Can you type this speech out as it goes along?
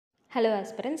Hello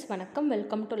aspirants, வணக்கம்.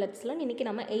 Welcome to let's learn. இன்றைக்கி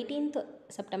நம்ம 18th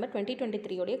September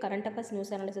 2023 உடைய கரண்ட் அஃபேர்ஸ்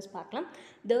நியூஸ் அனாலிசிஸ் பார்க்கலாம்.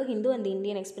 த Hindu and the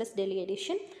Indian express daily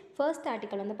edition. First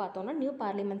article வந்து பார்த்தோம்னா new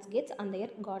parliament's Gates and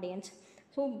there guardians.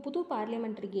 So புது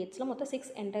parliamentary கேட்ஸில் மொத்தம்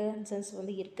 6 entrances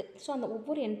வந்து இருக்குது. ஸோ அந்த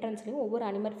ஒவ்வொரு என்ட்ரன்ஸ்லேயும் ஒவ்வொரு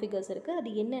அனிமல் ஃபிகர்ஸ் இருக்குது.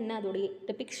 அது என்னென்ன, அதோடைய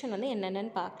டிபிக்ஷன் வந்து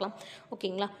என்னென்னு பார்க்கலாம்.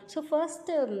 ஓகேங்களா? ஸோ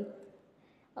ஃபர்ஸ்ட்டு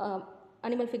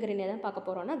அனிமல் ஃபிகர் என்ன பார்க்க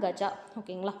போகிறோன்னா கஜா.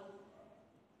 ஓகேங்களா?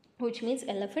 which means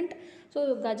elephant. So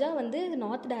Gaja வந்து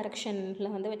நார்த்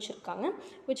டைரக்ஷனில் வந்து வச்சுருக்காங்க,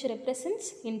 which represents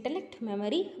intellect,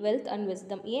 memory, wealth and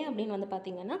wisdom. ஏன் அப்படின்னு வந்து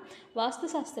பார்த்திங்கன்னா, வாஸ்து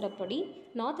சாஸ்திரப்படி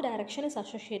north direction is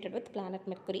associated with planet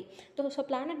mercury. So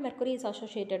planet mercury is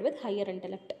associated with higher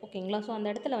intellect. ஓகேங்களா? ஸோ அந்த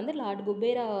இடத்துல வந்து லார்ட்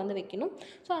குபேரா வந்து வைக்கணும்.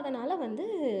 ஸோ அதனால் வந்து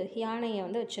யானையை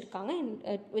வந்து வச்சுருக்காங்க.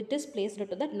 It is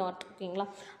placed to the north. ஓகேங்களா?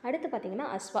 அடுத்து பார்த்திங்கன்னா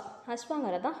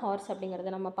அஸ்வாங்கிறது தான் ஹார்ஸ்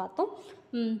அப்படிங்கிறத நம்ம பார்த்தோம்.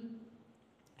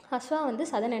 அஸ்வா வந்து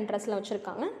சதன் என்ட்ரன்ஸில்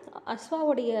வச்சுருக்காங்க.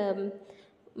 அஸ்வாவுடைய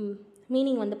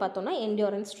மீனிங் வந்து பார்த்தோன்னா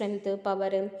என்டியூரன்ஸ், ஸ்ட்ரென்த்து,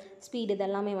 பவரு, ஸ்பீடு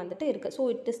இதெல்லாமே வந்துட்டு இருக்குது. So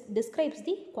it describes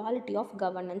the quality of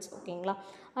governance. ஓகேங்களா?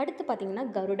 அடுத்து பார்த்திங்கன்னா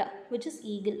கருடா, விச் இஸ்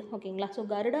ஈகிள். ஓகேங்களா? So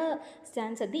Garuda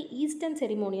stands at the eastern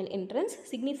ceremonial entrance,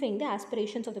 signifying the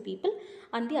aspirations of the people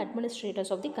and the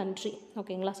administrators of the country.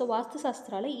 ஓகேங்களா? So வாஸ்து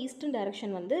சாஸ்திராவில் eastern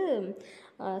direction வந்து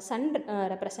Sun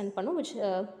represent பண்ணும், which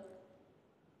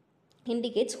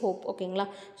indicates hope. ஓகேங்களா?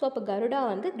 So அப்போ கருடா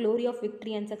வந்து glory of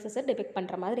victory and சக்ஸஸை defect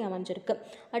பண்ணுற மாதிரி அமைஞ்சிருக்கு.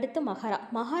 அடுத்து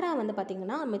மகாரா வந்து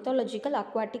பார்த்திங்கன்னா மித்தாலஜிக்கல்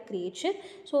அக்வாட்டிக் கிரியேச்சர்.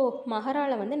 ஸோ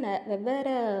மகாராவில் வந்து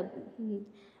வெவ்வேறு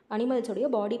அனிமல்ஸோடைய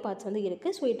பாடி பார்ட்ஸ் வந்து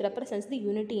இருக்குது. So it represents the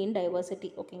unity in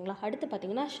diversity. ஓகேங்களா? அடுத்து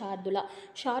பார்த்திங்கன்னா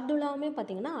ஷார்துலாவுமே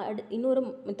பார்த்திங்கன்னா இன்னொரு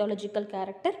மித்தாலஜிக்கல்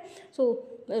கேரக்டர். ஸோ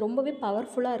ரொம்பவே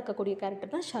பவர்ஃபுல்லாக இருக்கக்கூடிய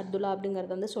கேரக்டர் தான் ஷார்துலா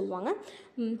அப்படிங்கிறது வந்து சொல்லுவாங்க.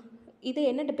 இது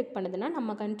என்ன டிபிக்ட் பண்ணுதுன்னா,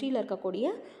 நம்ம கண்ட்ரியில் இருக்கக்கூடிய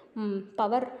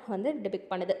பவர் வந்து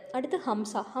டிபிக்ட் பண்ணுது. அடுத்து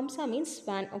ஹம்சா மீன்ஸ்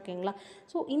ஸ்வான். ஓகேங்களா?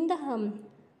 ஸோ இந்த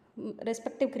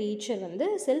ரெஸ்பெக்டிவ் கிரியேச்சர் வந்து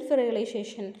செல்ஃப்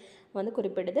ரியலைசேஷன் வந்து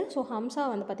குறிப்பிடுது. ஸோ ஹம்சா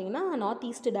வந்து பார்த்திங்கன்னா நார்த்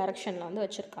ஈஸ்ட் டைரக்ஷனில் வந்து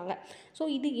வச்சுருக்காங்க. ஸோ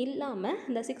இது இல்லாமல்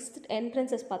இந்த 6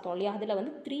 என்ட்ரன்சஸ் பார்த்தோம் இல்லையா, அதில்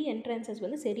வந்து 3 என்ட்ரன்சஸ்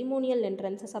வந்து செரிமோனியல்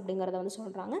என்ட்ரன்சஸ் அப்படிங்கிறத வந்து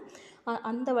சொல்கிறாங்க.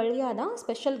 அந்த வழியாக தான்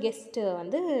ஸ்பெஷல் கெஸ்ட்டு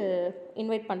வந்து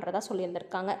இன்வைட் பண்ணுறதா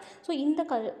சொல்லியிருந்திருக்காங்க. ஸோ இந்த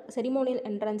செரிமோனியல்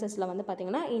என்ட்ரன்சஸில் வந்து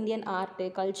பார்த்திங்கன்னா Indian art,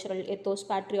 cultural, ethos,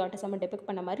 patriotism defect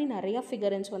பண்ண மாதிரி நிறையா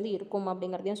ஃபிகரன்ஸ் வந்து இருக்கும்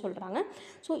அப்படிங்கிறதையும் சொல்கிறாங்க.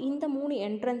 ஸோ இந்த 3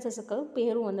 என்ட்ரன்சஸுக்கு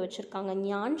பேரும் வந்து வச்சுருக்காங்க,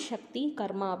 ஞான், சக்தி,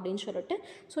 கர்மா அப்படின்னு சொல்லிட்டு.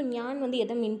 ஸோ ஞான் வந்து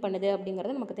எதை மீன் பண்ணுது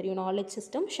அப்படிங்கிறது நமக்கு தெரியும், நாலேஜ்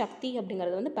சிஸ்டம். சக்தி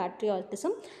அப்படிங்கிறது வந்து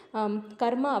பேட்ரியாட்டிசம்.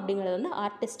 கர்மா அப்படிங்கிறது வந்து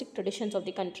artistic traditions of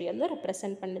the country வந்து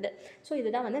ரெப்ரசென்ட் பண்ணுது. ஸோ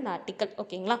இதுதான் வந்து இந்த ஆர்டிக்கல்.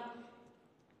 ஓகேங்களா?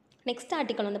 நெக்ஸ்ட்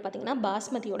ஆர்டிக்கல் வந்து பார்த்திங்கன்னா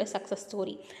பாஸ்மதியோட சக்ஸஸ்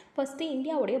ஸ்டோரி. ஃபஸ்ட்டு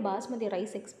இந்தியாவுடைய பாஸ்மதி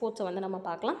ரைஸ் எக்ஸ்போர்ட்ஸை வந்து நம்ம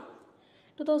பார்க்கலாம்.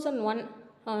 2001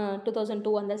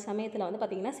 2002 அந்த சமயத்தில் வந்து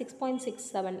பார்த்திங்கன்னா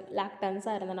 6.67 lakh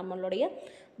டன்ஸாக இருந்த நம்மளுடைய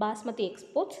பாஸ்மதி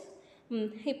எக்ஸ்போர்ட்ஸ்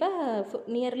இப்போ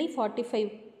நியர்லி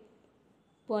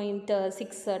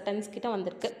 45.6 டன்ஸ் கிட்ட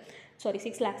வந்திருக்கு.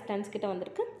 6 lakhs டன்ஸ் கிட்ட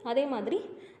வந்திருக்கு. அதே மாதிரி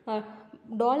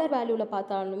டாலர் வேல்யூவில்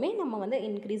பார்த்தாலுமே நம்ம வந்து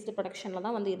இன்க்ரீஸ்டு ப்ரொடக்ஷனில்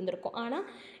தான் வந்து இருந்திருக்கும். ஆனால்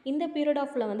இந்த பீரியட்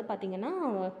ஆஃபில் வந்து பார்த்திங்கன்னா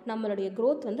நம்மளுடைய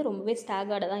க்ரோத் வந்து ரொம்பவே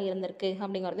ஸ்டாகர்டாக தான் இருந்திருக்கு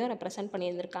அப்படிங்கிறதையும் ரெப்ரசென்ட்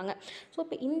பண்ணியிருந்திருக்காங்க. ஸோ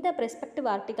இப்போ இந்த பெர்ஸ்பெக்டிவ்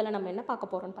ஆர்டிக்கலை நம்ம என்ன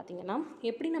பார்க்க போகிறோம்னு பார்த்திங்கன்னா,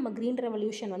 எப்படி நம்ம க்ரீன்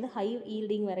ரெவல்யூஷன் வந்து ஹை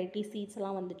ஈல்டிங் வெரைட்டி சீட்ஸ்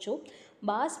எல்லாம் வந்துச்சோ,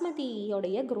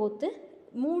 பாஸ்மதியோடைய க்ரோத்து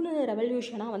 3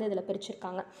 ரெவல்யூஷனாக வந்து இதில்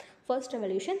பிரிச்சிருக்காங்க. ஃபர்ஸ்ட்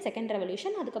ரெவல்யூஷன், செகண்ட்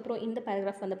ரெவல்யூஷன், அதுக்கப்புறம் இந்த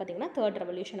பேராகிராஃப் வந்து பார்த்திங்கன்னா தேர்ட்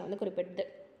ரெவல்யூஷனை வந்து குறிப்பிடுது.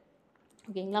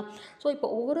 ஓகேங்களா? ஸோ இப்போ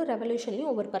ஒவ்வொரு ரெவல்யூஷன்லையும்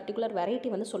ஒவ்வொரு பர்டிகுலர் வெரைட்டி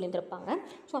வந்து சொல்லியிருந்திருப்பாங்க.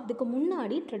 ஸோ அதுக்கு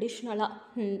முன்னாடி ட்ரெடிஷ்னலாக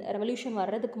ரெவல்யூஷன்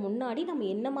வர்றதுக்கு முன்னாடி நம்ம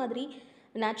என்ன மாதிரி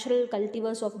நேச்சுரல்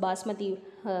கல்டிவர்ஸ் ஆஃப் பாஸ்மதி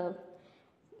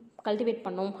கல்டிவேட்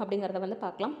பண்ணோம் அப்படிங்கிறத வந்து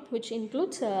பார்க்கலாம். விச்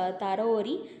இன்க்ளூட்ஸ்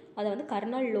தரோரி, அதை வந்து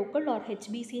கர்னல் லோக்கல் ஆர்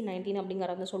HBC 19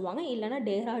 அப்படிங்கிறத சொல்லுவாங்க, இல்லைனா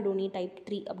டேராடூனி டைப்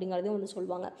 3 அப்படிங்கிறதையும் வந்து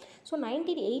சொல்லுவாங்க. ஸோ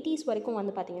 1980s வரைக்கும்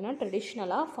வந்து பார்த்திங்கன்னா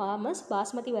ட்ரெடிஷ்னலாக ஃபார்மர்ஸ்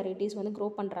பாஸ்மதி வெரைட்டிஸ் வந்து க்ரோ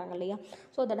பண்ணுறாங்க இல்லையா.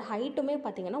 ஸோ அதோட ஹைட்டுமே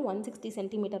பார்த்திங்கன்னா 160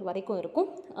 சென்டிமீட்டர் வரைக்கும்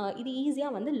இருக்கும். இது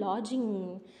ஈஸியாக வந்து லாட்ஜிங்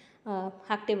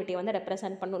ஆக்டிவிட்டி வந்து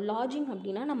ரெப்ரசென்ட் பண்ணும். லாட்ஜிங்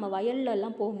அப்படின்னா நம்ம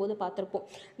வயல்லலாம் போகும்போது பார்த்துருப்போம்,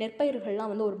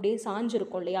 நெற்பயிர்கள்லாம் வந்து ஒரு டே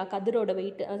சாஞ்சிருக்கும் இல்லையா, கதிரோட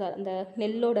வெயிட், அந்த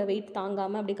நெல்லோட வெயிட்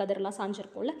தாங்காமல் அப்படி கதிரெல்லாம்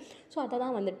சாஞ்சிருக்கும்ல. ஸோ அதை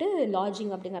தான் வந்துட்டு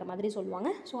லாட்ஜிங் அப்படிங்கிற மாதிரி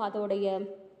சொல்லுவாங்க. ஸோ அதோடைய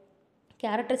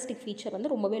கேரக்டரிஸ்டிக் ஃபீச்சர் வந்து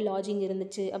ரொம்பவே லாட்ஜிங்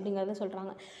இருந்துச்சு அப்படிங்கிறத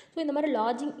சொல்கிறாங்க. ஸோ இந்த மாதிரி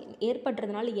லாட்ஜிங்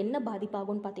ஏற்படுறதுனால என்ன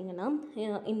பாதிப்பாகும்னு பார்த்திங்கன்னா,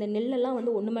 இந்த நெல்லெல்லாம்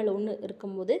வந்து ஒன்று மேலே ஒன்று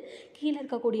இருக்கும்போது கீழே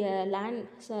இருக்கக்கூடிய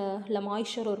லேண்டில்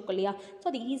மாய்ஸ்சரும் இருக்கும் இல்லையா. ஸோ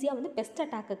அது ஈஸியாக வந்து பெஸ்ட்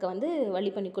அட்டாக்குக்கு வந்து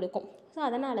வழி பண்ணி கொடுக்கும். ஸோ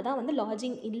அதனால தான் வந்து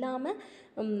லாட்ஜிங் இல்லாமல்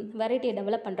வெரைட்டியை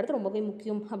டெவலப் பண்ணுறது ரொம்பவே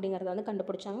முக்கியம் அப்படிங்கிறத வந்து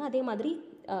கண்டுபிடிச்சாங்க. அதே மாதிரி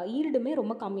ஈல்டுமே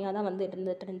ரொம்ப கம்மியாக தான் வந்து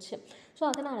இருந்துச்சு. ஸோ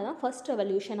அதனால தான் ஃபர்ஸ்ட்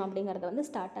ரெவல்யூஷன் அப்படிங்கிறது வந்து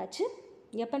ஸ்டார்ட் ஆச்சு.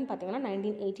 எப்போன்னு பார்த்தீங்கன்னா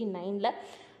 1989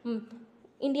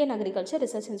 இந்தியன் அக்ரிகல்ச்சர்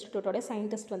ரிசர்ச் இன்ஸ்டிடியூட்டோட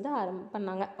சயின்டிஸ்ட் வந்து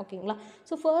பண்ணாங்க. ஓகேங்களா.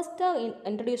 ஸோ ஃபர்ஸ்ட்டாக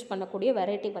இன்ட்ரடியூஸ் பண்ணக்கூடிய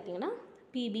வெரைட்டி பார்த்திங்கன்னா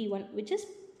PB1 which is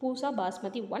Pusa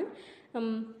basmati 1.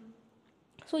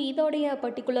 So இதோடைய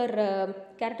பர்டிகுலர்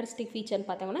கேரக்டரிஸ்டிக் ஃபீச்சர்னு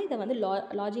பார்த்தோம்னா இதை வந்து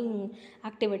லாஜிங்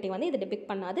ஆக்டிவிட்டி வந்து இதை டிபிக்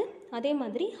பண்ணாது. அதே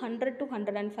மாதிரி 100 to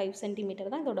 105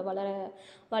 சென்டிமீட்டர் தான் இதோட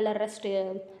வளர்கிற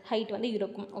ஹைட் வந்து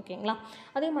இருக்கும். ஓகேங்களா.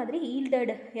 அதே மாதிரி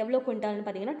ஈல்டட் எவ்வளோ குவிண்டால்னு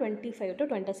பார்த்தீங்கன்னா 25 to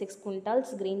 26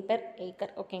 quintals green per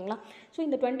acre. ஓகேங்களா. ஸோ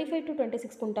இந்த 25 to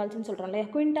 26 குவிண்டால்ஸ்னு சொல்கிறோம் இல்லையா,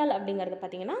 குவிண்டால் அப்படிங்கிறது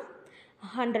பார்த்தீங்கன்னா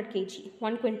 100 kg.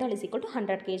 1 quintal is equal to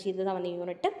 100 kg. இதுதான் வந்து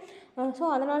யூனிட்டு. ஸோ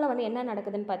அதனால் வந்து என்ன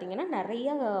நடக்குதுன்னு பார்த்தீங்கன்னா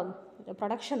நிறைய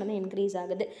ப்ரொடக்ஷன் வந்து இன்க்ரீஸ்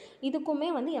ஆகுது. இதுக்குமே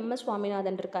வந்து MS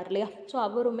சுவாமிநாதன் இருக்கார் இல்லையா, ஸோ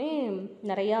அவருமே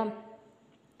நிறையா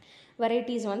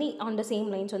வெரைட்டிஸ் வந்து ஆன் த சேம்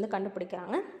லைன்ஸ் வந்து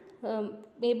கண்டுபிடிக்கிறாங்க.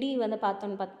 எப்படி வந்து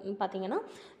பார்த்தீங்கன்னா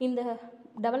இந்த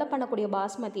டெவலப் பண்ணக்கூடிய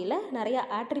பாஸ்மதியில் நிறைய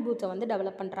ஆட்ரிபியூட்ஸை வந்து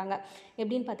டெவலப் பண்ணுறாங்க.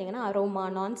 எப்படின்னு பார்த்தீங்கன்னா அரோமா,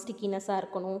 நான் ஸ்டிக்கினஸாக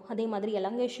இருக்கணும், அதே மாதிரி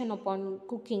எலங்கேஷன் அப்பான்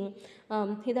குக்கிங்,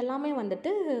 இதெல்லாமே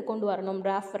வந்துட்டு கொண்டு வரணும்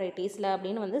டிராஃப்ட் வெரைட்டிஸில்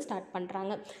அப்படின்னு வந்து ஸ்டார்ட்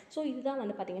பண்ணுறாங்க. ஸோ இதுதான்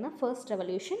வந்து பார்த்திங்கன்னா first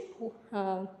revolution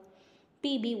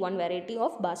PB1 variety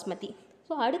of basmati.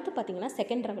 So அடுத்து பார்த்திங்கன்னா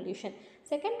செகண்ட்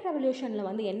ரெவல்யூஷனில்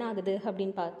வந்து என்ன ஆகுது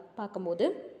அப்படின்னு பார்க்கும்போது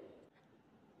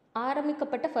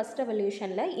ஆரம்பிக்கப்பட்ட ஃபர்ஸ்ட்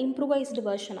ரெவல்யூஷனில் இம்ப்ரூவைஸ்டு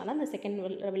வெர்ஷனான அந்த செகண்ட்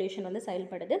ரெவல்யூஷன் வந்து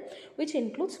செயல்படுது, which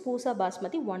includes Pusa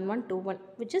basmati 1121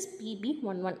 which is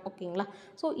PB11. ஓகேங்களா.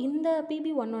 ஸோ இந்த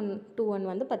PB1121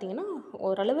 வந்து பார்த்திங்கன்னா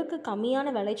ஓரளவுக்கு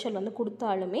கம்மியான விளைச்சல் வந்து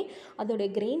கொடுத்தாலுமே அதோடைய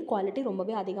கிரெயின் குவாலிட்டி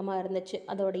ரொம்பவே அதிகமாக இருந்துச்சு.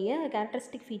 அதோடைய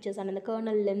கேரக்டரிஸ்டிக் ஃபீச்சர்ஸ் அந்த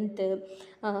கர்னல் லென்த்து,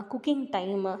 குக்கிங்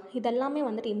டைமு இதெல்லாமே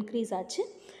வந்துட்டு இன்க்ரீஸ் ஆச்சு.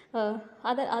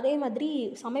 அதே மாதிரி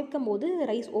சமைக்கும் போது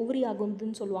ரைஸ் ஓவரி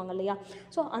ஆகுதுன்னு சொல்லுவாங்க இல்லையா,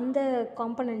 ஸோ அந்த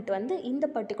காம்பனண்ட் வந்து இந்த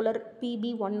பர்டிகுலர்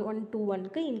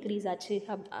PB1121க்கு இன்க்ரீஸ் ஆச்சு.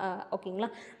 ஓகேங்களா.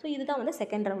 ஸோ இதுதான் வந்து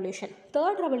செகண்ட் ரெவல்யூஷன்.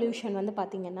 தேர்ட் ரெவல்யூஷன் வந்து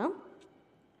பார்த்திங்கன்னா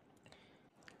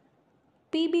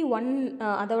PB1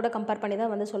 அதோட கம்பேர் பண்ணி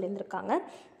தான் வந்து சொல்லியிருந்திருக்காங்க.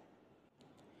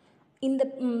 இந்த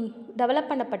டெவலப்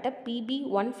பண்ணப்பட்ட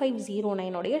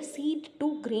PB1509 seat to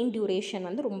grain duration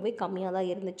வந்து ரொம்பவே கம்மியாக தான்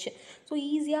இருந்துச்சு. ஸோ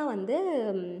ஈஸியாக வந்து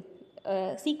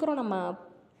சீக்கிரம் நம்ம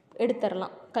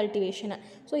எடுத்துடலாம் கல்டிவேஷனை.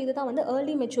 ஸோ இதுதான் வந்து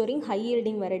ஏர்லி மெச்சூரிங் ஹை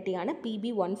ஈல்டிங் வெரைட்டியான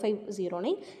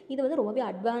PB1509. இது வந்து ரொம்பவே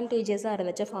அட்வான்டேஜஸாக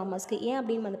இருந்துச்சு ஃபார்மர்ஸ்க்கு. ஏன்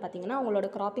அப்படின்னு வந்து பார்த்திங்கன்னா அவங்களோட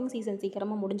கிராப்பிங் சீசன்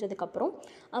சீக்கிரமாக முடிஞ்சதுக்கப்புறம்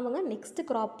அவங்க நெக்ஸ்ட்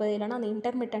க்ராப்பு இல்லைனா அந்த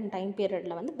இன்டர்மிட்டன்ட் டைம்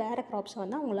பீரியடில் வந்து வேறு க்ராப்ஸை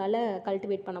வந்து அவங்களால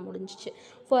கல்டிவேட் பண்ண முடிஞ்சிச்சு.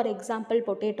 ஃபார் எக்ஸாம்பிள்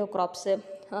பொட்டேட்டோ க்ராப்ஸு,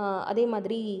 அதே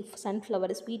மாதிரி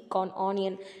சன்ஃப்ளவர், ஸ்வீட் கார்ன்,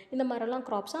 ஆனியன், இந்த மாதிரிலாம்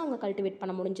க்ராப்ஸை அவங்க கல்டிவேட்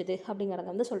பண்ண முடிஞ்சுது அப்படிங்கிறத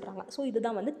வந்து சொல்கிறாங்க. ஸோ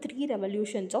இதுதான் வந்து 3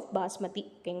 ரெவல்யூஷன்ஸ் ஆஃப் பாஸ்மதி.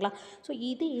 ஓகேங்களா. ஸோ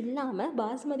இது இல்லாமல்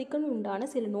பாஸ்மதிக்குன்னு உண்டான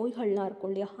சில நோய்கள்லாம்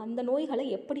இருக்கும் இல்லையா, அந்த நோய்களை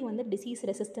எப்படி வந்து டிசீஸ்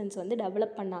ரெசிஸ்டன்ஸ் வந்து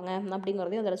டெவலப் பண்ணாங்க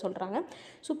அப்படிங்கிறதையும் அதில் சொல்கிறாங்க.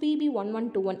 ஸோ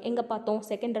PB1121 எங்கே பார்த்தோம்,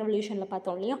 செகண்ட் ரெவல்யூஷனில்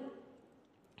பார்த்தோம் இல்லையா.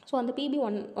 ஸோ அந்த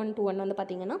PB1121 வந்து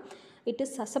பார்த்திங்கன்னா it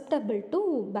is susceptible to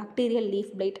bacterial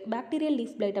leaf flight. Bacterial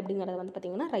leaf flight அப்படிங்கிறது வந்து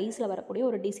பார்த்திங்கன்னா ரைஸில் வரக்கூடிய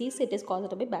ஒரு disease. It is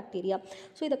caused by bacteria.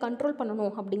 So இதை கண்ட்ரோல்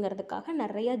பண்ணணும் அப்படிங்கிறதுக்காக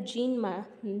நிறைய ஜீன்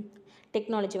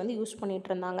டெக்னாலஜி வந்து யூஸ்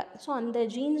பண்ணிகிட்டு இருந்தாங்க. ஸோ அந்த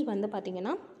ஜீன்ஸ் வந்து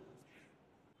பார்த்திங்கன்னா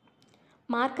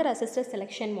மார்க்கர் அசிஸ்டட்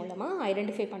செலெக்ஷன் மூலமாக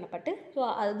ஐடென்டிஃபை பண்ணப்பட்டு ஸோ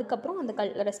அதுக்கப்புறம் அந்த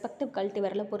ரெஸ்பெக்டிவ்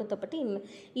கல்டிவரில் பொருத்தப்பட்டு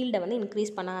ஈல்டை வந்து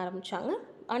இன்க்ரீஸ் பண்ண ஆரம்பித்தாங்க.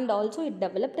 And also it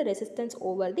developed resistance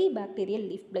over the bacterial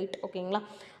leaf flight. ஓகேங்களா.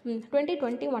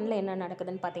 2021 என்ன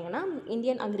நடக்குதுன்னு பார்த்தீங்கன்னா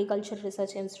இந்தியன் அக்ரிகல்ச்சர்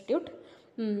ரிசர்ச் இன்ஸ்டிடியூட்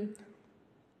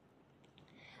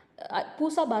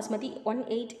பூசா பாஸ்மதி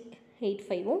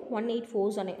 1885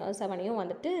 1847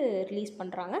 வந்துட்டு ரிலீஸ்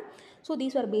பண்ணுறாங்க. So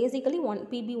these are basically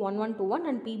PB1121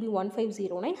 and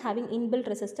PB1509 having inbuilt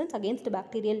resistance against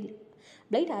bacterial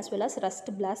flight as well as rust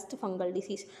blast fungal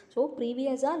disease. So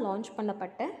ப்ரீவியஸாக launch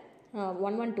பண்ணப்பட்ட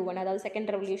 1121 அதாவது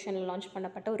second ரெவல்யூஷனில் launch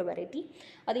பண்ணப்பட்ட ஒரு வெரைட்டி,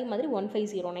 அதே மாதிரி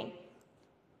 1509.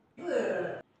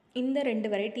 இந்த ரெண்டு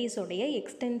வெரைட்டிஸோடைய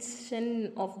extension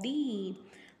of the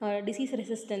disease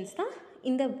resistance தான்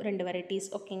இந்த ரெண்டு வெரைட்டிஸ்.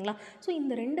 ஓகேங்களா. ஸோ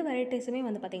இந்த ரெண்டு வெரைட்டிஸுமே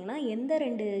வந்து பார்த்திங்கன்னா எந்த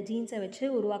ரெண்டு ஜீன்ஸை வச்சு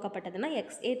உருவாக்கப்பட்டதுன்னா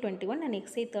XA21 அண்ட்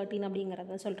XA13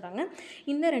 அப்படிங்கிறத சொல்கிறாங்க.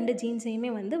 இந்த ரெண்டு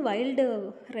ஜீன்ஸையுமே வந்து வைல்டு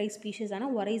ரைஸ் ஸ்பீஷீஸான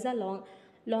ஒரைஸா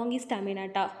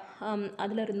லாங்கிஸ்டாமினாட்டா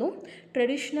அதில் இருந்தும்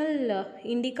traditional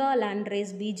Indica land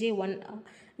rice BJ1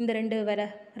 இந்த ரெண்டு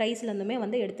ரைஸ்லேருந்துமே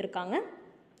வந்து எடுத்திருக்காங்க.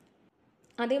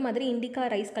 அதே மாதிரி Indica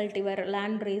rice cultivar,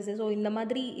 land rice, so இந்த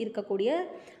மாதிரி இருக்கக்கூடிய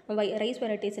ரைஸ்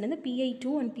வெரைட்டிஸ்லேருந்து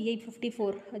PI2 அண்ட்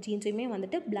PI54 ஜீன்ஸுமே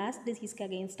வந்துட்டு பிளாஸ்ட் டிசீஸ்க்கு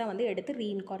அகெயின்ஸ்டாக வந்து எடுத்து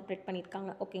ரீஇன்கார்பரேட்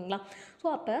பண்ணியிருக்காங்க. ஓகேங்களா. ஸோ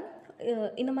அப்போ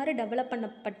இந்த மாதிரி டெவலப்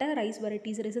பண்ணப்பட்ட ரைஸ்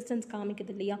வெரைட்டிஸ் ரெசிஸ்டன்ஸ்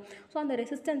காமிக்குது இல்லையா, ஸோ அந்த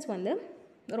ரெசிஸ்டன்ஸ் வந்து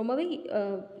ரொம்பவே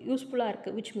யூஸ்ஃபுல்லாக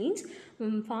இருக்குது. விச் மீன்ஸ்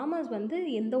ஃபார்மர்ஸ் வந்து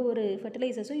எந்த ஒரு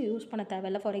ஃபெர்டிலைசர்ஸும் யூஸ் பண்ண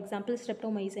தேவையில்லை. For example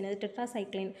streptomycin,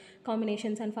 tetracycline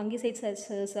combinations and fungicides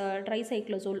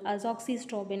tricyclazole,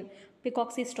 அசாக்சிஸ்ட்ராபின்,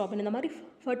 பிகாக்சிஸ்ட்ராபின் இந்த மாதிரி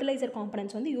ஃபர்டிலைசர்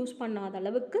காம்பனன்ட்ஸ் வந்து யூஸ் பண்ணாத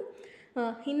அளவுக்கு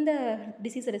இந்த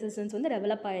டிசீஸ் ரெசிஸ்டன்ஸ் வந்து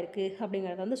டெவலப் ஆகிருக்கு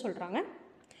அப்படிங்கிறத வந்து சொல்கிறாங்க.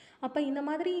 அப்போ இந்த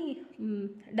மாதிரி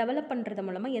டெவலப் பண்ணுறது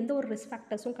மூலமாக எந்த ஒரு ரிஸ்க்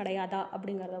ஃபேக்டர்ஸும் கிடையாதா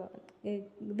அப்படிங்கிறத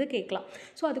இது கேட்கலாம்.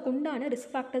 ஸோ அதுக்கு உண்டான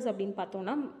ரிஸ்க் ஃபேக்டர்ஸ் அப்படின்னு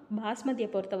பார்த்தோன்னா பாஸ்மதியை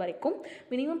பொறுத்த வரைக்கும்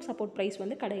மினிமம் சப்போர்ட் ப்ரைஸ்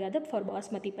வந்து கிடையாது for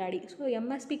basmati Bedi. So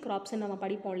MSP கிராப்ஸ்ன்னு நம்ம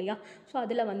படிப்போம் இல்லையா, ஸோ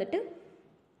அதில் வந்துட்டு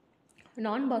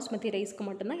நான் பாஸ்மதி ரைஸ்க்கு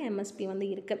மட்டும்தான் எம்எஸ்பி வந்து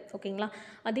இருக்குது. ஓகேங்களா.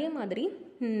 அதே மாதிரி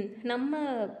நம்ம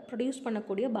ப்ரொடியூஸ்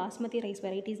பண்ணக்கூடிய பாஸ்மதி ரைஸ்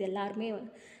வெரைட்டிஸ் எல்லாருமே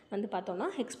வந்து பார்த்தோன்னா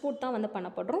எக்ஸ்போர்ட் தான் வந்து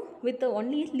பண்ணப்படுறோம் with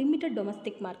only limited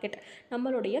domestic market.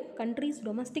 நம்மளுடைய countries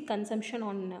domestic consumption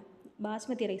on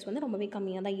basmati rice வந்து ரொம்பவே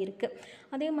கம்மியாக தான் இருக்குது.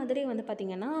 அதே மாதிரி வந்து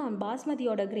பார்த்திங்கன்னா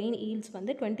பாஸ்மதியோட கிரெயின் ஈல்ட்ஸ்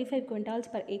வந்து 25 quintals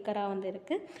per acre வந்து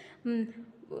இருக்குது,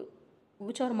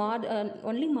 which are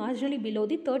only marginally below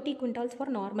the 30 quintals for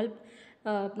normal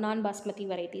non-basmati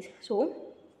varieties. So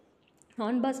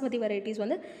non-basmati varieties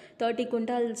வந்து 30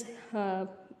 quintals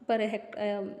per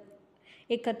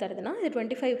ஏக்கர் தருதுன்னா இது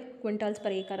 25 quintals per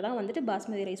ஏக்கர் தான் வந்துட்டு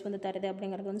பாஸ்மதி ரைஸ் வந்து தருது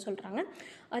அப்படிங்கிறது வந்து சொல்கிறாங்க.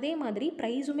 அதே மாதிரி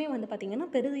ப்ரைஸுமே வந்து பார்த்திங்கன்னா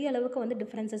பெரிய அளவுக்கு வந்து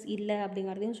டிஃப்ரென்சஸ் இல்லை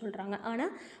அப்படிங்கிறதையும் சொல்கிறாங்க.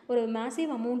 ஆனால் ஒரு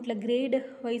மேசிவ் அமௌண்ட்டில் கிரேடு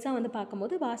வைஸாக வந்து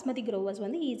பார்க்கும்போது பாஸ்மதி க்ரோவர்ஸ்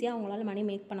வந்து ஈஸியாக அவங்களால மணி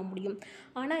மேக் பண்ண முடியும்.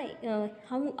 ஆனால்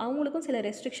அவங்களுக்கும் சில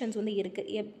ரெஸ்ட்ரிக்ஷன்ஸ் வந்து இருக்குது.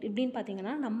 எப்படின்னு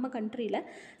பார்த்தீங்கன்னா நம்ம கண்ட்ரியில்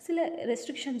சில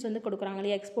ரெஸ்ட்ரிக்ஷன்ஸ் வந்து கொடுக்குறாங்க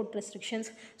இல்லையா, எக்ஸ்போர்ட்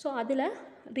ரெஸ்ட்ரிக்ஷன்ஸ். ஸோ அதில்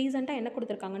ரீசெண்டாக என்ன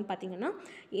கொடுத்துருக்காங்கன்னு பார்த்தீங்கன்னா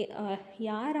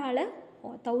யாரால்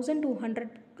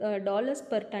 $1,200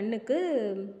 per டன்னுக்கு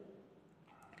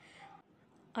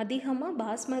அதிகமாக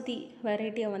பாஸ்மதி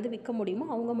வெரைட்டியை வந்து விற்க முடியுமோ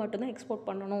அவங்க மட்டும்தான் எக்ஸ்போர்ட்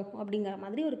பண்ணணும் அப்படிங்கிற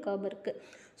மாதிரி ஒரு கர்வ் இருக்குது.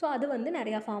 ஸோ அது வந்து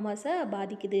நிறையா ஃபார்மர்ஸை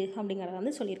பாதிக்குது அப்படிங்கிறத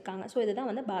வந்து சொல்லியிருக்காங்க. ஸோ இதுதான்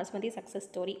வந்து basmati success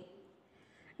story.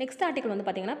 Next article வந்து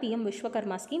பார்த்திங்கன்னா PM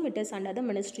Vishwakarma scheme, it is under the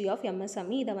ministry of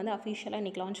MSME. இதை வந்து அஃபிஷியலாக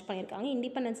இன்றைக்கி லான்ச் பண்ணியிருக்காங்க.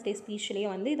 இண்டிபெண்டன்ஸ் டே ஸ்பீச்லேயே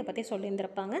வந்து இதை பற்றி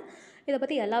சொல்லியிருந்திருப்பாங்க. இதை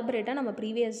பற்றி எலாபரேட்டாக நம்ம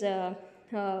ப்ரீவியஸ்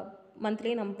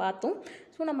மந்த்லேயே நம்ம பார்த்தோம்.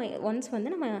 ஸோ நம்ம ஒன்ஸ்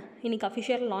வந்து நம்ம இன்றைக்கி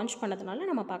அஃபிஷியல் லான்ச் பண்ணதுனால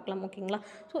நம்ம பார்க்கலாம். ஓகேங்களா.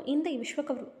 ஸோ இந்த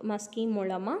விஸ்வகர்மா ஸ்கீம்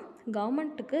மூலமாக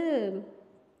கவர்மெண்ட்டுக்கு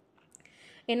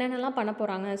என்னென்னலாம் பண்ண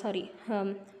போகிறாங்க,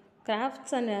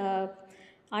 கிராஃப்ட்ஸ் அண்ட்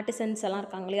ஆர்டிசன்ஸ் எல்லாம்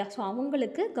இருக்காங்க இல்லையா, ஸோ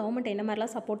அவங்களுக்கு கவர்மெண்ட் என்ன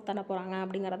மாதிரிலாம் சப்போர்ட் தர போகிறாங்க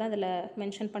அப்படிங்கிறத அதில்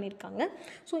மென்ஷன் பண்ணியிருக்காங்க.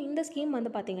 ஸோ இந்த ஸ்கீம்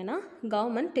வந்து பார்த்திங்கன்னா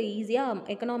கவர்மெண்ட் ஈஸியாக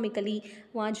economically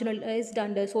marginalised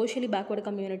and socially backward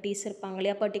communities இருப்பாங்க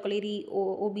இல்லையா, பர்டிகுலரி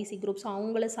ஓபிசி குரூப்ஸ்,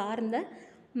 அவங்கள சார்ந்த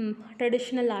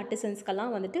ட்ரெடிஷ்னல்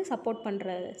ஆர்டிசன்ஸ்க்கெல்லாம் வந்துட்டு சப்போர்ட்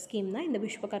பண்ணுற ஸ்கீம் தான் இந்த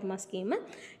விஸ்வகர்மா ஸ்கீமு.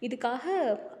 இதுக்காக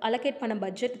அலோகேட் பண்ண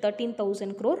budget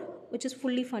 13,000 crore which is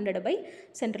fully funded by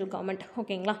central government.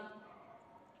 ஓகேங்களா.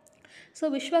 ஸோ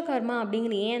விஸ்வகர்மா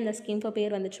அப்படிங்கிற ஏன் அந்த ஸ்கீம்க்கு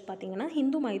பேர் வந்துச்சு பார்த்தீங்கன்னா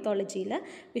ஹிந்து மைத்தாலஜியில்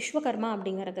விஸ்வகர்மா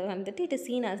அப்படிங்கிறது வந்துட்டு it is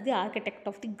scene as the architect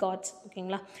of the God's.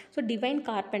 ஓகேங்களா. So divine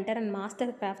carpenter and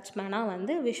master கிராஃப்ட்ஸ்மேனாக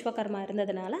வந்து விஸ்வகர்மா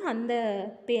இருந்ததுனால அந்த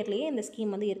பேர்லேயே இந்த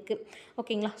ஸ்கீம் வந்து இருக்குது.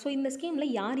 ஓகேங்களா. ஸோ இந்த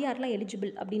ஸ்கீமில் யாரெல்லாம்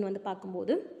எலிஜிபிள் அப்படின்னு வந்து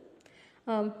பார்க்கும்போது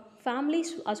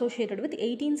families associated with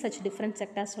 18 such different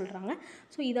sectors சொல்கிறாங்க.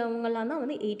 ஸோ இது அவங்கெல்லாம் தான்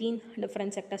வந்து 18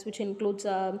 different sectors which includes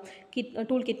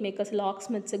tool kit makers, lock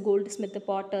smiths, gold Smith,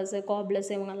 Porter's, cobblers,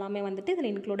 இவங்க எல்லாமே வந்துட்டு இதில்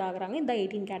இன்க்ளூட் ஆகுறாங்க இந்த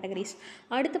 18 கேட்டகரிஸ்.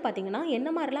 அடுத்து பார்த்திங்கன்னா என்ன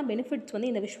மாதிரிலாம் பெனிஃபிட்ஸ்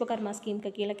வந்து இந்த விஸ்வகர்மா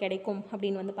ஸ்கீமுக்கு கீழே கிடைக்கும்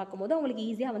அப்படின்னு வந்து பார்க்கும்போது அவங்களுக்கு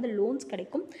ஈஸியாக வந்து லோன்ஸ்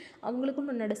கிடைக்கும். அவங்களுக்கும்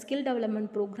என்னோட ஸ்கில்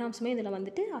டெவலப்மெண்ட் ப்ரோக்ராம்ஸுமே இதில்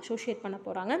வந்துட்டு அசோசியேட் பண்ண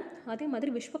போகிறாங்க. அதே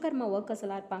மாதிரி விஸ்வகர்மா ஒர்க்கர்ஸ்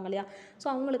எல்லாம் இருப்பாங்க இல்லையா, ஸோ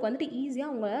அவங்களுக்கு வந்துட்டு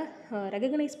ஈஸியாக அவங்க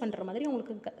ரெகக்னைஸ் பண்ணுற மாதிரி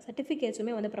அவங்களுக்கு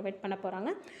சர்டிஃபிகேட்ஸுமே வந்து ப்ரொவைட் பண்ண போகிறாங்க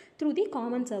through the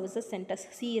common services centres,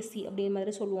 CSC அப்படின்ற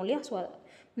மாதிரி சொல்லுவோம் இல்லையா. ஸோ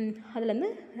அதுலேருந்து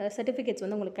சர்டிஃபிகேட்ஸ்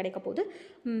வந்து உங்களுக்கு கிடைக்க போகுது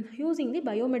யூஸிங் தி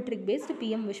biometric based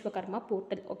PM Vishwakarma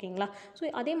portal. ஓகேங்களா.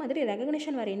 ஸோ அதே மாதிரி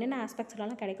ரெகக்னிஷன் வேறு என்னென்ன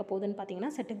ஆஸ்பெக்ட்ஸ்லாம் கிடைக்க போகுதுன்னு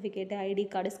பார்த்தீங்கன்னா certificate, ID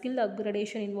card, skill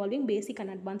upgradation involving basic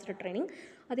and advanced training.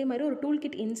 அதே மாதிரி ஒரு டூல்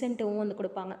கிட் இன்சென்டிவும் வந்து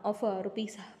கொடுப்பாங்க of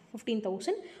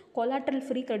 ₹15,000, collateral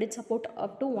free credit support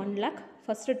up to 1 lakh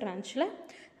first ட்ரான்ச்சில்.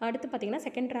 அடுத்து பார்த்திங்கன்னா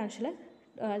second ட்ரான்ச்சில்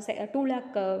 2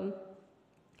 lakh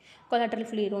collateral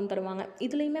free loan தருவாங்க.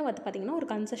 இதுலேயுமே வந்து பார்த்திங்கன்னா ஒரு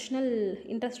கன்செஷனல்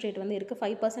இன்ட்ரெஸ்ட் ரேட் வந்து இருக்குது.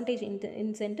 5%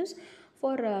 incentives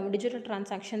for digital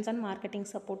transactions and marketing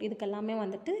support. இதுக்கெல்லாமே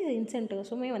வந்துட்டு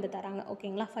இன்சென்டிவ்ஸுமே வந்து தராங்க.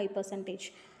 ஓகேங்களா. 5%.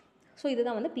 ஸோ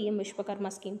இதுதான் வந்து பிஎம்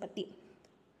விஸ்வகர்மா ஸ்கீம் பற்றி.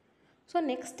 ஸோ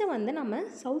நெக்ஸ்ட்டு வந்து நம்ம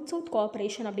சவுத்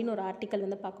கோஆப்ரேஷன் அப்படின்னு ஒரு ஆர்டிக்கல்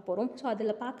வந்து பார்க்க போகிறோம். ஸோ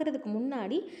அதில் பார்க்குறதுக்கு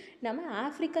முன்னாடி நம்ம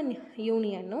ஆஃப்ரிக்கன்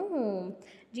யூனியனும்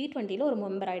G20 ஒரு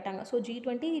மெம்பர் ஆகிட்டாங்க. So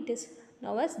G20 it is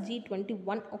Navas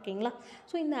G21 ஓகேங்களா.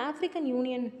 ஸோ இந்த ஆஃப்ரிக்கன்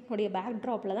யூனியனுடைய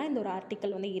பேக்ட்ராப்பில் தான் இந்த ஒரு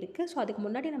ஆர்டிக்கல் வந்து இருக்குது. ஸோ அதுக்கு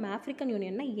முன்னாடி நம்ம ஆஃப்ரிக்கன்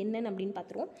யூனியன்னா என்னென்னு அப்படின்னு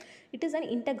பார்த்துருவோம். It is an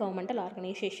inter governmental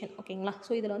organisation ஓகேங்களா.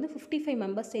 ஸோ இதில் வந்து 55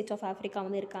 மெம்பர் ஸ்டேட்ஸ் ஆஃப் ஆஃப்ரிக்கா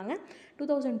வந்து இருக்காங்க.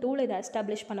 2002 இதை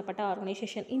எஸ்டாப்ளிஷ் பண்ணப்பட்ட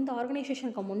ஆர்கனைசேஷன். இந்த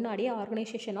ஆர்கனைசேஷனுக்கு முன்னாடியே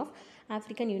ஆர்கனைசேஷன் ஆஃப்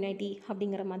ஆஃப்ரிக்கன் யூனிட்டி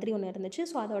அப்படிங்கிற மாதிரி ஒன்று இருந்துச்சு.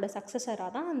 ஸோ அதோட சக்ஸஸராக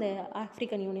தான் அந்த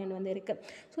ஆஃப்ரிக்கன் யூனியன் வந்து இருக்குது.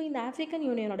 ஸோ இந்த ஆஃப்ரிக்கன்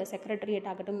யூனியனோட செக்ரட்டரியேட்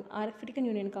ஆகட்டும், ஆஃப்ரிக்கன்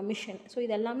யூனியன் கமிஷன், ஸோ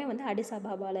இது எல்லாமே வந்து அடிஸ்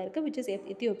அபாபாவில் இருக்குது, விச் இஸ்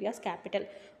எத்தியோப்பியாஸ் கேபிட்டல்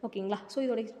ஓகேங்களா. ஸோ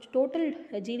இதோட டோட்டல்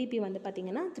ஜிடிபி வந்து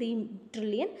பார்த்திங்கன்னா 3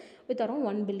 trillion with around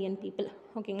 1 billion people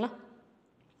ஓகேங்களா.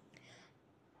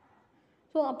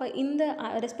 ஸோ அப்போ இந்த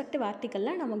ரெஸ்பெக்டிவ்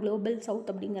ஆர்டிக்கலில் நம்ம குளோபல் சவுத்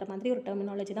அப்படிங்கிற மாதிரி ஒரு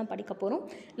டெர்மினாலஜி தான் படிக்க போகிறோம்.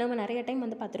 நம்ம நிறைய டைம்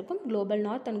வந்து பார்த்துருக்கோம் global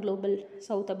north and global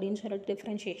south அப்படின்னு சொல்லிட்டு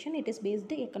differentiation. It is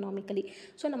based economically.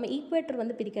 So நம்ம ஈக்குவேட்டர்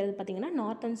வந்து பிரிக்கிறது பார்த்திங்கன்னா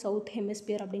நார்த் அண்ட் சவுத்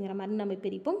ஹெமிஸ்பியர் அப்படிங்கிற மாதிரி நம்ம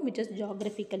பிரிப்போம், விச் இஸ்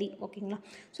ஜியாகிரபிக்கலி ஓகேங்களா.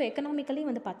 ஸோ எக்கனாமிக்கலி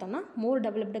வந்து பார்த்தோம்னா மோர்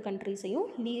டெவலப்டு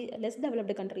கண்ட்ரீஸையும் லெஸ்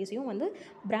டெவலப்டு கண்ட்ரீஸையும் வந்து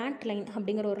பிராண்ட் லைன்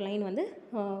அப்படிங்கிற ஒரு லைன் வந்து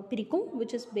பிரிக்கும்,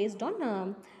 which is based on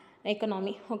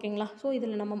economy ஓகேங்களா. ஸோ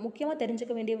இதில் நம்ம முக்கியமாக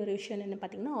தெரிஞ்சுக்க வேண்டிய ஒரு விஷயம் என்ன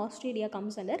பார்த்திங்கன்னா, Australia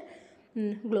comes under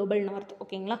global north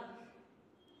ஓகேங்களா.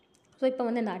 ஸோ இப்போ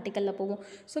வந்து இந்த ஆர்டிக்கலில் போவோம்.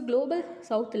 ஸோ குளோபல்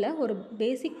சவுத்தில் ஒரு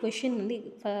பேசிக் கொஷின் வந்து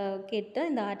கேட்டு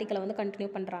இந்த ஆர்டிக்கலை வந்து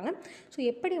கண்டினியூ பண்ணுறாங்க. ஸோ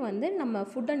எப்படி வந்து நம்ம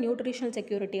ஃபுட் அண்ட் நியூட்ரிஷனல்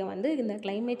செக்யூரிட்டியை வந்து இந்த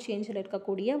கிளைமேட் சேஞ்சில்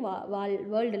இருக்கக்கூடிய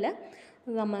வேர்ல்டில்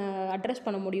நம்ம அட்ரஸ்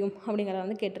பண்ண முடியும் அப்படிங்கிறத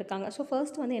வந்து கேட்டிருக்காங்க. ஸோ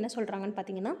ஃபர்ஸ்ட் வந்து என்ன சொல்கிறாங்கன்னு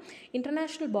பார்த்தீங்கன்னா,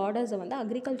 இன்டர்நேஷ்னல் பார்டர்ஸை வந்து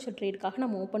அக்ரிகல்ச்சர் ட்ரேடுக்காக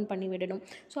நம்ம ஓப்பன் பண்ணி விடணும்.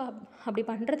 ஸோ அப்படி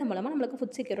பண்ணுறது மூலமாக நம்மளுக்கு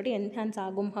ஃபுட் செக்யூரிட்டி என்ஹான்ஸ்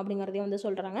ஆகும் அப்படிங்கிறதையும் வந்து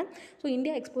சொல்கிறாங்க. So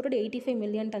India exported 85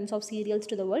 million tons of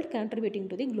serials to the world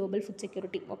contributing to the global food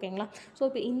security ஓகேங்களா. ஸோ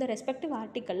இப்போ இந்த ரெஸ்பெக்டிவ்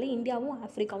ஆர்டிக்கலில் இந்தியாவும்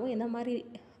ஆஃப்ரிக்காவும் எந்த மாதிரி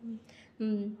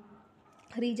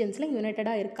ரீஜன்ஸில்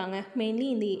யுனைட்டடாக இருக்காங்க, மெயின்லி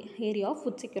இந்த ஏரியா ஆஃப்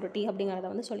ஃபுட் செக்யூரிட்டி அப்படிங்கிறத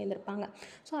வந்து சொல்லியிருந்திருப்பாங்க.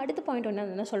 ஸோ அடுத்த பாயிண்ட்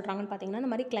என்ன சொல்கிறாங்கன்னு பார்த்தீங்கன்னா,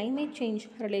 இந்த மாதிரி கிளைமேட் சேஞ்ச்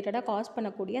ரிலேட்டடாக காஸ்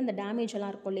பண்ணக்கூடிய அந்த டேமேஜ்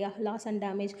எல்லாம் இருக்கும் இல்லையா, லாஸ் அண்ட்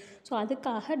டேமேஜ். ஸோ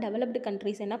அதுக்காக டெவலப்டு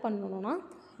கண்ட்ரிஸ் என்ன பண்ணணும்னா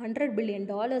 $100 billion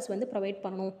வந்து ப்ரொவைட்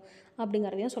பண்ணணும்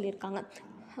அப்படிங்கிறதையும் சொல்லியிருக்காங்க.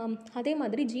 அதே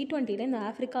மாதிரி G20 இந்த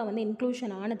ஆஃப்ரிக்கா வந்து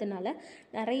இன்க்ளூஷன் ஆனதுனால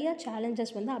நிறைய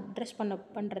சேலஞ்சஸ் வந்து அட்ரஸ்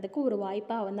பண்ணுறதுக்கு ஒரு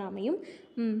வாய்ப்பாக வந்து அமையும்.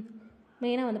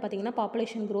 மெயினாக வந்து பார்த்திங்கன்னா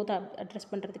பாப்புலேஷன் க்ரோத் அட்ரஸ்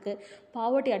பண்ணுறதுக்கு,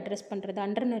 பாவர்ட்டி அட்ரஸ் பண்ணுறது,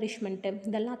 அண்டர் நரிஷ்மெண்ட்டு,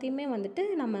 இது எல்லாத்தையுமே வந்துட்டு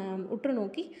நம்ம உற்று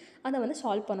நோக்கி அதை வந்து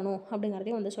சால்வ் பண்ணணும்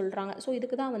அப்படிங்கிறதையும் வந்து சொல்கிறாங்க. ஸோ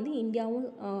இதுக்கு தான் வந்து இந்தியாவும்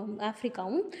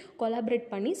ஆஃப்ரிக்காவும் கொலாபரேட்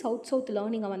பண்ணி சவுத்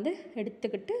லேர்னிங்கை வந்து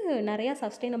எடுத்துக்கிட்டு நிறையா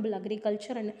சஸ்டைனபிள்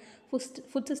அக்ரிகல்ச்சர் அண்ட்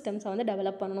ஃபுட் சிஸ்டம்ஸை வந்து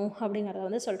டெவலப் பண்ணணும் அப்படிங்கிறத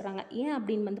வந்து சொல்கிறாங்க. ஏன்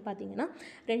அப்படின்னு வந்து பார்த்திங்கன்னா,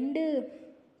 2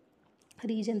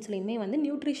 ரீஜன்ஸ்லேயுமே வந்து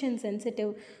நியூட்ரிஷன்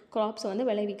சென்சிட்டிவ் க்ராப்ஸை வந்து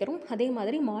விளைவிக்கிறோம். அதே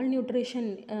மாதிரி மால் நியூட்ரிஷன்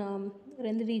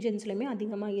 2 ரீஜன்ஸ்லையுமே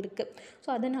அதிகமாக இருக்குது. ஸோ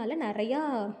அதனால் நிறையா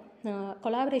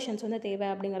கொலாபரேஷன்ஸ் வந்து தேவை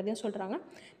அப்படிங்கிறதையும் சொல்கிறாங்க.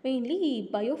 மெயின்லி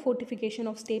பயோஃபோர்ட்டிஃபிகேஷன்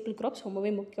ஆஃப் ஸ்டேபிள் க்ராப்ஸ்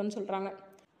ரொம்பவே முக்கியம்னு சொல்கிறாங்க.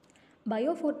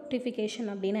 பயோஃபோர்ட்டிஃபிகேஷன்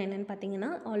அப்படின்னா என்னென்னு பார்த்தீங்கன்னா,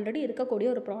 ஆல்ரெடி இருக்கக்கூடிய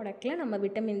ஒரு ப்ராடக்ட்டில் நம்ம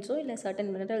விட்டமின்ஸோ இல்லை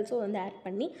சர்டன் மினரல்ஸோ வந்து ஆட்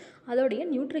பண்ணி அதோடைய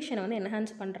நியூட்ரிஷனை வந்து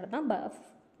என்ஹான்ஸ் பண்ணுறது தான்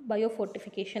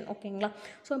பயோஃபோர்ட்டிஃபிகேஷன் ஓகேங்களா.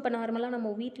 ஸோ இப்போ நார்மலாக நம்ம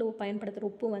வீட்டில் பயன்படுத்துகிற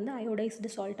உப்பு வந்து அயோடைஸ்டு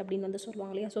சால்ட் அப்படின்னு வந்து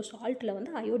சொல்லுவாங்க இல்லையா. ஸோ சால்ட்டில்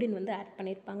வந்து அயோடின் வந்து ஆட்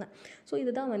பண்ணியிருப்பாங்க. ஸோ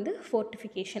இதுதான் வந்து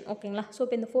ஃபோர்ட்டிஃபிகேஷன் ஓகேங்களா. ஸோ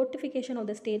இப்போ இந்த fortification of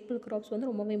the stable crops வந்து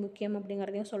ரொம்பவே முக்கியம்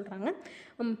அப்படிங்கிறதையும் சொல்கிறாங்க.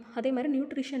 அதே மாதிரி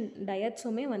நியூட்ரிஷன்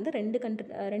டயட்ஸுமே வந்து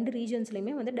 2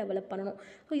 ரீஜன்ஸ்லையுமே வந்து டெவலப் பண்ணணும்.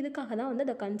 ஸோ இதுக்காக தான் வந்து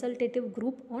த consultative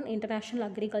group on international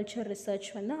agriculture research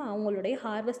வந்து அவங்களுடைய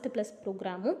harvest plus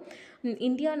ப்ரோக்ராமும்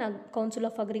Indian council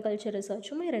of agriculture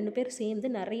ரிசர்ச்சுமே 2 பேர் சேர்ந்து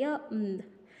நிறையா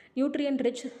நியூட்ரியன்ட்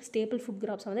ரிச் ஸ்டேபிள் ஃபுட்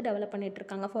கிராப்ஸை வந்து டெவலப்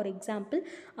பண்ணிகிட்ருக்காங்க. For example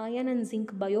iron and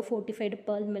zinc பயோஃபோர்ட்டிஃபைடு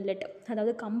pearl millet,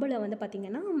 அதாவது கம்பில் வந்து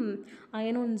பார்த்திங்கன்னா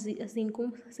அயனும்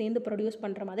ஜிங்க்கும் சேர்ந்து ப்ரொடியூஸ்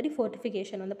பண்ணுற மாதிரி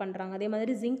ஃபோர்ட்டிஃபிகேஷன் வந்து பண்ணுறாங்க. அதே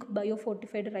மாதிரி ஜிங்க்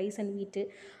பயோஃபோர்ட்டிஃபைடு ரைஸ் அண்ட் வீட்டு,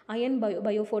 அயன்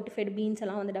பயோஃபோர்ட்டிஃபைடு பீன்ஸ்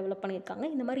எல்லாம் வந்து டெவலப் பண்ணியிருக்காங்க.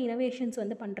 இந்த மாதிரி இனோவேஷன்ஸ்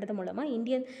வந்து பண்ணுறது மூலமாக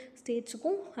இந்தியன்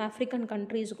ஸ்டேட்ஸுக்கும் ஆஃப்ரிக்கன்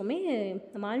கண்ட்ரீஸுக்குமே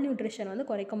மால் நியூட்ரிஷன் வந்து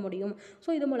குறைக்க முடியும்.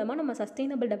 ஸோ இது மூலமாக நம்ம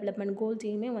சஸ்டைனபிள் டெவலப்மெண்ட்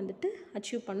கோல்ஸையுமே வந்துட்டு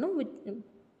அச்சீவ் பண்ணும்,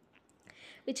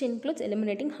 which includes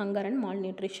eliminating hunger and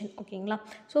malnutrition ஓகேங்களா.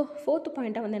 ஸோ 4th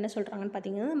பாயிண்ட்டாக வந்து என்ன சொல்கிறாங்கன்னு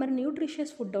பார்த்தீங்கன்னா, இந்த மாதிரி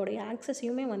நியூட்ரிஷியஸ் ஃபுட்டோடைய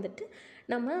ஆக்சஸையுமே வந்துட்டு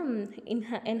நம்ம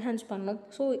என்ஹான்ஸ் பண்ணணும்.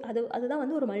 ஸோ அதுதான்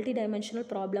வந்து ஒரு multi dimensional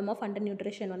problem of under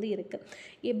nutrition வந்து இருக்குது.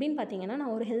 எப்படின்னு பார்த்தீங்கன்னா,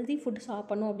 நான் ஒரு ஹெல்தி ஃபுட்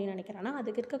சாப்பிட்ணும் அப்படின்னு நினைக்கிறேன்னா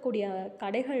அதுக்கு இருக்கக்கூடிய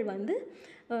கடைகள் வந்து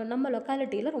நம்ம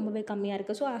லொக்காலிட்டியில் ரொம்பவே கம்மியாக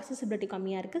இருக்குது. ஸோ ஆக்சசிபிலிட்டி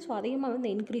கம்மியாக இருக்குது. ஸோ அதையும்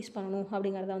வந்து இன்க்ரீஸ் பண்ணணும்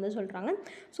அப்படிங்கிறத வந்து சொல்கிறாங்க.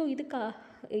 ஸோ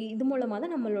இது மூலமாக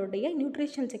தான் நம்மளுடைய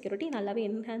நியூட்ரிஷனல் செக்யூரிட்டி நல்லாவே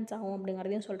என்ஹான்ஸ் ஆகும்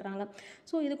அப்படிங்கிறதையும் சொல்கிறாங்க.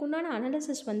 ஸோ இதுக்குண்டான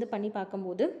அனாலிசிஸ் வந்து பண்ணி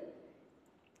பார்க்கும்போது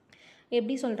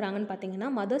எப்படி சொல்கிறாங்கன்னு பார்த்தீங்கன்னா,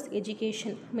 மதர்ஸ்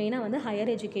எஜுகேஷன் மெயினாக வந்து ஹையர்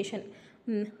எஜுகேஷன்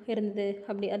இருந்தது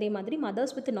அப்படி, அதே மாதிரி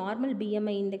mothers with normal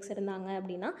BMI index இருந்தாங்க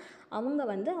அப்படின்னா அவங்க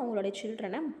வந்து அவங்களுடைய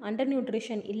சில்ட்ரனை அண்டர்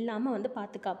நியூட்ரிஷன் இல்லாமல் வந்து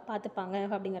பார்த்துப்பாங்க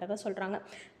அப்படிங்கிறத சொல்கிறாங்க.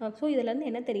 ஸோ இதுலேருந்து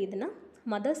என்ன தெரியுதுன்னா,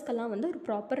 மதர்ஸ்க்கெல்லாம் வந்து ஒரு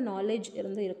ப்ராப்பர் நாலேஜ்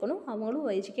இருக்கணும், அவங்களும்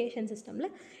எஜுகேஷன் சிஸ்டமில்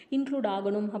இன்க்ளூட்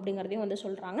ஆகணும் அப்படிங்கிறதையும் வந்து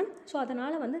சொல்கிறாங்க. ஸோ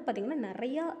அதனால் வந்து பார்த்திங்கன்னா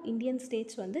நிறையா இந்தியன்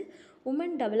ஸ்டேட்ஸ் வந்து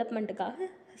உமன் டெவலப்மெண்ட்டுக்காக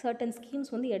சர்டன்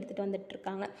ஸ்கீம்ஸ் வந்து எடுத்துகிட்டு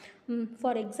வந்துட்டுருக்காங்க.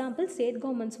 ஃபார் எக்ஸாம்பிள் ஸ்டேட்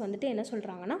கவர்மெண்ட்ஸ் வந்துட்டு என்ன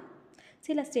சொல்கிறாங்கன்னா,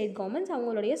 சில ஸ்டேட் கவர்மெண்ட்ஸ்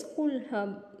அவங்களுடைய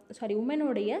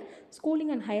உமனுடைய ஸ்கூலிங்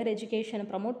அண்ட் ஹையர் எஜுகேஷனை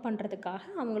ப்ரமோட் பண்ணுறதுக்காக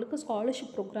அவங்களுக்கு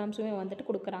ஸ்காலர்ஷிப் ப்ரோக்ராம்ஸுமே வந்துட்டு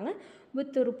கொடுக்குறாங்க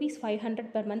with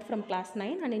 ₹500 per month from class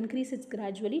 9 and increase it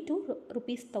gradually to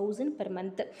 ₹1,000 per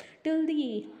month till the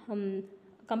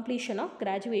completion of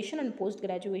graduation and post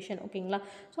graduation. ஓகேங்களா?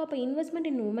 ஸோ அப்போ இன்வெஸ்ட்மெண்ட்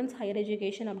இன் உமன்ஸ் ஹையர்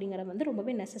எஜுகேஷன் அப்படிங்கிறது வந்து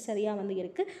ரொம்பவே நெசசரியாக வந்து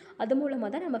இருக்குது. அது மூலமாக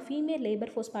தான் நம்ம ஃபீமேல்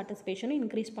லேபர் ஃபோர்ஸ் பார்ட்டிசிபேஷனும்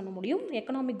இன்க்ரீஸ் பண்ண முடியும்,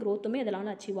 எக்கனாமிக் க்ரோத்துமே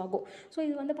அதனால் அச்சீவ் ஆகும். ஸோ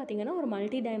இது வந்து பார்த்திங்கன்னா ஒரு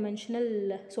மல்டி டைமென்ஷனல்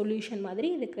சொல்யூஷன் மாதிரி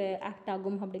இதுக்கு ஆக்ட்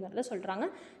ஆகும் அப்படிங்கிறத சொல்கிறாங்க.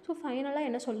 ஸோ ஃபைனலாக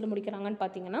என்ன சொல்ல முடிக்கிறாங்கன்னு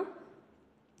பார்த்தீங்கன்னா,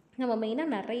 நம்ம மெயினாக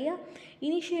நிறையா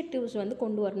இனிஷியேட்டிவ்ஸ் வந்து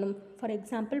கொண்டு வரணும். For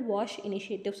example wash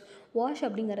initiatives. Wash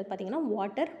அப்படிங்கிறது பார்த்திங்கன்னா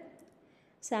வாட்டர்,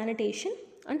 சானிடேஷன்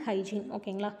அண்ட் ஹைஜீன்.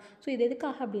 ஓகேங்களா? ஸோ இது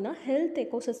எதுக்காக அப்படின்னா ஹெல்த்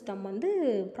எக்கோசிஸ்டம் வந்து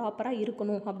ப்ராப்பராக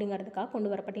இருக்கணும் அப்படிங்கிறதுக்காக கொண்டு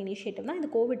வரப்பட்ட இனிஷியேட்டிவ் தான். இந்த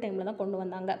கோவிட் டைமில் தான் கொண்டு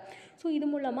வந்தாங்க. ஸோ இது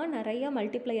மூலமாக நிறையா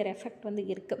மல்டிப்ளையர் எஃபெக்ட் வந்து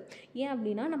இருக்குது. ஏன்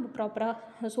அப்படின்னா நம்ம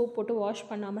ப்ராப்பராக சோப் போட்டு வாஷ்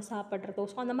பண்ணாமல் சாப்பிட்றதோ,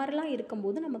 ஸோ அந்த மாதிரிலாம்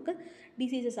இருக்கும்போது நமக்கு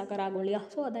டிசீசஸ் அக்கர் ஆகும் இல்லையா?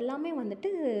 ஸோ அதெல்லாமே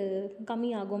வந்துட்டு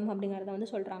கம்மியாகும் அப்படிங்கிறத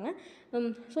வந்து சொல்கிறாங்க.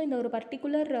 ஸோ இந்த ஒரு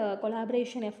பர்டிகுலர்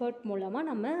கொலாபரேஷன் எஃபர்ட் மூலமாக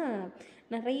நம்ம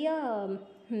நிறையா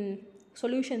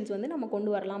சொல்யூஷன்ஸ் வந்து நம்ம கொண்டு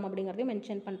வரலாம் அப்படிங்கிறதையும்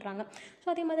மென்ஷன் பண்ணுறாங்க. ஸோ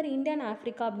அதே மாதிரி இந்தியா அண்ட்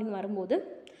ஆஃப்ரிக்கா அப்படின்னு வரும்போது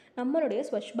நம்மளுடைய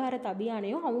ஸ்வச் பாரத்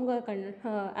அபியானையும் அவங்க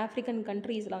ஆஃப்ரிக்கன்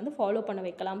கண்ட்ரீஸில் வந்து ஃபாலோ பண்ண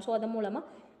வைக்கலாம். ஸோ அதன் மூலமாக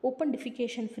ஓப்பன்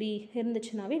டிஃபிகேஷன் ஃப்ரீ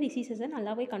இருந்துச்சுனாவே டிசீசஸை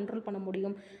நல்லாவே கண்ட்ரோல் பண்ண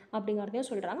முடியும் அப்படிங்கிறதையும்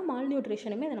சொல்கிறாங்க. மால்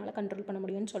நியூட்ரிஷனுமே அதனால் கண்ட்ரோல் பண்ண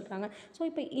முடியும்னு சொல்கிறாங்க. ஸோ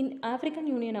இப்போ ஆஃப்ரிக்கன்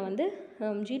யூனியனை வந்து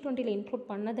G20 இன்க்ளூட்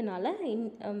பண்ணதுனால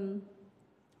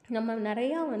நம்ம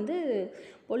நிறையா வந்து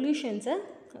பொல்யூஷன்ஸை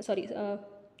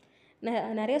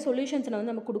நிறைய சொல்யூஷன்ஸை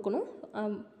வந்து நம்ம கொடுக்கணும்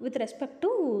with respect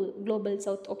to global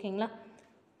south. ஓகேங்களா?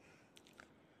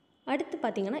 அடுத்து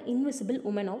பார்த்திங்கன்னா இன்விசிபிள்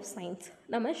உமன் ஆஃப் சயின்ஸ்.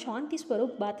 நம்ம சாந்தி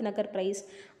ஸ்வரூப் பாத்நகர் ப்ரைஸ்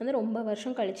வந்து ரொம்ப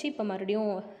வருஷம் கழித்து இப்போ மறுபடியும்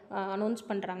அனௌன்ஸ்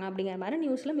பண்ணுறாங்க அப்படிங்கிற மாதிரி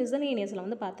நியூஸில் மிஸ்சலேனியஸில்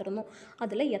வந்து பார்த்துருந்தோம்.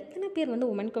 அதில் எத்தனை பேர் வந்து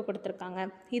உமனுக்கு கொடுத்துருக்காங்க,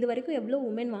 இது வரைக்கும் எவ்வளோ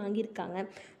உமன் வாங்கியிருக்காங்க,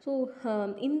 ஸோ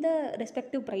இந்த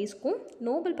ரெஸ்பெக்டிவ் ப்ரைஸ்க்கும்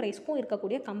நோபல் ப்ரைஸ்க்கும்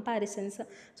இருக்கக்கூடிய கம்பேரிசன்ஸ்,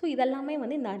 ஸோ இதெல்லாமே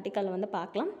வந்து இந்த ஆர்டிக்கலில் வந்து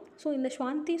பார்க்கலாம். ஸோ இந்த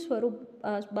சாந்தி ஸ்வரூப்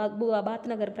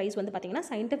பாத்நகர் ப்ரைஸ் வந்து பார்த்திங்கன்னா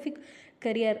சயின்டிஃபிக்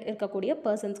கரியர் இருக்கக்கூடிய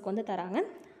பர்சன்ஸ்க்கு வந்து தராங்க.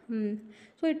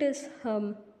 So it is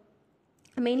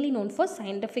mainly known for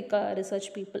scientific research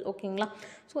people. ஓகேங்களா?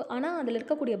 ஸோ ஆனால் அதில்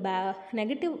இருக்கக்கூடிய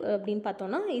நெகட்டிவ் அப்படின்னு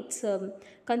பார்த்தோன்னா it's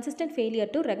consistent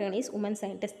failure to recognise woman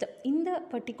scientist. இந்த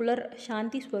பர்டிகுலர்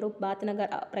சாந்தி ஸ்வரூப்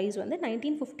பாத்நகர் ப்ரைஸ் வந்து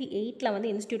 1958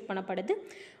 வந்து இன்ஸ்டியூட் பண்ணப்படுது,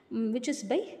 which is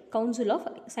by Council of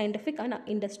Scientific and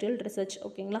Industrial Research.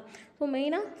 ஓகேங்களா? ஸோ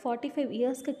மெயினாக 45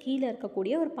 இயர்ஸ்க்கு கீழே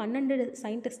இருக்கக்கூடிய ஒரு 12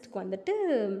 சயின்டிஸ்ட்டுக்கு வந்துட்டு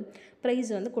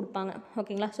ப்ரைஸ் வந்து கொடுப்பாங்க.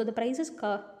 ஓகேங்களா? So the prizes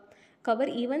cover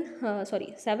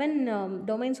 7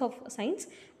 domains of science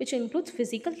which includes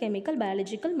physical, chemical,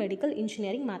 biological, medical,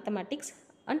 engineering, mathematics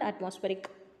and atmospheric.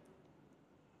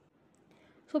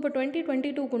 So இப்போ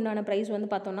 2022க்கு உண்டான ப்ரைஸ் வந்து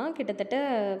பார்த்தோன்னா கிட்டத்தட்ட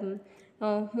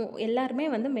எல்லாருமே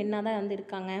வந்து மென்னாக தான் வந்து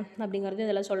இருக்காங்க அப்படிங்கிறது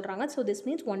இதில் சொல்கிறாங்க. So this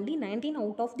means only 19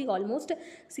 out of the almost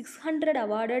 600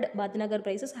 awarded பாத்நகர்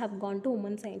prices have gone to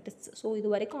women scientists. So இது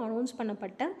வரைக்கும் அனௌன்ஸ்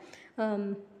பண்ணப்பட்ட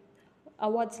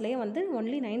அவார்ட்ஸ்லேயே வந்து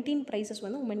ஒன்லி 19 ப்ரைஸஸ்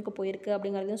வந்து உமனுக்கு போயிருக்கு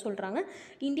அப்படிங்கிறதையும் சொல்கிறாங்க.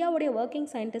 இந்தியாவுடைய ஒர்க்கிங்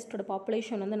சயின்டிஸ்டோட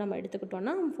பாப்புலேஷன் வந்து நம்ம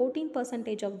எடுத்துக்கிட்டோன்னா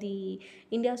 14% of the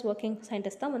India's working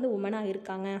scientist தான் வந்து உமனாக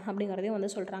இருக்காங்க அப்படிங்கிறதையும் வந்து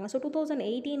சொல்கிறாங்க. ஸோ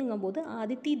 2018ங்கும் போது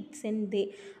அதித்தி சென்தே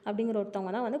அப்படிங்கிற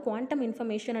ஒருத்தவங்க தான் வந்து குவாண்டம்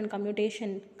இன்ஃபர்மேஷன் அண்ட்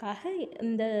கம்யூட்டேஷனுக்காக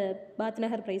இந்த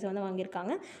பாத்நகர் ப்ரைஸை வந்து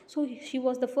வாங்கியிருக்காங்க. So she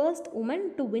was the first woman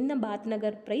to win a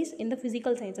பாத்நகர் price இந்த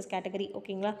ஃபிசிக்கல் சயின்சஸ் கேட்டகரி.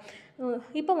 ஓகேங்களா?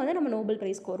 இப்போ வந்து நம்ம நோபல்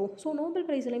ப்ரைஸ்க்கு வரும். ஸோ நோபல்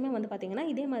ப்ரைஸ்லையுமே வந்து பார்த்திங்கன்னா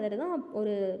இதே மாதிரி தான்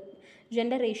ஒரு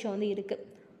ஜெண்டர் ரேஷியோ வந்து இருக்குது.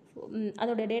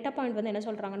 அதோடைய டேட்டா பாயிண்ட் வந்து என்ன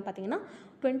சொல்கிறாங்கன்னு பார்த்தீங்கன்னா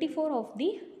 24 of the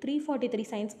 343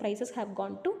 science prices have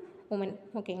Khan to woman.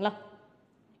 ஓகேங்களா?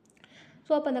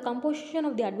 ஸோ அப்போ அந்த composition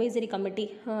of the advisory committee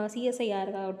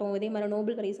CSIR ஆகட்டும், இதே மாதிரி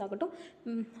நோபல் ப்ரைஸ் ஆகட்டும்,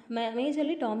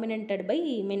 majorly dominated by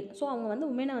men. So அவங்க வந்து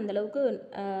உமனை அந்தளவுக்கு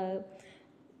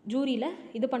ஜூரியில்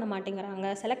இது பண்ண மாட்டேங்கிறாங்க,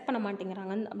 செலக்ட் பண்ண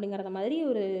மாட்டேங்கிறாங்க அப்படிங்கிறத மாதிரி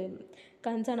ஒரு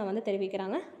கன்சர்னை வந்து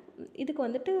தெரிவிக்கிறாங்க. இதுக்கு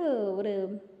வந்துட்டு ஒரு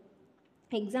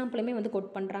எக்ஸாம்பிளுமே வந்து கோட்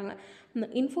பண்ணுறாங்க.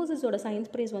 இன்ஃபோசிஸோட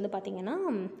சயின்ஸ் ப்ரைஸ் வந்து பார்த்திங்கன்னா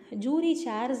ஜூரி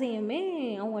சேர்ஸையுமே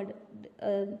அவங்க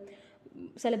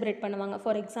செலிப்ரேட் பண்ணுவாங்க.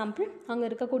 ஃபார் எக்ஸாம்பிள் அங்கே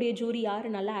இருக்கக்கூடிய ஜூரி யார்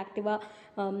நல்லா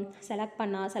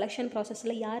ஆக்டிவாக செலெக்ஷன்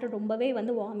ப்ராசஸில் யார் ரொம்பவே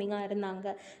வந்து வார்மிங்காக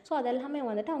இருந்தாங்க, ஸோ அதெல்லாமே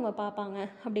வந்துட்டு அவங்க பார்ப்பாங்க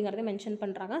அப்படிங்கிறத மென்ஷன்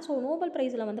பண்ணுறாங்க. ஸோ நோபல்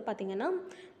ப்ரைஸில் வந்து பார்த்திங்கன்னா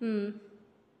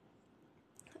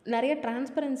நிறைய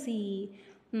டிரான்ஸ்பரன்சி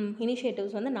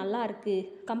இனிஷியேட்டிவ்ஸ் வந்து நல்லா இருக்குது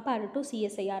கம்பேர்டு டு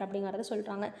சிஎஸ்ஐஆர் அப்படிங்கிறத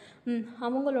சொல்கிறாங்க.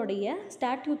 அவங்களுடைய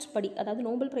ஸ்டாட்யூட்ஸ் படி, அதாவது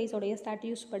நோபல் ப்ரைஸோடைய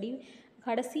ஸ்டாட்யூட்ஸ் படி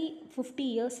கடைசி 50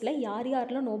 இயர்ஸில் யார்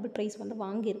யாரெல்லாம் நோபல் ப்ரைஸ் வந்து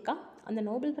வாங்கியிருக்கா, அந்த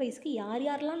நோபல் ப்ரைஸ்க்கு யார்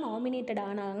யாரெல்லாம் நாமினேட்டட்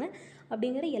ஆனாங்க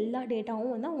அப்படிங்கிற எல்லா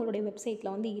டேட்டாவும் வந்து அவங்களுடைய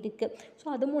வெப்சைட்டில் வந்து இருக்குது. ஸோ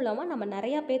அது மூலமாக நம்ம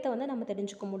நிறையா பேர்த்த வந்து நம்ம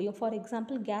தெரிஞ்சுக்க முடியும். ஃபார்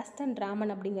எக்ஸாம்பிள் கேஸ்டன்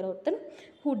ராமன் அப்படிங்கிற ஒருத்தர்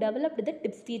who developed the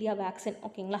diphtheria vaccine,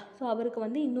 ஓகேங்களா. ஸோ அவருக்கு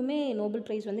வந்து இன்னுமே நோபல்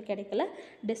ப்ரைஸ் வந்து கிடைக்கல,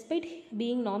 despite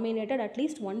being nominated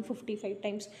at least 155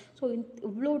 times. So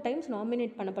இவ்வளோ டைம்ஸ்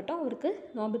நாமினேட் பண்ணப்பட்டோம், அவருக்கு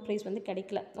நோபல் ப்ரைஸ் வந்து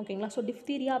கிடைக்கல, ஓகேங்களா. ஸோ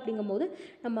டிப்தீரியா அப்படிங்கும்போது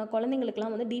நம்ம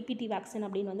குழந்தைங்களுக்குலாம் வந்து டிபிடி வேக்சின்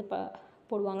அப்படின்னு வந்து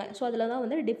போடுவாங்க. ஸோ அதில் தான்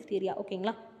வந்து டிப்தீரியா,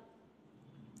 ஓகேங்களா.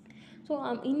 ஸோ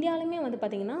இந்தியாவிலுமே வந்து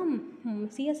பார்த்திங்கன்னா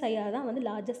சிஎஸ்ஐஆர் தான் வந்து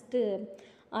largest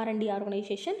R&D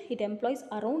organisation. It employees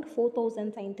around 4000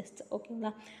 scientists,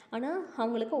 ஓகேங்களா. ஆனால்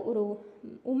அவங்களுக்கு ஒரு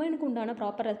உமனுக்கு உண்டான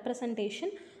ப்ராப்பர்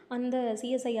ரெப்ரசன்டேஷன் அந்த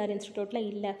சிஎஸ்ஐஆர் இன்ஸ்டிடியூட்டில்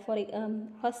இல்லை.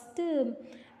 First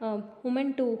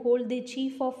woman to hold the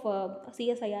chief of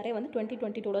சிஎஸ்ஐஆரே வந்து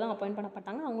 2022 தான் அப்பாயிண்ட்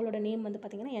பண்ணப்பட்டாங்க. அவங்களோட நேம் வந்து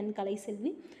பார்த்திங்கன்னா என்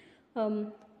Kalaiselvi,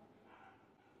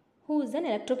 who is an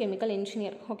electrochemical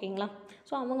engineer, ஓகேங்களா.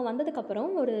 ஸோ அவங்க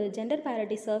வந்ததுக்கப்புறம் ஒரு ஜெண்டர்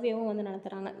பேரிட்டி சர்வேவும் வந்து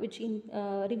நடத்துகிறாங்க, which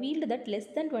revealed that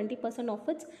less than 20% of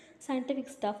it's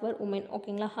scientific staff var woman,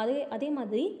 ஓகேங்களா. அதே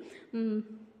மாதிரி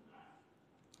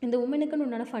இந்த உமனுக்குன்னு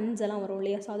உண்டான ஃபண்ட்ஸ் எல்லாம் வரும்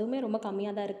இல்லையா, ஸோ அதுவுமே ரொம்ப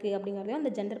கம்மியாக தான் இருக்குது அப்படிங்கிறதையும்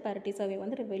அந்த ஜெண்டர் பேரிட்டி சர்வே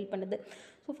வந்து ரிவீல் பண்ணுது.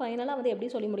 ஸோ ஃபைனலாக வந்து எப்படி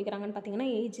சொல்லி முடிக்கிறாங்கன்னு பார்த்தீங்கன்னா,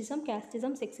 ageism,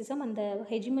 casteism, sexism and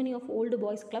ஹெஜிமனி of old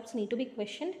boys clubs need to be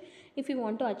questioned if you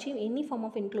want to achieve any form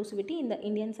of inclusivity இந்த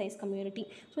இந்தியன் சயின்ஸ் கம்யூனிட்டி.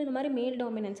 ஸோ இந்த மாதிரி மேல்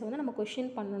டாமினன்ஸை வந்து நம்ம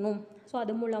கொஸ்டின் பண்ணணும். ஸோ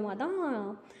அது மூலமாக தான்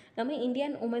நம்ம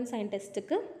இந்தியன் உமன்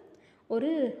சயின்டிஸ்ட்டுக்கு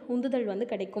ஒரு உந்துதல் வந்து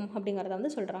கிடைக்கும் அப்படிங்கிறத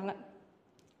வந்து சொல்கிறாங்க.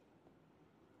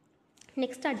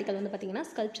 நெக்ஸ்ட் ஆர்டிக்கல் வந்து பார்த்திங்கன்னா,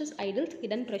 sculptures, idols,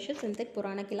 hidden treasures inside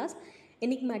புராண class,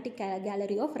 enigmatic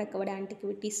gallery of recovered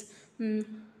ஆன்டிக்விட்டிஸ்.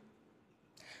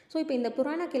 So இப்போ இந்த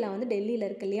புராண கிலா வந்து டெல்லியில்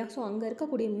இருக்குது இல்லையா, ஸோ அங்கே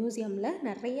இருக்கக்கூடிய மியூசியமில்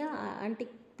நிறையா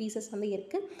ஆன்டிக் பீசஸ் வந்து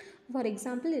இருக்குது. For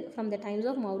example from the times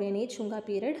of Mauryan age, Shunga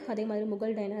period, அதே மாதிரி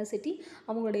முகல் டைனாசிட்டி,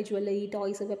 அவங்களுடைய ஜுவல்லரி,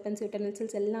 டாய்ஸ், வெப்பன்ஸ்,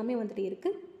 யூட்டென்சில்ஸ் எல்லாமே வந்துட்டு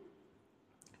இருக்குது.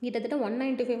 கிட்டத்தட்ட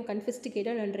 195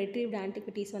 கன்ஃபிஸ்டிகேட்டட் அண்ட் ரெட்ரீவ்டு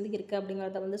ஆன்டிக்விட்டிஸ் வந்து இருக்குது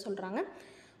அப்படிங்கிறத வந்து சொல்கிறாங்க.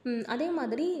 அதே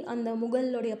மாதிரி அந்த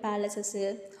முகலோடைய பேலசஸ்ஸு,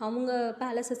 அவங்க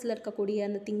பேலசஸில் இருக்கக்கூடிய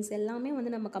அந்த திங்ஸ் எல்லாமே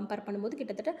வந்து நம்ம கம்பேர் பண்ணும்போது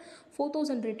கிட்டத்தட்ட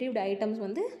 4000 ரிட்ரீவ்டு ஐட்டம்ஸ்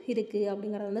வந்து இருக்குது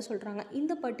அப்படிங்கிறத வந்து சொல்கிறாங்க.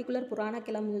 இந்த பர்டிகுலர் புராண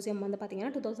கிலா மியூசியம் வந்து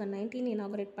பார்த்திங்கன்னா 2019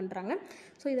 இனாகுரேட் பண்ணுறாங்க.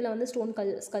 ஸோ இதில் வந்து stone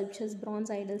sculptures,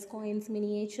 France idols, coins,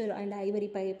 miniature and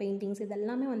Ivory paintings இது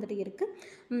எல்லாமே வந்துட்டு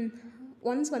இருக்குது.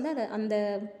 ஒன்ஸ் வந்து அந்த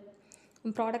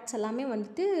ப்ராடக்ட்ஸ் எல்லாமே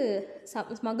வந்துட்டு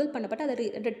ஸ்மகிள் பண்ணப்பட்டு அதை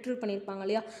ரிட்ரீவ் பண்ணியிருப்பாங்க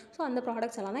இல்லையா, ஸோ அந்த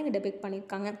ப்ராடக்ட்ஸ் எல்லாம் தான் இங்கே டெபிக்ட்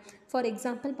பண்ணியிருக்காங்க. ஃபார்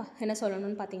எக்ஸாம்பிள் என்ன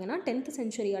சொல்லணும்னு பார்த்தீங்கன்னா, 10th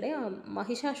சென்ச்சுரியோடைய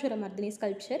Mahishasura Mardini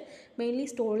sculpture mainly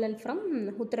stolon from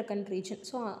Uttarakhand region.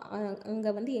 So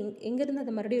அங்கே வந்து எங்கேருந்து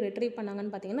அதை மறுபடியும் ரிட்ரீவ்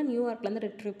பண்ணாங்கன்னு பார்த்தீங்கன்னா, நியூயார்க்லேருந்து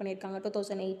ரிட்ரீவ் பண்ணியிருக்காங்க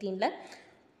 2018.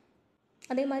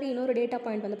 அதே மாதிரி இன்னொரு டேட்டா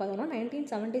பாயிண்ட் வந்து பார்த்தோம்னா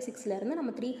 1976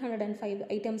 நம்ம 305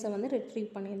 ஐட்டம்ஸை வந்து ரிட்ரீவ்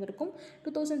பண்ணியிருந்திருக்கோம்.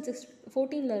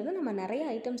 2014 நம்ம நிறைய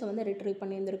ஐட்டம்ஸை வந்து retrieve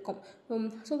பண்ணியிருந்திருக்கோம்.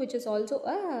 So which is also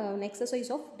an exercise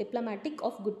of diplomatic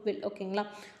of goodwill, ஓகேங்களா.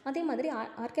 அதே மாதிரி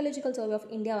ஆர்கியாலஜிக்கல் சர்வே ஆஃப்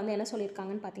இந்தியா வந்து என்ன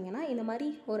சொல்லியிருக்காங்கன்னு பார்த்தீங்கன்னா, இந்த மாதிரி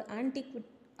ஒரு ஆன்டிக்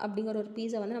அப்படிங்கிற ஒரு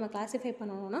பீஸை வந்து நம்ம கிளாஸிஃபை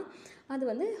பண்ணணும்னா அது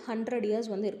வந்து 100 years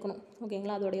வந்து இருக்கணும்,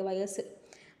 ஓகேங்களா, அதோடைய வயசு.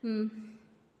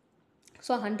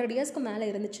 ஸோ 100 yearsக்கு மேலே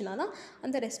இருந்துச்சுன்னா தான்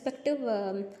அந்த ரெஸ்பெக்டிவ்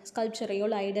ஸ்கல்ப்சரையோ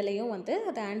இல்லை ஐடலையோ வந்து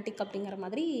அது ஆன்டிக் அப்படிங்கிற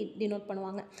மாதிரி டினோட்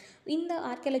பண்ணுவாங்க. இந்த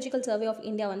ஆர்கியாலஜிக்கல் சர்வே ஆஃப்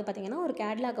இந்தியா வந்து பார்த்திங்கன்னா ஒரு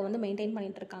கேட்லாகை வந்து மெயின்டைன்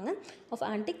பண்ணிகிட்டு இருக்காங்க ஆஃப்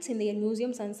ஆன்டிக்ஸ் இந்த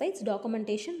museums and sides,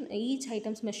 documentation, each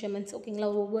items measurements, ஓகேங்களா.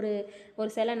 ஒரு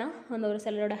சிலைனா அந்த ஒரு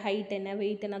சிலையோட ஹைட் என்ன,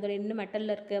 வெயிட் என்ன, அதோட என்ன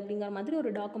மெட்டலில் இருக்குது அப்படிங்கிற மாதிரி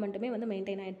ஒரு டாக்குமெண்ட்டுமே வந்து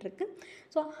மெயின்டைன் ஆகிட்டுருக்கு.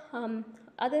 ஸோ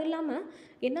அது இல்லாமல்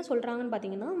என்ன சொல்கிறாங்கன்னு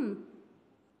பார்த்தீங்கன்னா,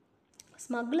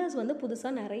 ஸ்மக்லர்ஸ் வந்து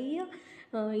புதுசாக நிறைய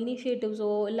இனிஷியேட்டிவ்ஸோ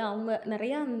இல்லை அவங்க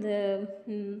நிறையா அந்த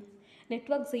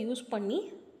நெட்வொர்க்ஸை யூஸ் பண்ணி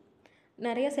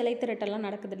நிறைய சிலை திரட்டெல்லாம்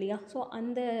நடக்குது இல்லையா, ஸோ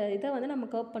அந்த இதை வந்து நம்ம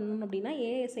கர்ப் பண்ணணும் அப்படின்னா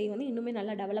ஏஎஸ்ஐ வந்து இன்னுமே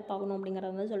நல்லா டெவலப் ஆகணும்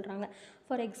அப்படிங்கிறத வந்து சொல்கிறாங்க.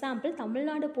 ஃபார் எக்ஸாம்பிள்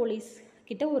தமிழ்நாடு போலீஸ்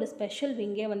கிட்ட ஒரு ஸ்பெஷல்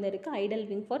விங்கே வந்து இருக்குது, Idol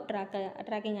wing for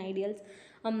tracking ideals.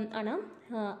 ஆனால்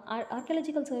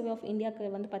ஆர்கியாலஜிக்கல் சர்வே ஆஃப்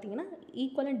இந்தியாவுக்கு வந்து பார்த்திங்கன்னா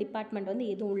ஈக்குவலன்ட் டிபார்ட்மெண்ட் வந்து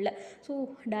எதுவும் இல்லை. ஸோ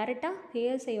டைரெக்டாக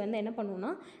ஏஎஸ்ஐ வந்து என்ன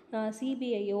பண்ணுன்னா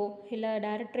சிபிஐயோ இல்லை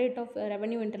டைரக்டரேட் ஆஃப்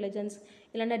ரெவென்யூ இன்டெலிஜென்ஸ்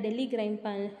இல்லைன்னா டெல்லி கிரைம்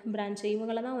பிரான்ச்சு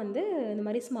இவங்கள தான் வந்து இந்த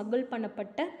மாதிரி ஸ்மகிள்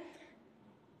பண்ணப்பட்ட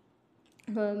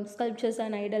ஸ்கல்ப்சர்ஸ்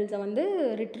அண்ட் ஐடல்ஸை வந்து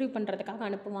ரிட்ரீவ் பண்ணுறதுக்காக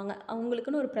அனுப்புவாங்க.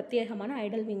 அவங்களுக்குன்னு ஒரு பிரத்யேகமான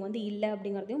ஐடல் விங் வந்து இல்லை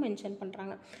அப்படிங்கிறதையும் மென்ஷன்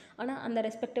பண்ணுறாங்க. ஆனால் அந்த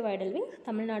respective Idol wing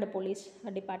Tamil Nadu police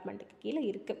டிபார்ட்மெண்ட்டுக்கு கீழே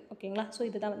இருக்குது, ஓகேங்களா. ஸோ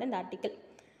இதுதான் வந்து இந்த ஆர்டிக்கல்.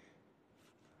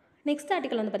 நெக்ஸ்ட்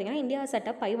ஆர்டிக்கல் வந்து பார்த்திங்கன்னா, India set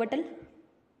a பைவட்டல்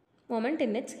moment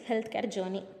in it's health care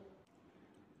journey.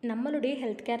 நம்மளுடைய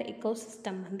ஹெல்த் கேர்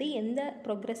எக்கோசிஸ்டம் வந்து எந்த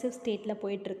ப்ரோக்ரெசிவ் ஸ்டேட்டில்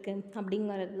போயிட்டுருக்கு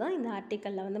அப்படிங்கிறது தான் இந்த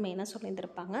ஆர்டிக்கலில் வந்து மெயினாக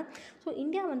சொல்லியிருந்திருப்பாங்க. ஸோ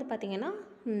இந்தியா வந்து பார்த்திங்கன்னா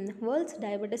வேர்ல்ட்ஸ்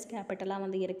டயபெட்டிஸ் கேபிட்டலாக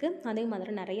வந்து இருக்குது. அதே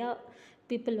மாதிரி நிறையா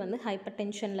பீப்புள் வந்து ஹைப்பர்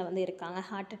டென்ஷனில் வந்து இருக்காங்க.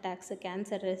 Heart attacks,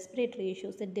 cancer, respiratory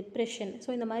issues, depression, so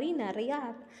இந்த மாதிரி நிறையா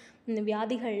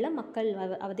வியாதிகளில் மக்கள்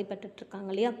அவதிப்பட்டுருக்காங்க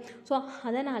இல்லையா. ஸோ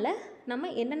அதனால் நம்ம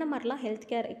என்னென்ன மாதிரிலாம் ஹெல்த்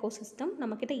கேர் எக்கோசிஸ்டம்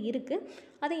நம்மக்கிட்ட இருக்குது,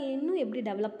 அதை இன்னும் எப்படி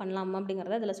டெவலப் பண்ணலாம்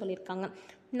அப்படிங்கிறத அதில் சொல்லியிருக்காங்க.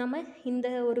 நம்ம இந்த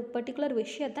ஒரு பர்டிகுலர்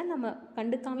விஷயத்தை நம்ம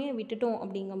கண்டுக்காமையே விட்டுட்டோம்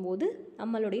அப்படிங்கும்போது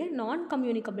நம்மளுடைய நான்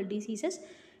கம்யூனிகபிள் டிசீசஸ்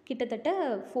கிட்டத்தட்ட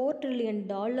 $4 trillion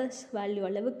வேல்யூ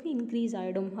அளவுக்கு இன்க்ரீஸ்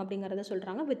ஆகிடும் அப்படிங்கிறத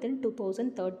சொல்கிறாங்க வித்தின்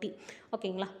 2030.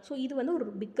 ஓகேங்களா. ஸோ இது வந்து ஒரு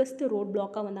பிக்கஸ்ட் ரோட்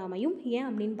பிளாக்காக வந்து அமையும். ஏன்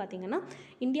அப்படின்னு பார்த்தீங்கன்னா,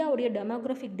 இந்தியாவுடைய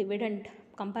டெமோக்ராஃபிக் டிவிடெண்ட்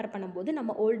கம்பேர் பண்ணும்போது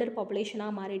நம்ம ஓல்டர்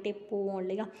பாப்புலேஷனாக மாறிட்டே போவோம்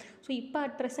இல்லையா. ஸோ இப்போ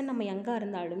அட் ப்ரெசன்ட் நம்ம எங்கே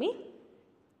இருந்தாலுமே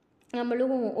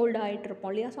நம்மளும் ஓல்டு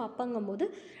ஆகிட்ருப்போம் இல்லையா. ஸோ அப்போங்கும்போது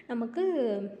நமக்கு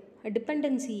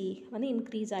டிபெண்டன்சி வந்து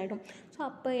இன்க்ரீஸ் ஆகிடும். ஸோ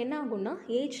அப்போ என்ன ஆகும்னா,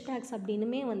 ஏஜ் டேக்ஸ்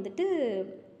அப்படின்னுமே வந்துட்டு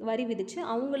வரி விதித்து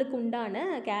அவங்களுக்கு உண்டான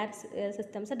கேர்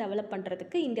சிஸ்டம்ஸை டெவலப்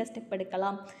பண்ணுறதுக்கு இந்தியா ஸ்டெப்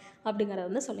எடுக்கலாம் அப்படிங்கிறத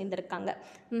வந்து சொல்லியிருந்திருக்காங்க.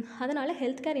 அதனால்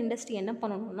ஹெல்த் கேர் இண்டஸ்ட்ரி என்ன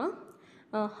பண்ணணும்னா,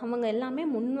 அவங்க எல்லாமே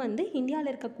முன் வந்து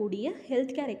இந்தியாவில் இருக்கக்கூடிய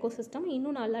ஹெல்த் கேர் எக்கோசிஸ்டம்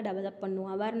இன்னும் நல்லா டெவலப்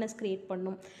பண்ணும், அவேர்னஸ் க்ரியேட்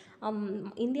பண்ணும்,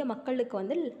 இந்திய மக்களுக்கு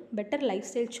வந்து பெட்டர் லைஃப்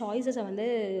ஸ்டைல் சாய்ஸஸை வந்து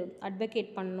அட்வொகேட்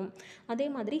பண்ணணும். அதே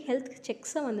மாதிரி ஹெல்த்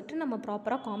செக்ஸை வந்துட்டு நம்ம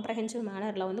ப்ராப்பராக காம்ப்ரஹென்சிவ்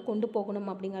மேனரில் வந்து கொண்டு போகணும்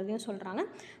அப்படிங்கிறதையும் சொல்கிறாங்க.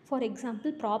 For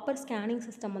example, proper scanning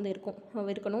system வந்து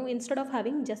இருக்கணும். Instead of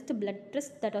having just blood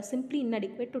test that R simply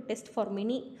inadequate to test for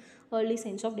many early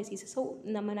signs of diseases. So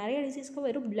நம்ம நிறைய டிசீஸ்க்கு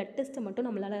வெறும் பிளட் டெஸ்ட்டை மட்டும்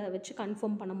நம்மளால் வச்சு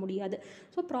கன்ஃபார்ம் பண்ண முடியாது.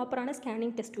 ஸோ ப்ராப்பரான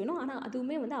ஸ்கேனிங் டெஸ்ட் வேணும். ஆனால்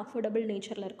அதுவுமே வந்து அஃபோர்டபுள்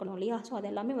நேச்சரில் இருக்கணும் இல்லையா. ஸோ அது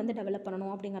எல்லாமே வந்து டெவலப்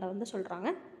பண்ணணும் அப்படிங்கிறத வந்து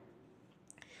சொல்கிறாங்க.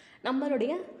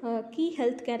 நம்மளுடைய கீ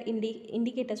ஹெல்த் கேர்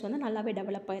இண்டிகேட்டர்ஸ் வந்து நல்லாவே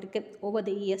டெவலப் ஆகிருக்கு over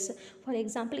the years. For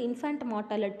example, infant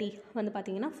mortality வந்து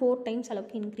பார்த்திங்கன்னா 4 times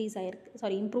அளவுக்கு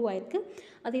இம்ப்ரூவ் ஆகிருக்கு.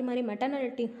 அதே மாதிரி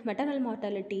மெட்டர்னல்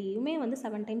மார்ட்டாலிட்டியுமே வந்து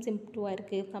 7 times இம்ப்ரூவ்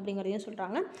ஆகிருக்கு அப்படிங்கிறதையும்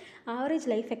சொல்கிறாங்க. Average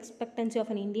life expectancy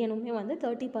of an இந்தியனுமே வந்து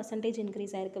 30%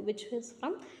 இன்க்ரீஸ் ஆகிருக்கு, which is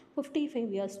from 55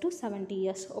 years to 70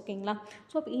 years. ஓகேங்களா.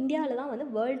 ஸோ இப்போ இந்தியாவில் தான் வந்து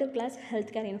world class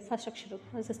health care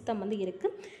infrastructure system வந்து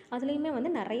இருக்குது. அதுலேயுமே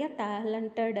வந்து நிறையா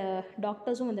டேலண்டட்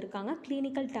டாக்டர்ஸும் வந்திருக்காங்க,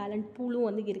 கிளினிக்கல் டேலண்ட் பூலும்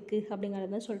வந்து இருக்குது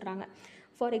அப்படிங்கிறத சொல்கிறாங்க.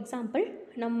 ஃபார் எக்ஸாம்பிள்,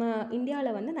 நம்ம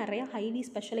இந்தியாவில் வந்து நிறையா ஹைலி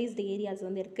ஸ்பெஷலைஸ்டு ஏரியாஸ்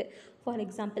வந்து இருக்குது. For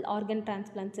example, organ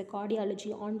டிரான்ஸ்பிளான்ட்ஸு, cardiology,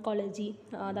 oncology,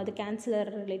 அதாவது கேன்சர்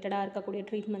ரிலேட்டடாக இருக்கக்கூடிய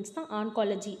ட்ரீட்மெண்ட்ஸ் தான்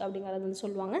ஆன்காலஜி அப்படிங்கிறது வந்து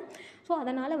சொல்லுவாங்க. ஸோ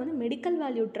அதனால் வந்து மெடிக்கல்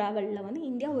வேல்யூ ட்ராவலில் வந்து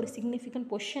இந்தியா ஒரு சிக்னிஃபிகண்ட்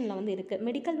பொசிஷனில் வந்து இருக்குது.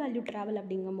 மெடிக்கல் வேல்யூ ட்ராவல்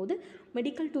அப்படிங்கும்போது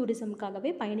மெடிக்கல்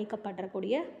டூரிசம்காகவே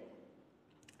பயணிக்கப்படக்கூடிய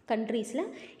கண்ட்ரீஸில்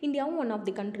இந்தியாவும் ஒன் ஆஃப்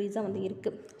தி கண்ட்ரீஸாக வந்து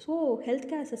இருக்குது. ஸோ ஹெல்த்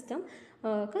கேர் சிஸ்டம்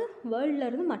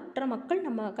வேர்ல்ட்லேருந்து மற்ற மக்கள்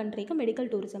நம்ம கண்ட்ரிக்கு மெடிக்கல்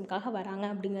டூரிசம்காக வராங்க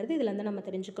அப்படிங்கிறது இதுலேருந்து நம்ம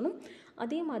தெரிஞ்சுக்கணும்.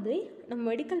 அதே மாதிரி நம்ம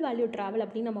மெடிக்கல் வேல்யூ ட்ராவல்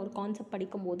அப்படின்னு நம்ம ஒரு கான்செப்ட்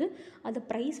படிக்கும்போது அது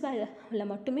ப்ரைஸ் வேல்யூவில்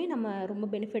மட்டுமே நம்ம ரொம்ப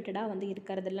பெனிஃபிட்டடாக வந்து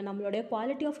இருக்கிறது இல்லை. நம்மளுடைய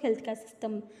குவாலிட்டி ஆஃப் ஹெல்த் கேர்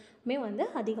சிஸ்டமே வந்து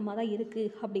அதிகமாக தான்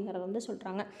இருக்குது அப்படிங்கிறத வந்து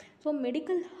சொல்கிறாங்க. ஸோ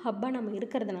மெடிக்கல் ஹப்பாக நம்ம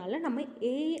இருக்கிறதுனால நம்ம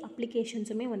ஏஐ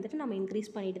அப்ளிகேஷன்ஸுமே வந்துட்டு நம்ம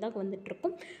இன்க்ரீஸ் பண்ணிட்டு தான்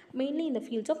வந்துட்டுருக்கோம். மெயின்லி இந்த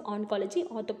fields of oncology,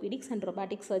 orthopaedics and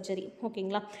robotic surgery.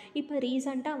 ஓகேங்களா. இப்போ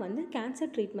ரீசெண்டாக வந்து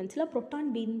கேன்சர் ட்ரீட்மெண்ட்ஸில் புரோட்டான்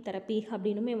பீம் தெரப்பி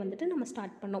அப்படின்னுமே வந்துட்டு நம்ம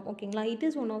ஸ்டார்ட் பண்ணோம். ஓகேங்களா. It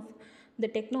is one of the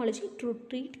technology to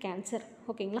treat cancer.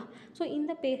 ஓகேங்களா. ஸோ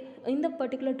இந்த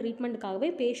particular ட்ரீட்மெண்ட்டுக்காகவே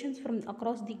patients from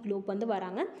across the Globe வந்து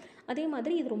வராங்க. அதே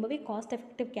மாதிரி இது ரொம்பவே காஸ்ட்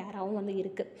எஃபெக்டிவ் கேராகவும் வந்து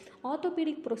இருக்குது.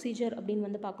 ஆர்த்தோபீடிக் ப்ரொசீஜர் அப்படின்னு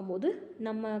வந்து பார்க்கும்போது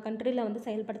நம்ம கண்ட்ரியில் வந்து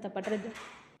செயல்படுத்தப்படுறது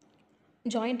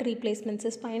ஜாயிண்ட் ரீப்ளேஸ்மெண்ட்ஸு,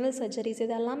 ஸ்பைனல் சர்ஜரிஸ்,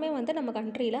 இது எல்லாமே வந்து நம்ம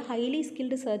கண்ட்ரியில் ஹைலி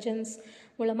ஸ்கில்டு சர்ஜன்ஸ்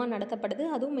மூலமாக நடத்தப்படுது.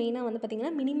 அதுவும் மெயினாக வந்து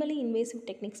பார்த்திங்கன்னா மினிமலி இன்வேசிவ்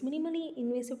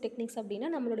டெக்னிக்ஸ் அப்படின்னா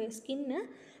நம்மளுடைய ஸ்கின்னை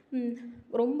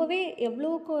ரொம்பவே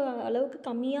எவ்வளோக்கு அளவுக்கு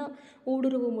கம்மியாக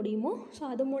ஊடுருவ முடியுமோ ஸோ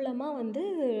அது மூலமாக வந்து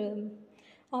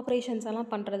ஆப்ரேஷன்ஸ்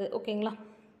எல்லாம் பண்ணுறது. ஓகேங்களா.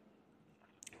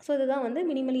 ஸோ இதுதான் வந்து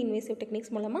மினிமலி இன்வேசிவ்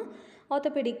டெக்னிக்ஸ் மூலமாக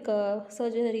ஆர்த்தோபெடிக்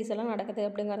சர்ஜரிஸ் எல்லாம் நடக்குது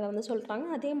அப்படிங்கிறத வந்து சொல்கிறாங்க.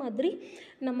 அதே மாதிரி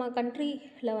நம்ம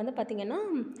கண்ட்ரியில் வந்து பார்த்திங்கன்னா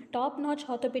டாப் நாச்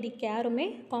ஆர்த்தோபெடிக் கேருமே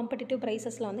காம்படிட்டிவ்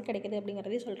ப்ரைஸஸில் வந்து கிடைக்குது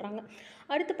அப்படிங்கிறதே சொல்கிறாங்க.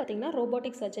 அடுத்து பார்த்திங்கன்னா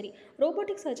ரோபோட்டிக்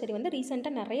சர்ஜரி வந்து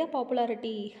ரீசெண்டாக நிறையா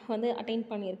பாப்புலாரிட்டி வந்து அட்டைன்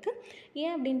பண்ணியிருக்கு.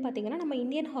 ஏன் அப்படின்னு பார்த்திங்கன்னா நம்ம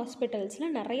இந்தியன்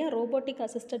ஹாஸ்பிட்டல்ஸில் நிறையா ரோபோட்டிக்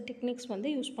அசிஸ்டட் டெக்னிக்ஸ் வந்து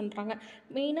யூஸ் பண்ணுறாங்க.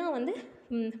 மெயினாக வந்து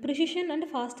ப்ரிசிஷன் அண்ட்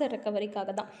ஃபாஸ்டர்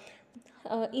ரெக்கவரிக்காக தான்.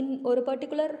 ஒரு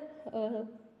பர்டிகுலர்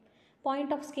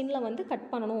பாயிண்ட் ஆஃப் ஸ்கின்னில் வந்து கட்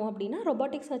பண்ணணும் அப்படின்னா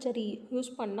ரொபாட்டிக் சர்ஜரி யூஸ்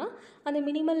பண்ணால் அந்த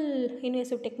மினிமல்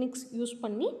இன்வேசிவ் டெக்னிக்ஸ் யூஸ்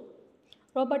பண்ணி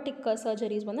ரோபாட்டிக்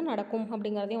சர்ஜரிஸ் வந்து நடக்கும்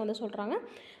அப்படிங்கிறதையும் வந்து சொல்கிறாங்க.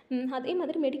 அதே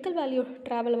மாதிரி மெடிக்கல் வேல்யூ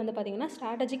ட்ராவல் வந்து பார்த்திங்கன்னா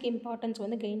ஸ்ட்ராட்டஜிக் இம்பார்ட்டன்ஸ்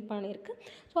வந்து கெயின் பண்ணியிருக்கு.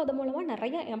 ஸோ அது மூலமாக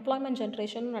நிறைய எம்ப்ளாய்மெண்ட்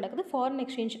ஜென்ரேஷனும் நடக்குது. ஃபாரின்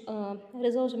எக்ஸ்சேஞ்ச்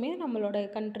ரிசர்வ்ஸுமே நம்மளோட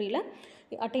கண்ட்ரியில்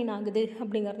அட்டைன் ஆகுது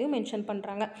அப்படிங்கிறதையும் மென்ஷன்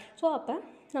பண்ணுறாங்க. ஸோ அப்போ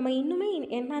நம்ம இன்னுமே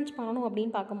என்ஹான்ஸ் பண்ணணும்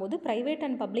அப்படின்னு பார்க்கும்போது ப்ரைவேட்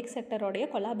அண்ட் பப்ளிக் செக்டரோடைய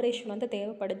கொலாபரேஷன் வந்து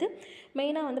தேவைப்படுது.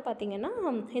 மெயினாக வந்து பார்த்திங்கன்னா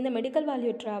இந்த மெடிக்கல்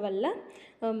வேல்யூ ட்ராவலில்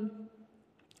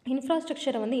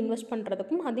இன்ஃப்ராஸ்ட்ரக்சரை வந்து இன்வெஸ்ட்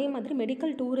பண்ணுறதுக்கும் அதே மாதிரி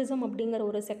மெடிக்கல் டூரிசம் அப்படிங்கிற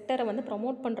ஒரு செக்டரை வந்து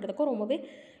ப்ரமோட் பண்ணுறதுக்கும் ரொம்பவே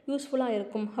யூஸ்ஃபுல்லாக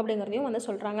இருக்கும் அப்படிங்கிறதையும் வந்து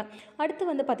சொல்கிறாங்க. அடுத்து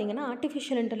வந்து பார்த்திங்கன்னா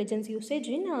ஆர்டிஃபிஷியல் இன்டெலிஜென்ஸ் யூசேஜ்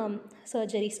இன்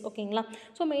சர்ஜரிஸ். ஓகேங்களா?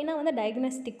 ஸோ மெயினாக வந்து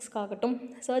டயக்னோஸ்டிக்ஸ்க்காகட்டும்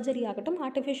சர்ஜரி ஆகட்டும்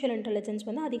ஆர்டிஃபிஷியல் இன்டெலிஜென்ஸ்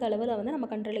வந்து அதிக அளவில் வந்து நம்ம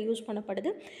கண்ட்ரியில் யூஸ்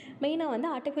பண்ணப்படுது. மெயினாக வந்து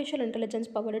ஆர்டிஃபிஷியல்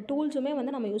இன்டெலிஜென்ஸ் பவர்டு டூல்ஸுமே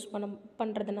வந்து நம்ம யூஸ்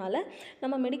பண்ணுறதுனால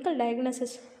நம்ம மெடிக்கல்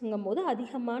டயக்னோசிஸ்ங்கும் போது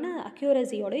அதிகமான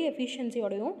அக்யூரசியோடையும்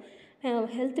எஃபிஷியன்சியோடையும்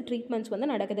ஹெல்த் ட்ரீட்மெண்ட்ஸ் வந்து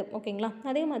நடக்குது. ஓகேங்களா?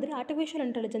 அதே மாதிரி ஆர்டிஃபிஷியல்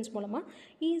இன்டெலிஜென்ஸ் மூலமாக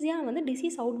ஈஸியாக வந்து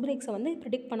டிசீஸ் அவுட் பிரேக்ஸை வந்து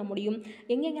ப்ரிடிக்ட் பண்ண முடியும்.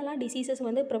 எங்கெங்கெல்லாம் டிசீசஸ்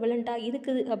வந்து ப்ரிவலண்ட்டாக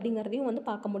இருக்குது அப்படிங்கிறதையும் வந்து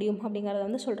பார்க்க முடியும் அப்படிங்கிறத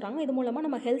வந்து சொல்கிறாங்க. இது மூலமாக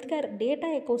நம்ம ஹெல்த் கேர் டேட்டா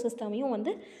எக்கோசிஸ்டமையும்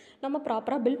வந்து நம்ம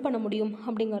ப்ராப்பராக பில்ட் பண்ண முடியும்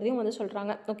அப்படிங்கிறதையும் வந்து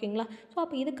சொல்கிறாங்க. ஓகேங்களா? ஸோ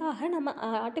அப்போ இதுக்காக நம்ம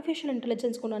ஆர்டிஃபிஷியல்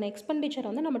இன்டெலிஜென்ஸ்க்கு உண்டான எக்ஸ்பெண்டிச்சர்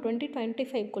வந்து நம்ம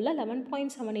 2025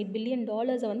 $11.78 பில்லியன்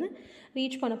வந்து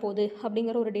ரீச் பண்ண போகுது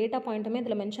அப்படிங்கிற ஒரு டேட்டா பாயிண்ட்டுமே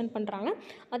இதில் மென்ஷன் பண்ணுறாங்க.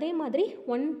 அதே மாதிரி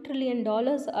 $1 trillion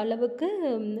அளவுக்கு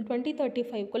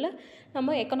 2035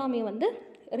 நம்ம எக்கனாமியை வந்து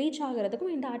ரீச்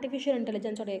ஆகிறதுக்கும் இந்த ஆர்டிஃபிஷியல்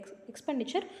இன்டெலிஜென்ஸோட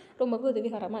எக்ஸ்பெண்டிச்சர் ரொம்பவே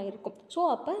உதவிகரமாக இருக்கும். ஸோ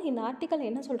அப்போ இந்த ஆர்டிக்கல்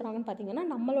என்ன சொல்கிறாங்கன்னு பார்த்தீங்கன்னா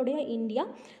நம்மளுடைய இந்தியா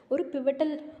ஒரு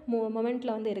பிவட்டல்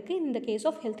மொமெண்ட்டில் வந்து இருக்குது இந்த கேஸ்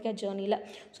ஆஃப் ஹெல்த் கேர் ஜேர்னியில்.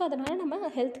 ஸோ அதனால்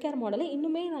நம்ம ஹெல்த் கேர் மாடலை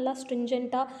இன்னுமே நல்லா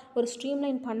ஸ்ட்ரிஞ்செண்ட்டாக ஒரு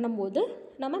ஸ்ட்ரீம்லைன் பண்ணும்போது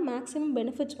நம்ம மேக்ஸிமம்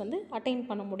பெனிஃபிட்ஸ் வந்து அட்டைன்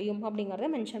பண்ண முடியும் அப்படிங்கிறத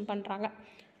மென்ஷன் பண்ணுறாங்க.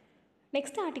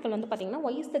 நெக்ஸ்ட் ஆர்டிக்கல் வந்து பார்த்திங்கன்னா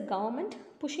Y is the government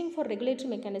pushing for regulatory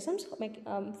mechanisms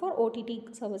for OTT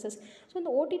services. So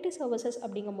இந்த ஓடிடி சர்வீசஸ்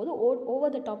அப்படிங்கும்போது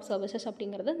ஓவர் த டாப் சர்வீசஸ்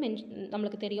அப்படிங்கிறது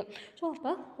நம்மளுக்கு தெரியும். ஸோ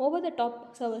அப்போ ஓவர் த டாப்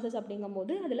சர்வீசஸ்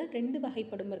அப்படிங்கும்போது அதில் 2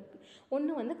 வகைப்படும் இருக்குது.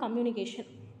 ஒன்று வந்து கம்யூனிகேஷன்,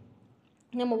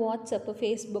 நம்ம வாட்ஸ்அப்பு,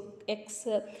 ஃபேஸ்புக்,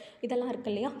 எக்ஸு இதெல்லாம்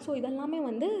இருக்குது இல்லையா? ஸோ இதெல்லாமே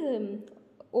வந்து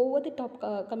over the top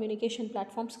communication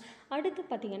platforms. அடுத்து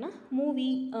பார்த்திங்கன்னா மூவி,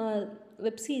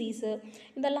 வெப் சீரீஸு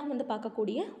இதெல்லாம் வந்து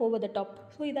பார்க்கக்கூடிய ஓவர் த டாப்.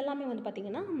 ஸோ இதெல்லாமே வந்து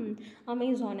பார்த்திங்கன்னா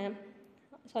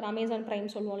அமேசான் ப்ரைம்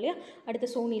சொல்லுவோம் இல்லையா? அடுத்து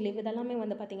சோனி லிவ் இதெல்லாமே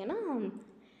வந்து பார்த்திங்கன்னா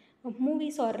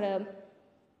மூவிஸ் ஆர்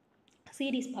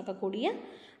சீரீஸ் பார்க்கக்கூடிய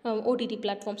ஓடிடி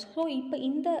பிளாட்ஃபார்ம்ஸ். ஸோ இப்போ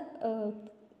இந்த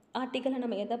ஆர்டிக்கலை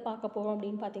நம்ம எதை பார்க்க போகிறோம்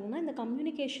அப்படின்னு பார்த்திங்கன்னா இந்த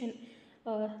கம்யூனிகேஷன்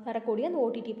தரக்கூடிய அந்த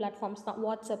ஓடிடி பிளாட்ஃபார்ம்ஸ் தான்.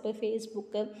 வாட்ஸ்அப்பு,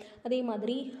 ஃபேஸ்புக்கு, அதே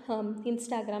மாதிரி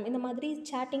இன்ஸ்டாகிராம் இந்த மாதிரி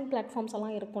சேட்டிங் பிளாட்ஃபார்ம்ஸ்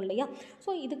எல்லாம் இருக்கும் இல்லையா? ஸோ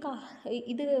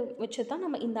இது வச்சு தான்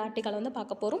நம்ம இந்த ஆர்டிக்கலை வந்து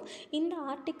பார்க்க போகிறோம். இந்த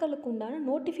ஆர்டிக்கலுக்கு உண்டான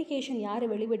நோட்டிஃபிகேஷன் யார்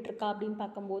வெளிவிட்டிருக்கா அப்படின்னு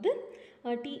பார்க்கும்போது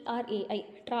TRAI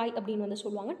ட்ராய் அப்படின்னு வந்து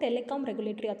சொல்லுவாங்க, telecom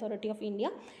regulatory authority of India.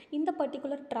 இந்த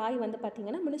பர்டிகுலர் ட்ராய் வந்து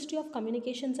பார்த்திங்கன்னா மினிஸ்ட்ரி ஆஃப்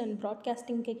கம்யூனிகேஷன்ஸ் அண்ட்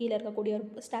ப்ராட்காஸ்டிங்க்கு கீழே இருக்கக்கூடிய ஒரு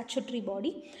ஸ்டாச்சுட்ரி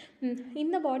பாடி.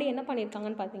 இந்த பாடி என்ன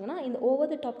பண்ணியிருக்காங்கன்னு பார்த்தீங்கன்னா இந்த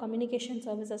ஓவர் த டாப் கம்யூனிகேஷன்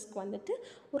சர்வீசஸ்க்கு வந்துட்டு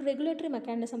ஒரு ரெகுலேட்டரி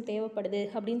மெக்கானிசம் தேவைப்படுது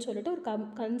அப்படின்னு சொல்லிட்டு ஒரு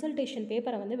கன்சல்டேஷன்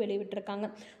பேப்பரை வந்து வெளிவிட்டிருக்காங்க.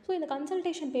 ஸோ இந்த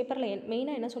கன்சல்டேஷன் பேப்பரில்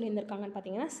மெயினாக என்ன சொல்லியிருந்திருக்காங்கன்னு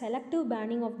பார்த்தீங்கன்னா செலக்டிவ்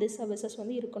பேனிங் ஆஃப் திஸ் சர்வீசஸ்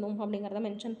வந்து இருக்கணும் அப்படிங்கிறத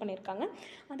மென்ஷன் பண்ணியிருக்காங்க.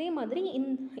 அதே மாதிரி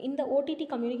இந்த ஓடிடி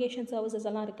கம்யூனிகேஷன் சர்வீசஸ்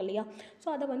எல்லாம் இருக்கு இல்லையா? ஸோ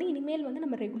அதை வந்து இனிமேல் வந்து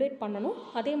நம்ம ரெகுலேட் பண்ணணும்.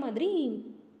 அதே மாதிரி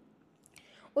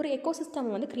ஒரு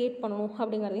எக்கோசிஸ்டம் வந்து க்ரியேட் பண்ணணும்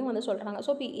அப்படிங்கிறதையும் வந்து சொல்கிறாங்க.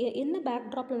 ஸோ இப்போ என்ன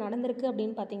பேக்ட்ராப்பில் நடந்திருக்கு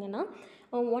அப்படின்னு பார்த்தீங்கன்னா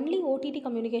only OTT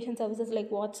communication services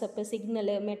like WhatsApp,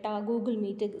 signal, meta, Google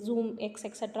meet, zoom, X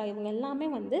extra இவங்க எல்லாமே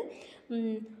வந்து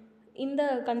இந்த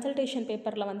கன்சல்டேஷன்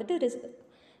பேப்பரில் வந்துட்டு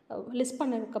லிஸ்ட்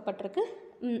பண்ணிருக்கப்பட்டிருக்கு.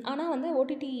 ஆனால் வந்து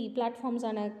ஓடிடி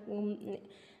பிளாட்ஃபார்ம்ஸான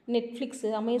நெட்ஃப்ளிக்ஸு,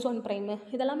 அமேசான் ப்ரைமு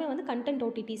இதெல்லாமே வந்து கண்டென்ட்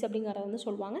ஓடிடிஸ் அப்படிங்கிறத வந்து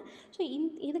சொல்லுவாங்க. ஸோ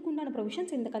இதுக்கு உண்டான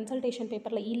ப்ரொவிஷன்ஸ் இந்த கன்சல்டேஷன்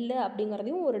பேப்பரில் இல்லை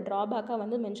அப்படிங்கிறதையும் ஒரு ட்ராபேக்காக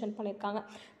வந்து மென்ஷன் பண்ணியிருக்காங்க.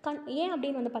 ஏன்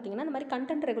அப்படின்னு வந்து பார்த்திங்கன்னா இந்த மாதிரி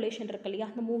கண்டென்ட் ரெகுலேஷன் இருக்கு இல்லையா?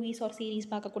 இந்த மூவிஸ் ஆர் சீரீஸ்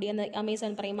பார்க்கக்கூடிய அந்த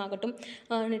அமேசான் ப்ரைம் ஆகட்டும்,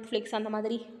 நெட்ஃப்ளிக்ஸ் அந்த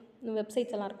மாதிரி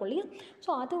வெப்சைட்ஸ் எல்லாம் இருக்கும் இல்லையா?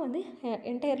 ஸோ அது வந்து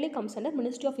entirely comes under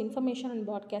ministry of information and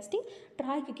broadcasting.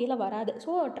 ட்ராய்க்கு கீழே வராது.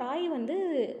 ஸோ ட்ராய் வந்து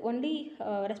only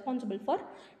responsible for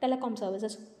telecom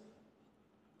services.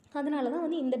 அதனால தான்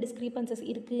வந்து இந்த டிஸ்க்ரீப்பன்சஸ்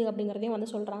இருக்குது அப்படிங்கிறதையும் வந்து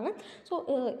சொல்கிறாங்க. ஸோ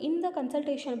இந்த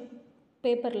கன்சல்டேஷன்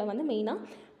பேப்பரில் வந்து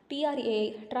மெயினாக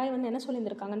ட்ராய் வந்து என்ன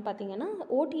சொல்லியிருந்திருக்காங்கன்னு பார்த்தீங்கன்னா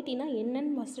ஓடிடினா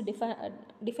என்னன்னு ஃபஸ்ட்டு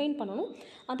டிஃபைன் பண்ணணும்.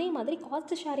 அதே மாதிரி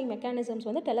காஸ்ட் ஷேரிங் மெக்கானிசம்ஸ்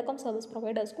வந்து டெலிகாம் சர்வீஸ்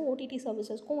ப்ரொவைடர்ஸ்க்கும் ஓடிடி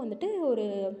சர்வீசஸ்க்கும் வந்துட்டு ஒரு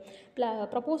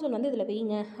ப்ரப்போசல் வந்து இதில்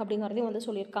வைங்க அப்படிங்கிறதையும் வந்து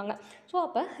சொல்லியிருக்காங்க. ஸோ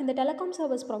அப்போ இந்த டெலிகாம்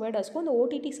சர்வீஸ் ப்ரொவைடர்ஸ்க்கும் இந்த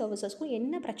ஓடிடி சர்வீசஸ்க்கும்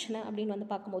என்ன பிரச்சனை அப்படின்னு வந்து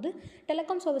பார்க்கும்போது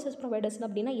டெலிகாம் சர்வீசஸ் ப்ரொவைடர்ஸ்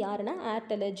அப்படின்னா யாருன்னா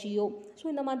ஏர்டெல், ஜியோ, ஸோ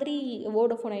இந்த மாதிரி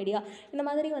வோடஃபோன் ஐடியா இந்த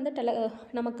மாதிரி வந்து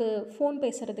நமக்கு ஃபோன்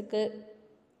பேசுகிறதுக்கு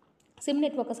சிம்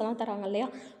நெட்வொர்க்கஸ் எல்லாம் தராங்க இல்லையா?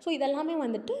 ஸோ இதெல்லாமே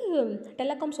வந்துட்டு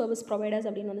டெலிகாம் சர்வீஸ் ப்ரொவைடர்ஸ்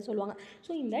அப்படின்னு வந்து சொல்லுவாங்க.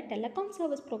 ஸோ இந்த டெலிகாம்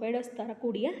சர்வீஸ் ப்ரொவைடர்ஸ்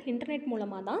தரக்கூடிய இன்டர்நெட்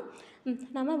மூலமாக தான்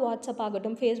நம்ம வாட்ஸ்அப்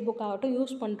ஆகட்டும், ஃபேஸ்புக் ஆகட்டும்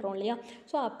யூஸ் பண்ணுறோம் இல்லையா?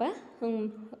 ஸோ அப்போ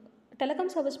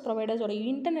டெலிகாம் சர்வீஸ் ப்ரொவைடர்ஸோட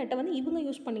இன்டர்நெட்டை வந்து இவங்க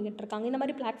யூஸ் பண்ணிக்கிட்டு இருக்காங்க, இந்த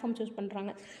மாதிரி பிளாட்ஃபார்ம்ஸ் யூஸ்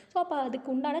பண்ணுறாங்க. ஸோ அப்போ அதுக்கு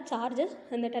உண்டான சார்ஜஸ்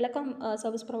இந்த டெலிகாம்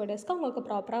சர்வீஸ் ப்ரொவைடர்ஸ்க்கு அவங்களுக்கு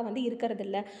ப்ராப்பராக வந்து இருக்கிறது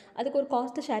இல்லை, அதுக்கு ஒரு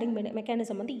காஸ்ட் ஷேரிங்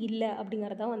மெக்கானிசம் வந்து இல்லை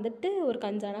அப்படிங்கிறத வந்துட்டு ஒரு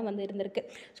கன்சர்னாக வந்து இருந்திருக்கு.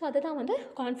 ஸோ அதுதான் வந்து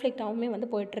கான்ஃப்ளிக்டாகவுமே வந்து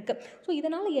போயிட்டுருக்கு. ஸோ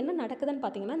இதனால் என்ன நடக்குதுன்னு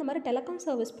பார்த்தீங்கன்னா, இந்த மாதிரி டெலிகாம்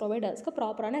சர்வீஸ் ப்ரொவைடர்ஸ்க்கு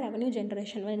ப்ராப்பரான ரெவன்யூ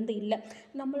ஜென்ரேஷன் வந்து இல்லை.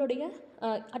 நம்மளுடைய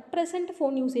அட் ப்ரெசென்ட்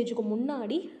ஃபோன் யூசேஜுக்கு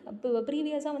முன்னாடி இப்போ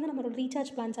ப்ரீவியஸாக வந்து நம்மளோட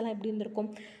ரீசார்ஜ் பிளான்ஸ் எல்லாம் எப்படி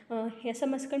இருந்திருக்கும்,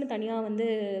 எஸ்எம்எஸ்க்குன்னு தனியாக வந்து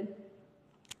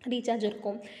ரீசார்ஜ்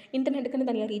இருக்கும், இன்டர்நெட்டுக்குன்னு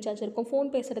தனியாக ரீசார்ஜ் இருக்கும், ஃபோன்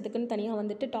பேசுகிறதுக்குன்னு தனியாக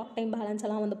வந்துட்டு டாக் டைம் பேலன்ஸ்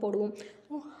எல்லாம் வந்து போடுவோம்.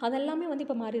 ஸோ அதெல்லாமே வந்து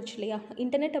இப்போ மாறிடுச்சு இல்லையா.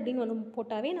 இன்டர்நெட் அப்படின்னு ஒன்று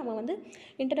போட்டாவே நம்ம வந்து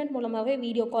இன்டர்நெட் மூலமாகவே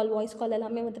வீடியோ கால், வாய்ஸ் கால்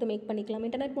எல்லாமே வந்துட்டு மேக் பண்ணிக்கலாம்,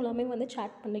 இன்டர்நெட் மூலமே வந்து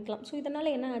சேட் பண்ணிக்கலாம். ஸோ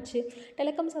இதனால் என்ன ஆச்சு,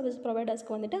 டெலிகாம் சர்வீஸ்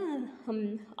ப்ரொவைடர்ஸ்க்கு வந்துட்டு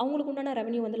அவங்களுக்கு உண்டான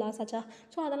ரெவன்யூ வந்து லாஸ் ஆச்சா.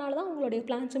 ஸோ அதனால தான் அவங்களுடைய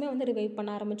பிளான்ஸுமே வந்து ரிவைவ்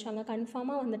பண்ண ஆரம்பித்தாங்க.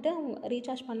 கன்ஃபார்மாக வந்துட்டு அவங்க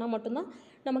ரீசார்ஜ் பண்ணால் மட்டும்தான்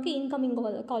நமக்கு இன்கமிங்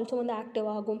கால்ஸும் வந்து ஆக்டிவ்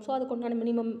ஆகும். ஸோ அதுக்கு உண்டான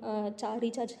மினிமம்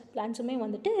ரீசார்ஜ் பிளான்ஸுமே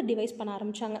வந்துட்டு டிவைஸ் பண்ண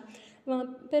ஆரம்பித்தாங்க.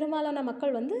 பெரும்பாலான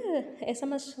மக்கள் வந்து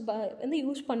எஸ்எம்எஸ் வந்து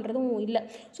யூஸ் பண்ணுறதும் இல்லை.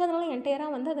 ஸோ அதனால்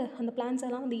என்டையராக வந்து அந்த பிளான்ஸ்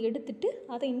எல்லாம் வந்து எடுத்துகிட்டு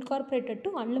அதை இன்கார்பரேட்டட்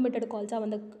டு அன்லிமிட்டெட் கால்ஸாக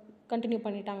வந்து கண்டினியூ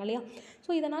பண்ணிட்டாங்க இல்லையா.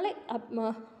 ஸோ இதனால்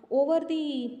ஓவர் தி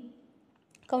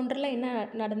கவுண்டரில் என்ன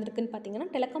நடந்திருக்குன்னு பார்த்தீங்கன்னா,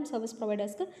 டெலிகாம் சர்வீஸ்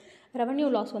ப்ரொவைடர்ஸ்க்கு ரெவன்யூ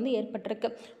லாஸ் வந்து ஏற்பட்டிருக்கு.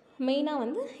 மெயினாக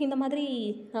வந்து இந்த மாதிரி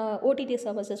ஓடிடி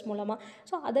சர்வீசஸ் மூலமாக.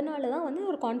 ஸோ அதனால தான் வந்து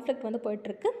ஒரு கான்ஃப்ளிக்ட் வந்து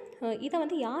போயிட்டுருக்கு. இதை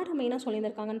வந்து யார் மெயினாக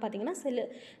சொல்லியிருக்காங்கன்னு பார்த்தீங்கன்னா,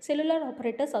 cellular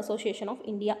operators association of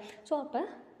India. So அப்போ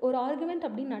ஒரு ஆர்குமெண்ட்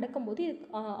அப்படின்னு நடக்கும்போது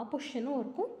அப்போசிஷனும்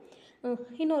இருக்கும்,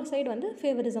 இன்னொரு சைடு வந்து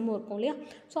ஃபேவரிசமும் இருக்கும் இல்லையா.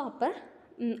 ஸோ அப்போ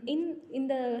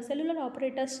இந்த cellular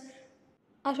operators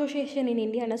association in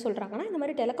India என்ன சொல்கிறாங்கன்னா, இந்த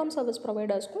மாதிரி டெலிகாம் சர்வீஸ்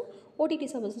ப்ரொவைடர்ஸ்க்கும் ஓடிடி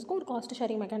சர்வீசஸ்க்கும் ஒரு காஸ்ட்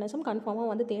ஷேரிங் மெக்கானிசம் கன்ஃபார்மாக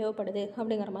வந்து தேவைப்படுது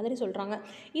அப்படிங்கிற மாதிரி சொல்கிறாங்க.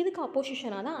 இதுக்கு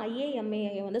அப்போசிஷனாக தான்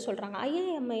ஐஏஎம்ஏஐ வந்து சொல்கிறாங்க.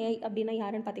 ஐஏஎம்ஏஐ அப்படின்னா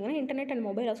யாருன்னு பார்த்தீங்கன்னா, internet and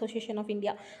mobile association of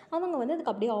India. அவங்க வந்து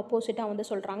அதுக்கு அப்படியே ஆப்போசிட்டாக வந்து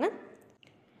சொல்கிறாங்க.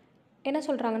 என்ன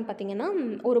சொல்கிறாங்கன்னு பார்த்தீங்கன்னா,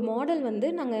 ஒரு மாடல் வந்து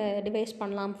நாங்கள் டிவைஸ்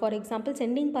பண்ணலாம். For example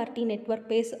sending party network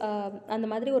base அந்த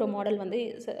மாதிரி ஒரு மாடல் வந்து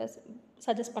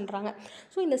சஜஸ்ட் பண்ணுறாங்க.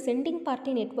 ஸோ இந்த சென்டிங்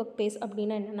பார்ட்டி நெட்வொர்க் பேஸ்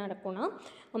அப்படின்னா என்ன நடக்கும்னா,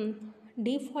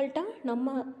 டிஃபால்ட்டாக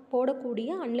நம்ம போடக்கூடிய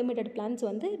அன்லிமிட்டெட் பிளான்ஸ்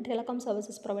வந்து டெலிகாம்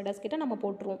சர்வீசஸ் ப்ரொவைடர்ஸ் கிட்ட நம்ம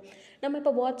போட்டுருவோம். நம்ம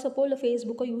இப்போ வாட்ஸ்அப்போ இல்லை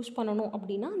ஃபேஸ்புக்கோ யூஸ் பண்ணணும்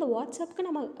அப்படின்னா, அந்த வாட்ஸ்அப்புக்கு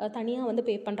நம்ம தனியாக வந்து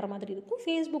பே பண்ணுற மாதிரி இருக்கும்,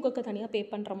 ஃபேஸ்புக்கு தனியாக பே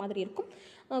பண்ணுற மாதிரி இருக்கும்,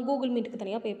 கூகுள் மீட்டுக்கு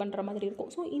தனியாக பே பண்ணுற மாதிரி இருக்கும்.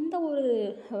 ஸோ இந்த ஒரு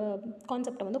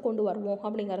கான்செப்டை வந்து கொண்டு வருவோம்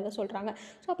அப்படிங்கிறத சொல்கிறாங்க.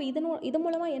 ஸோ அப்போ இது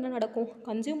மூலமாக என்ன நடக்கும்,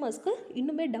 கன்சியூமர்ஸ்க்கு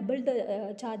இன்னுமே டபுள் த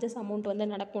சார்ஜஸ் அமௌண்ட் வந்து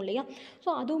நடக்கும் இல்லையா. ஸோ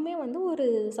அதுவுமே வந்து ஒரு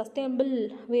சஸ்டைனபிள்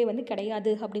வே வந்து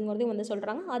கிடையாது அப்படிங்கிறதையும் வந்து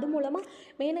சொல்கிறாங்க. அது மூலமாக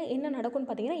மெயினாக என்ன நடக்கும்னு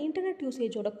பார்த்தீங்கன்னா, இன்டர்நெட்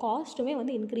யூசேஜோட காஸ்ட்டுமே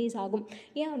வந்து இன்க்ரீஸ் ஆகும்.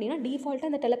 ஏன் அப்படின்னா, டிஃபால்ட்டாக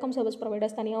இந்த டெலிகாம் சர்வீஸ்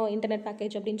ப்ரொவைடர்ஸ் தனியாக இன்டர்நெட்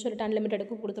பேக்கேஜ் அப்படின்னு சொல்லிட்டு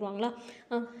அன்லிமிட்டெடுக்கு கொடுத்துருவாங்களா.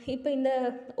 இப்போ இந்த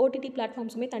ஓடிடி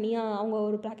பிளாட்ஃபார்ம்ஸுமே தனியாக அவங்க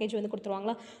ஒரு பேக்கேஜ் வந்து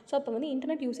கொடுத்துருவாங்களா. ஸோ அப்போ வந்து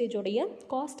இன்டர்நெட் யூசேஜோடைய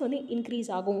காஸ்ட் வந்து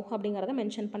இன்க்ரீஸ் ஆகும் அப்படிங்கிறத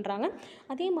மென்ஷன் பண்ணுறாங்க.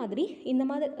 அதே மாதிரி இந்த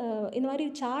மாதிரி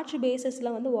சார்ஜ்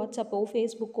பேஸஸில் வந்து வாட்ஸ்அப்போ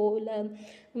ஃபேஸ்புக்கோ இல்லை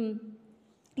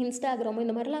இன்ஸ்டாகிராமோ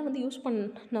இந்த மாதிரிலாம் வந்து யூஸ்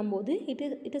பண்ணும்போது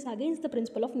it is against the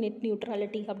principal of net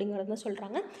neutrality அப்படிங்கிறத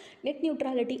சொல்கிறாங்க. நெட்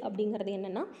நியூட்ரலிட்டி அப்படிங்கிறது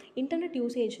என்னென்னா, இன்டர்நெட்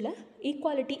யூசேஜில்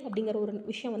ஈக்குவாலிட்டி அப்படிங்கிற ஒரு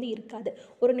விஷயம் வந்து இருக்காது.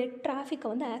 ஒரு நெட் டிராஃபிக்கை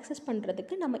வந்து ஆக்சஸ்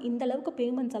பண்ணுறதுக்கு நம்ம இந்தளவுக்கு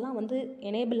பேமெண்ட்ஸ் எல்லாம் வந்து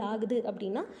எனேபிள் ஆகுது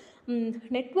அப்படின்னா,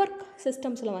 நெட்வொர்க்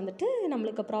சிஸ்டம்ஸில் வந்துட்டு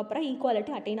நம்மளுக்கு ப்ராப்பராக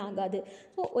ஈக்குவாலிட்டி அட்டைன் ஆகாது.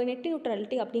 ஸோ நெட்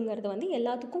நியூட்ரலிட்டி அப்படிங்கிறது வந்து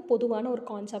எல்லாத்துக்கும் பொதுவான ஒரு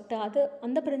கான்செப்ட்.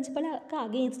 அந்த பிரின்சிபலுக்கு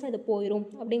அகெயின்ஸ்டாக இது போயிடும்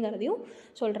அப்படிங்கிறதையும்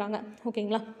சொல்கிறாங்க.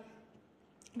 ஓகேங்களா.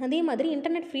 அதே மாதிரி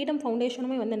இன்டர்நெட் ஃப்ரீடம்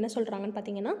ஃபவுண்டேஷனுமே வந்து என்ன சொல்கிறாங்கன்னு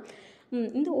பார்த்தீங்கன்னா,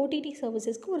 இந்த ஓடிடி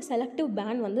சர்வீசஸ்க்கு ஒரு செலக்டிவ்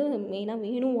பேன் வந்து மெயினாக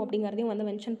வேணும் அப்படிங்கிறதையும் வந்து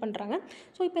மென்ஷன் பண்ணுறாங்க.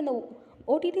 ஸோ இப்போ இந்த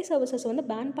ஓடிடி சர்வீசஸ் வந்து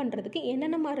பேன் பண்ணுறதுக்கு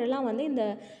என்னென்ன மாதிரிலாம் வந்து இந்த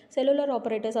cellular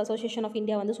operators association of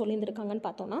India வந்து சொல்லியிருந்திருக்காங்கன்னு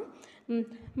பார்த்தோன்னா,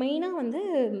 மெயினாக வந்து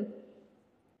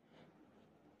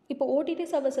இப்போ ஓடிடி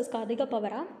சர்வீசஸ்க்கு அதிக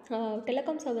பவராக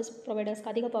டெலிகாம் சர்வீஸ்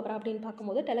ப்ரொவைடர்ஸ்க்கு அதிக பவராக அப்படின்னு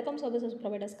பார்க்கும்போது டெலிகாம் சர்வீசஸ்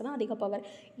ப்ரொவைடர்ஸ்க்கு தான் அதிக பவர்.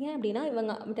 ஏன் அப்படின்னா,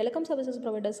 இவங்க டெலிகாம் சர்வீசஸ்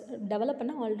ப்ரொவைடர்ஸ் டெவலப்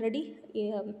பண்ண ஆல்ரெடி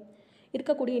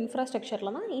இருக்கக்கூடிய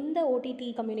இன்ஃப்ராஸ்ட்ரக்சரில் தான் இந்த ஓடிடி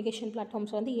கம்யூனிகேஷன்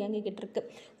பிளாட்ஃபார்ம்ஸ் வந்து இயங்கிக்கிட்டு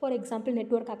இருக்குது. ஃபார் எக்ஸாம்பிள்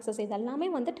நெட்வொர்க் ஆக்சஸ் இதெல்லாமே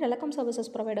வந்து டெலிகாம் சர்வீசஸ்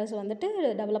ப்ரொவைடர்ஸ் வந்துட்டு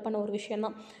டெவலப் பண்ண ஒரு விஷயம்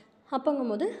தான்.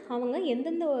 அப்போங்கும்போது அவங்க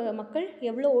எந்தெந்த மக்கள்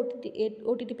எவ்வளோ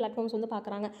ஓடிடி பிளாட்ஃபார்ம்ஸ் வந்து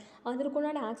பார்க்குறாங்க,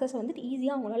 அதற்குண்டான ஆக்சஸ் வந்துட்டு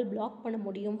ஈஸியாக அவங்களால பிளாக் பண்ண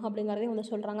முடியும் அப்படிங்கிறதையும் வந்து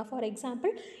சொல்கிறாங்க. ஃபார்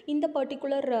எக்ஸாம்பிள் இந்த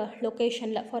பர்டிகுலர்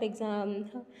லொக்கேஷனில்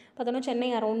பார்த்தோன்னா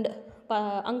சென்னை அரௌண்ட்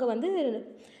அங்கே வந்து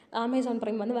அமேசான்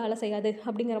ப்ரைம் வந்து வேலை செய்யாது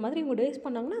அப்படிங்கிற மாதிரி இவங்க டிவைஸ்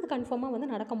பண்ணாங்கன்னா அது கன்ஃபார்மாக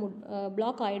வந்து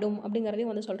பிளாக் ஆகிடும்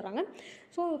அப்படிங்கிறதையும் வந்து சொல்கிறாங்க.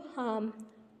 ஸோ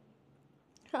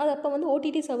அது அப்போ வந்து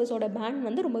ஓடிடி சர்வீஸோட பேன்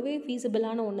வந்து ரொம்பவே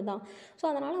ஃபீஸிபிளான ஒன்று தான். ஸோ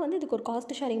அதனால் வந்து இதுக்கு ஒரு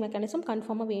காஸ்ட் ஷேரிங் மெக்கானிசம்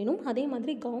கன்ஃபார்மாக வேணும். அதே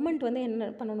மாதிரி கவர்மெண்ட் வந்து என்ன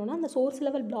பண்ணணும்னா, அந்த சோர்ஸ்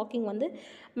லெவல் பிளாக்கிங் வந்து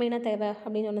மெயினாக தேவை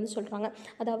அப்படின்னு வந்து சொல்கிறாங்க.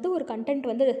 அதாவது ஒரு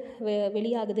கண்டென்ட் வந்து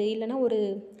வெளியாகுது, இல்லைனா ஒரு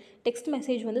டெக்ஸ்ட்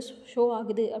மெசேஜ் வந்து ஷோ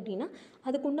ஆகுது அப்படின்னா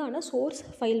அதுக்குண்டான சோர்ஸ்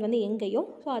ஃபைல் வந்து எங்கேயோ,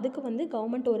 ஸோ அதுக்கு வந்து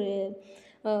கவர்மெண்ட் ஒரு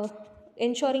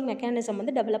என்ஷோரிங் மெக்கானிசம்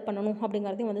வந்து டெவலப் பண்ணணும்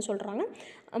அப்படிங்கிறதையும் வந்து சொல்கிறாங்க.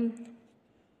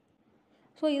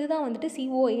 ஸோ இதுதான் வந்துட்டு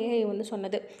COAI வந்து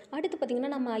சொன்னது. அடுத்து பார்த்திங்கன்னா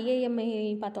நம்ம IAMA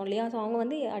பார்த்தோம் இல்லையா? ஸோ அவங்க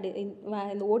வந்து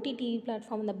இந்த OTT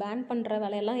பிளாட்ஃபார்ம் இந்த பேன் பண்ணுற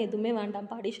வேலையெல்லாம் எதுவுமே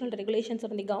வேண்டாம்ப்பா, அடிஷ்னல் ரெகுலேஷன்ஸ்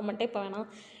வந்து கவர்மெண்ட்டே இப்போ வேணாம்,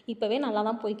 இப்போவே நல்லா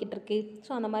தான் போய்கிட்டு இருக்கு.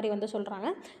 ஸோ அந்த மாதிரி வந்து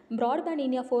சொல்கிறாங்க. ப்ராட்பேண்ட்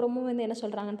இந்தியா ஃபோரமும் வந்து என்ன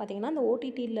சொல்கிறாங்கன்னு பார்த்தீங்கன்னா, இந்த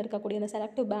OTTயில் இருக்கக்கூடிய அந்த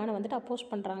செலக்டிவ் பேனை வந்துட்டு அப்போஸ்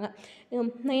பண்ணுறாங்க.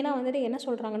 மெயினாக வந்துட்டு என்ன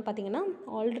சொல்கிறாங்கன்னு பார்த்தீங்கன்னா,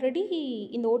 ஆல்ரெடி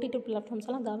இந்த OTT பிளாட்ஃபார்ம்ஸ்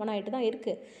எல்லாம் கவர்ன் ஆகிட்டு தான்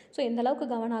இருக்குது. ஸோ எந்த அளவுக்கு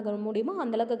கவர்ன் ஆக முடியுமோ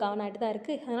அந்தளவுக்கு கவர்ன் ஆகிட்டு தான்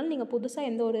இருக்குது. அதனால் நீங்கள்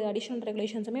புதுசாக எந்த ஒரு அடிஷ்னல்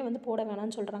ரெகுலேஷன்ஸுமே வந்து போட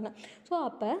வேணாம்னு சொல்கிறாங்க. ஸோ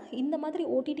அப்போ இந்த மாதிரி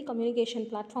OTT கம்யூனிகேஷன்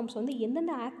பிளாட்ஃபார்ம்ஸ் வந்து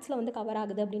எந்தெந்த ஆக்ட்ஸில் வந்து கவர்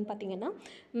ஆகுது அப்படின்னு பார்த்தீங்கன்னா,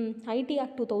 IT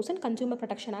act 2000, consumer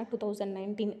protection act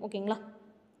 2019, ஓகேங்களா?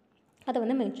 அதை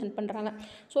வந்து மென்ஷன் பண்ணுறாங்க.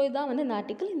 ஸோ இதுதான் வந்து இந்த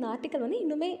ஆர்டிக்கல் வந்து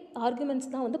இன்னுமே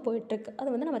ஆர்குமெண்ட்ஸ் தான் வந்து போயிட்டுருக்கு.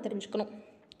 அதை வந்து நம்ம தெரிஞ்சுக்கணும்.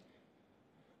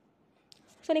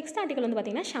 ஸோ நெக்ஸ்ட் ஆர்டிக்கல் வந்து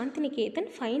பார்த்திங்கன்னா, Shantiniketan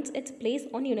finds it's place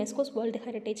on யுனெஸ்கோஸ் world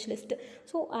heritage list.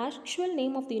 So actual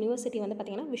name of the university வந்து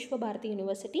பார்த்திங்கன்னா விஸ்வபாரதி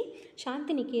யூனிவர்சிட்டி.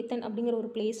 சாந்திநிகேதன் அப்படிங்கிற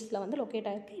ஒரு பிளேஸில் வந்து லொக்கேட்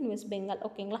ஆகிருக்கு இன் வெஸ்ட் பெங்கால்,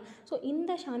 ஓகேங்களா? ஸோ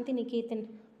இந்த சாந்திநிகேதன்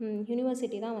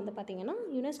யூனிவர்சிட்டி தான் வந்து பார்த்திங்கன்னா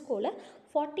யுனெஸ்கோவில்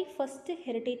 41st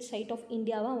ஹெரிட்டேஜ் சைட் ஆஃப்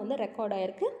இந்தியாவாக வந்து ரெக்கார்ட்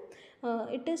ஆகிருக்கு.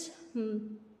 It is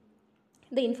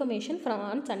the information from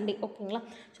on Sunday, ஓகேங்களா?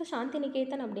 ஸோ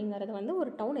சாந்திநிகேதன் அப்படிங்கிறது வந்து ஒரு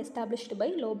down established by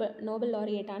Nobel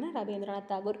லாரியேட்டான Rabindranath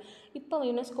Tagore. இப்போ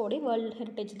யுனெஸ்கோடைய வேர்ல்டு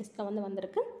ஹெரிட்டேஜ் லிஸ்ட்டில் வந்து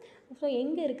வந்திருக்கு. ஸோ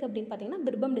எங்கே இருக்குது அப்படின்னு பார்த்தீங்கன்னா,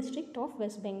 பிர்பம் டிஸ்ட்ரிக்ட் ஆஃப்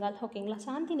வெஸ்ட் பெங்கால், ஓகேங்களா?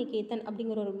 சாந்திநிகேதன்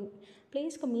அப்படிங்கிற ஒரு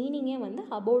பிளேஸ்க்கு மீனிங்கே வந்து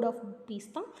அபோர்ட் ஆஃப்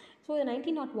பீஸ் தான். ஸோ இது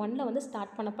 1901 வந்து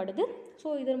ஸ்டார்ட் பண்ணப்படுது. ஸோ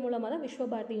இதன் மூலமாக தான்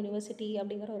விஸ்வபாரதி யூனிவர்சிட்டி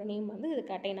அப்படிங்கிற ஒரு நேம் வந்து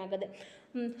இதுக்கு அட்டைன் ஆகுது.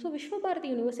 ஸோ விஸ்வபாரதி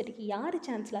யூனிவர்சிட்டிக்கு யார்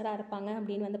சான்சலராக இருப்பாங்க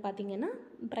அப்படின்னு வந்து பார்த்திங்கன்னா,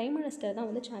 பிரைம் மினிஸ்டர் தான்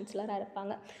வந்து சான்சலராக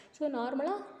இருப்பாங்க. ஸோ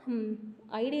நார்மலாக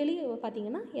ஐடியலி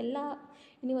பார்த்திங்கன்னா எல்லா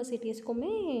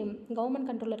யூனிவர்சிட்டிஸ்க்குமே கவர்மெண்ட்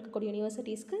கண்ட்ரோலில் இருக்கக்கூடிய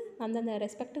யூனிவர்சிட்டிஸ்க்கு அந்தந்த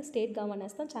ரெஸ்பெக்டிவ் ஸ்டேட்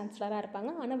கவர்னர்ஸ் தான் சான்சலராக இருப்பாங்க.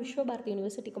 ஆனால் விஸ்வபாரதி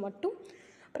யூனிவர்சிட்டிக்கு மட்டும்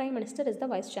prime minister is the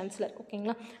vice chancellor,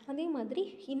 ஓகேங்களா? அதே மாதிரி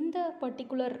இந்த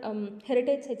பர்டிகுலர்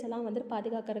ஹெரிட்டேஜ் சைட்ஸ் எல்லாம் வந்து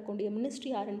பாதுகாக்கக்கூடிய மினிஸ்ட்ரி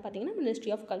யாருன்னு பார்த்தீங்கன்னா,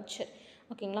 மினிஸ்ட்ரி ஆஃப் கல்ச்சர்,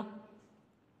 ஓகேங்களா?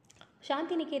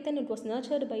 Shantiniketan, it was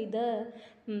nurtured by the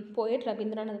poet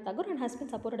Rabindranath Tagore and has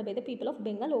been supported by the people of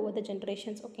Bengal over the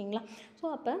generations, ஓகேங்களா? ஸோ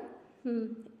அப்போ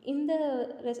இந்த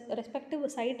ரெஸ்பெக்டிவ்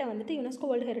சைட்டை வந்துட்டு யுனெஸ்கோ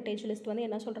வேர்ல்டு ஹெரிட்டேஜ் லிஸ்ட் வந்து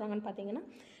என்ன சொல்கிறாங்கன்னு பார்த்தீங்கன்னா,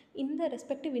 இந்த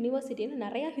ரெஸ்பெக்டிவ் யூனிவர்சிட்டியில்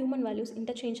நிறையா ஹியூமன் வேல்யூஸ்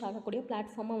இன்டர்சேஞ்ச் ஆகக்கூடிய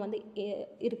பிளாட்ஃபார்மாக வந்து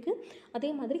இருக்குது. அதே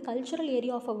மாதிரி கல்ச்சுரல்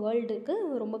ஏரியா ஆஃப் அ வேர்ல்டுக்கு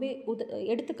ரொம்பவே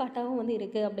எடுத்துக்காட்டாகவும் வந்து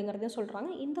இருக்குது அப்படிங்கிறத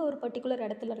சொல்கிறாங்க. இந்த ஒரு பர்டிகுலர்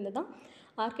இடத்துல இருந்து தான்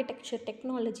architecture,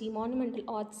 technology, மானுமெண்டல்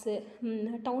arts,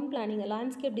 down planning,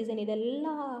 landscape design, இது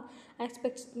எல்லா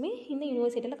ஆஸ்பெக்ட்ஸுமே இந்த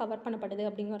யூனிவர்சிட்டியில் கவர் பண்ணப்படுது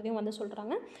அப்படிங்கிறதையும் வந்து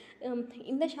சொல்கிறாங்க.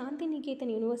 இந்த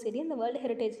சாந்திநிகேதன் யூனிவர்சிட்டி இந்த வேர்ல்டு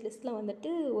ஹெரிட்டேஜ் லிஸ்ட்டில்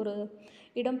வந்துட்டு ஒரு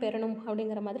இடம் பெறணும்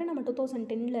அப்படிங்கிற மாதிரி நம்ம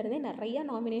 2010 நிறையா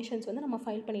நாமினேஷன்ஸ் வந்து நம்ம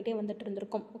ஃபைல் பண்ணிகிட்டே வந்துட்டு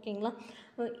இருந்திருக்கோம், ஓகேங்களா?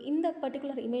 இந்த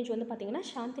பர்டிகுலர் இமேஜ் வந்து பார்த்திங்கன்னா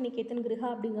சாந்திநிகேதன் கிரஹா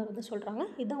அப்படிங்கிறத சொல்கிறாங்க.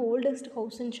 இதுதான் oldest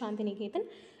house in Shantiniketan.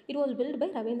 It was built by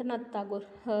Rabindranath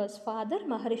Tagore's father,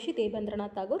 Maharishi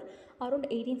Debendranath Tagore, around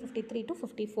 1853 to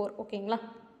 54, ஓகேங்களா?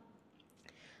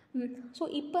 ஸோ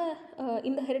இப்போ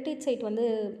இந்த ஹெரிட்டேஜ் சைட் வந்து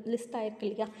லிஸ்ட் ஆகிருக்கு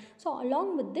இல்லையா? ஸோ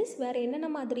அலாங் வித் திஸ் வேறு என்னென்ன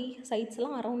மாதிரி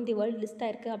சைட்ஸ்லாம் அரவுண்ட் தி வேர்ல்டு லிஸ்ட்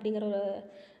ஆகிருக்கு அப்படிங்கிற ஒரு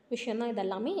விஷயம் தான்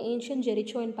இதெல்லாமே. Ancient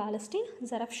Jericho in Palestine,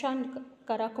 ஜரஃப்ஷான்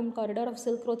கராக்கும் corridor of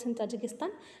silk roads in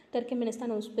Tajikistan,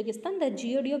 Turkmenistan, Uzbekistan, the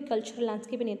ஜியோடியோ cultural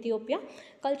landscape in Ethiopia,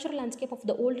 cultural landscape of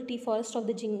the old tea forest of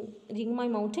the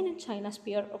ஜிங்மாய் mountain in China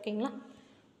sphere, ஓகேங்களா?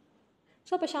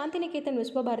 So இப்போ சாந்திநிகேதன்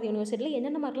விஸ்வபாரதி யூனிவர்சிட்டியில்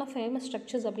என்னென்ன மாதிரிலாம் famous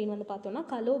structures அப்படின்னு வந்து பார்த்தோன்னா,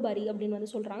 கலோபரி அப்படின்னு வந்து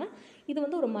சொல்கிறாங்க. இது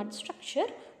வந்து ஒரு மட்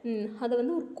ஸ்ட்ரக்சர். அதை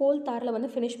வந்து ஒரு கோல் தாரில் வந்து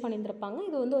ஃபினிஷ் பண்ணியிருந்திருப்பாங்க.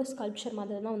 இது வந்து ஒரு ஸ்கல்ப்சர்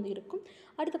மாதிரி தான் வந்து இருக்கும்.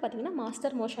 அடுத்து பார்த்திங்கன்னா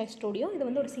மாஸ்டர் மோஷாய் ஸ்டுடியோ. இது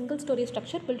வந்து ஒரு single story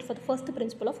structure build for the first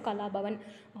principal of Kalabhavan,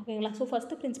 ஓகேங்களா? ஸோ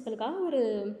ஃபஸ்ட்டு பிரின்சிபலுக்காக ஒரு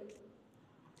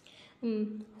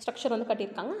ஸ்ட்ரக்சர் வந்து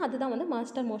கட்டியிருக்காங்க. அதுதான் வந்து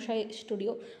மாஸ்டர் மோஷாய்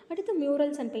ஸ்டுடியோ. அடுத்து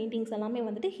மியூரல்ஸ் அண்ட் பெயிண்டிங்ஸ் எல்லாமே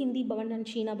வந்துட்டு ஹிந்தி பவன் அண்ட்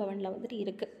சீனா பவனில் வந்துட்டு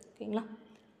இருக்குது, ஓகேங்களா?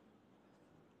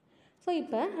 ஸோ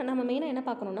இப்போ நம்ம மெயினாக என்ன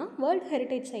பார்க்கணுன்னா, வேர்ல்டு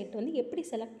ஹெரிட்டேஜ் சைட் வந்து எப்படி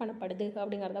செலக்ட் பண்ணப்படுது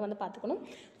அப்படிங்கிறத வந்து பார்த்துக்கணும்.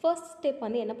 ஃபர்ஸ்ட் ஸ்டெப்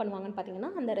வந்து என்ன பண்ணுவாங்கன்னு பார்த்தீங்கன்னா,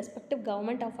 அந்த respective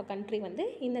government of a country வந்து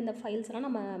இந்தந்த ஃபைல்ஸ்லாம்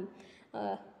நம்ம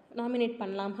நாமினேட்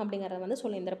பண்ணலாம் அப்படிங்கிறத வந்து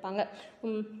சொல்லியிருந்திருப்பாங்க.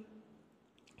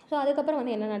 ஸோ அதுக்கப்புறம்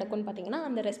வந்து என்ன நடக்கும்னு பார்த்தீங்கன்னா,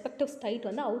 அந்த ரெஸ்பெக்டிவ் சைட்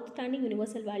வந்து அவுட்ஸ்டாண்டிங்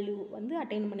யுனிவர்சல் வேல்யூ வந்து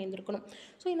அட்டைன் பண்ணியிருந்திருக்கணும்.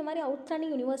 ஸோ இந்த மாதிரி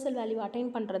அவுட்ஸ்டாண்டிங் யுனிவர்சல் வேல்யூ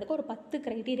அட்டைன் பண்ணுறதுக்கு ஒரு 10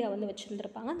 க்ரைட்டீரியா வந்து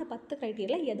வச்சுருந்துருப்பாங்க. அந்த 10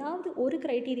 க்ரைட்டீரியாவில் ஏதாவது ஒரு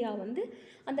க்ரைட்டீரியா வந்து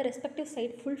அந்த ரெஸ்பெக்டிவ்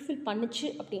சைட் ஃபுல்ஃபில் பண்ணுச்சு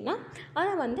அப்படின்னா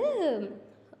அதை வந்து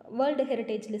வேர்ல்டு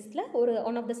ஹெரிட்டேஜ் லிஸ்ட்டில்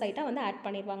ஒன் ஆஃப் த சைட்டாக வந்து ஆட்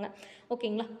பண்ணிடுவாங்க.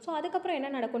 ஓகேங்களா? ஸோ அதுக்கப்புறம்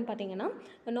என்ன நடக்கும்னு பார்த்தீங்கன்னா,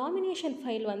 நாமினேஷன்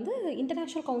ஃபைல் வந்து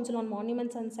international council on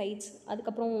monuments and sides,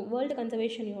 அதுக்கப்புறம் வேர்ல்டு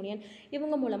கன்சர்வேஷன் யூனியன்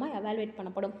இவங்க மூலமாக எவாலுவேட்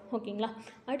பண்ணப்படும். ஓகேங்களா?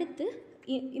 அடுத்து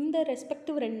இந்த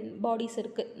ரெஸ்பெக்டிவ் 2 பாடிஸ்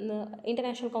இருக்குது. இந்த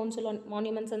international council on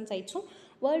monuments and சைட்ஸும்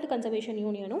world conservation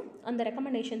யூனியனும் அந்த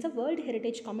ரெக்கமெண்டேஷன்ஸை வேர்ல்டு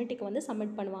ஹெரிட்டேஜ் கமிட்டிக்கு வந்து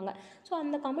சப்மிட் பண்ணுவாங்க. ஸோ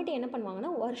அந்த கமிட்டி என்ன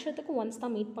பண்ணுவாங்கன்னா, வருஷத்துக்கு ஒன்ஸ்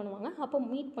தான் மீட் பண்ணுவாங்க. அப்போ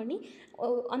மீட் பண்ணி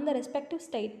அந்த ரெஸ்பெக்டிவ்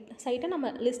சைட்டை நம்ம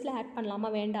லிஸ்ட்டில் ஆட்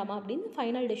பண்ணலாமா வேண்டாமா அப்படின்னு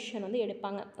ஃபைனல் டெசிஷன் வந்து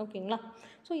எடுப்பாங்க. ஓகேங்களா?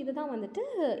 ஸோ இதுதான் வந்துட்டு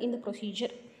இந்த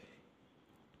ப்ரொசீஜர்.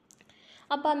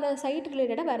 அப்போ அந்த சைட்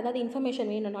ரிலேட்டடாக வேறு ஏதாவது இன்ஃபர்மேஷன்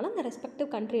வேணும்னாலும் அந்த ரெஸ்பெக்டிவ்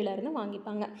கண்ட்ரியிலேருந்து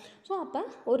வாங்கிப்பாங்க. ஸோ அப்போ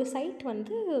ஒரு சைட்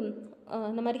வந்து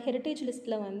இந்த மாதிரி ஹெரிட்டேஜ்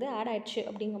லிஸ்ட்டில் வந்து ஆட் ஆயிடுச்சு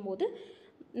அப்படிங்கும்போது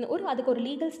அதுக்கு ஒரு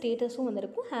லீகல் ஸ்டேட்டஸும் வந்து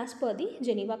இருக்கும் as per the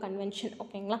Geneva convention.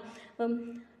 ஓகேங்களா?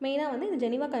 மெயினாக வந்து இந்த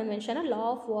ஜெனீவா கன்வென்ஷனை லா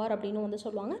ஆஃப் வார் அப்படின்னு வந்து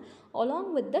சொல்லுவாங்க. Along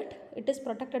with that it is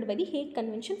protected by the hack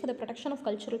convention for the protection of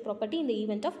cultural property இந்த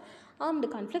event of armed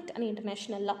conflict and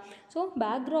international law. So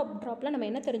ட்ராப்பில் நம்ம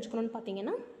என்ன தெரிஞ்சுக்கணும்னு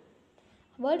பார்த்தீங்கன்னா,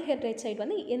 வேர்ல்டு ஹெரிட்டேஜ் சைட்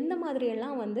வந்து எந்த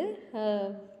மாதிரியெல்லாம் வந்து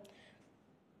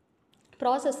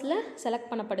ப்ராசஸில்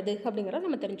செலக்ட் பண்ணப்படுது அப்படிங்கிறத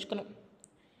நம்ம தெரிஞ்சுக்கணும்.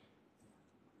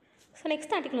 ஸோ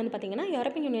நெக்ஸ்ட் ஆர்டிகல் வந்து பார்த்தீங்கன்னா,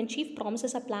 European union chief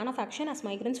promises a plan of action as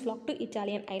migrants flag to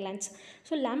Italian islands.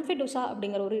 So லாம்பெடூசா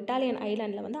அப்படிங்கிற ஒரு இட்டாலியன்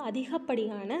ஐலாண்டில் வந்து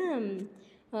அதிகப்படியான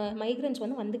மைக்ரன்ஸ்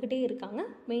வந்து வந்துக்கிட்டே இருக்காங்க,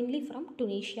 மெயின்லி ஃப்ரம்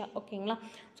டுனீஷியா. ஓகேங்களா?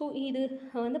 ஸோ இது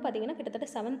வந்து பார்த்திங்கன்னா கிட்டத்தட்ட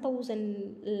 7,000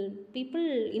 பீப்புள்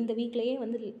இந்த வீக்லேயே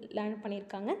வந்து லேண்ட்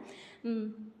பண்ணியிருக்காங்க.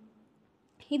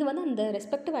 இது வந்து அந்த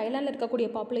ரெஸ்பெக்டிவ் ஐலாண்டில் இருக்கக்கூடிய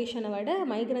பாப்புலேஷனை விட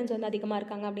மைக்ரன்ஸ் வந்து அதிகமாக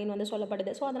இருக்காங்க அப்படின்னு வந்து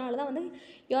சொல்லப்படுது. ஸோ அதனால தான் வந்து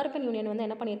யூரோப்பியன் யூனியன் வந்து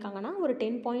என்ன பண்ணியிருக்காங்கன்னா, ஒரு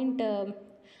 10 பாயிண்ட்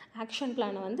ஆக்ஷன்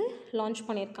பிளானை வந்து லான்ச்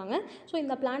பண்ணியிருக்காங்க. ஸோ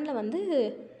இந்த பிளானில் வந்து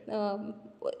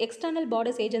எக்ஸ்டர்னல்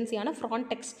பார்டர்ஸ் ஏஜென்சியான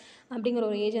ஃப்ரான்டெக்ஸ் அப்படிங்கிற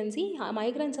ஒரு ஏஜென்சி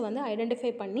மைக்ரன்ஸை வந்து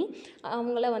ஐடென்டிஃபை பண்ணி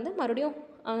அவங்கள வந்து மறுபடியும்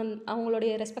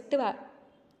அவங்களுடைய ரெஸ்பெக்டிவ்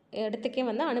இடத்துக்கே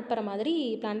வந்து அனுப்புகிற மாதிரி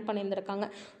பிளான் பண்ணியிருந்திருக்காங்க.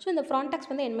 ஸோ இந்த ஃப்ரான்டெக்ஸ்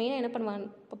வந்து மெயினாக என்ன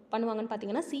பண்ணுவாங்கன்னு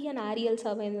பார்த்தீங்கன்னா, C and Ariel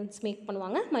surveillance make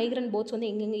பண்ணுவாங்க. மைக்ரண்ட் போட்ஸ் வந்து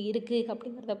எங்கெங்கே இருக்குது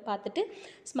அப்படிங்கிறத பார்த்துட்டு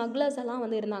ஸ்மக்லர்ஸ் எல்லாம்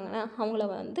வந்து இருந்தாங்கன்னா அவங்கள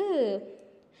வந்து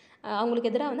அவங்களுக்கு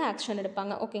எதிராக வந்து ஆக்ஷன்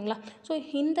எடுப்பாங்க. ஓகேங்களா? ஸோ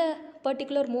இந்த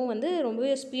பர்டிகுலர் மூவ் வந்து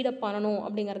ரொம்பவே ஸ்பீடப் பண்ணணும்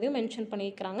அப்படிங்கிறதையும் மென்ஷன்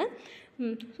பண்ணியிருக்கிறாங்க.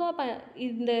 ஸோ அப்போ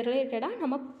இந்த ரிலேட்டடாக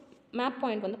நம்ம மேப்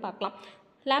பாயிண்ட் வந்து பார்க்கலாம்.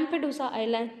 லாம்பெடூசா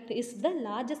island is the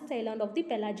largest island of the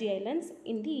பெலாஜி islands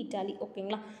in the Italy.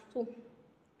 ஓகேங்களா? ஸோ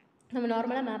நம்ம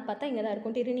நார்மலாக மேப் பார்த்தா இங்கே தான்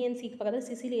இருக்கும். டிரினியன் சீக்கு பக்கத்தில்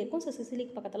சிசிலி இருக்கும். ஸோ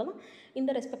சிசிலிக்கு பக்கத்தில் தான்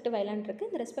இந்த ரெஸ்பெக்டிவ் ஐலாண்ட் இருக்குது.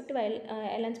 இந்த ரெஸ்பெக்டிவ்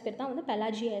ஐலாண்ட்ஸ் பேர் தான் வந்து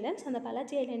பெலாஜி ஐலாண்ட்ஸ். அந்த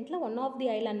பெலாஜி ஐலாண்டில் ஒன் ஆஃப் தி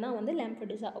ஐலாண்ட் தான் வந்து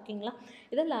லாம்பெடூசா. ஓகேங்களா?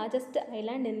 இது லார்ஜஸ்ட்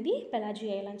ஐலாண்ட் இன் தி பெலாஜி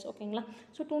ஐலாண்ட்ஸ். ஓகேங்களா?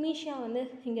 ஸோ டுனீஷியா வந்து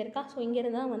இங்கே இருக்கா. ஸோ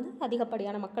இங்கேருந்து தான் வந்து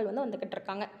அதிகப்படியான மக்கள் வந்து வந்துக்கிட்டு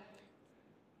இருக்காங்க.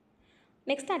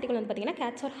 நெக்ஸ்ட் ஆர்டிகல் வந்து பார்த்தீங்கன்னா,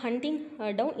 Gates R hunting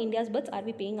down India's birds R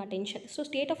we paying attention. So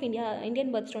state of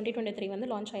Indian birds 2023 வந்து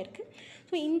லான்ச் ஆயிருக்கு.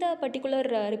 ஸோ இந்த பர்டிகுலர்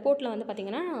ரிப்போர்ட்டில் வந்து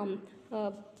பார்த்திங்கன்னா,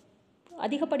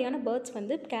 அதிகப்படியான பேர்ட்ஸ்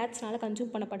வந்து கேட்ஸ்னால்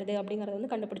கன்சியூம் பண்ணப்படுது அப்படிங்கிறத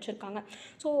வந்து கண்டுபிடிச்சிருக்காங்க.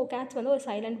 ஸோ கேட்ஸ் வந்து ஒரு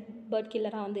சைலண்ட் பேர்ட்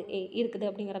கில்லராக வந்து இருக்குது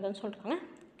அப்படிங்கிறத வந்து சொல்கிறாங்க.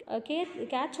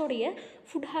 கேட்ஸோடைய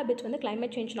ஃபுட் ஹேபிட்ஸ் வந்து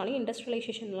கிளைமேட் சேஞ்ச்னாலையும்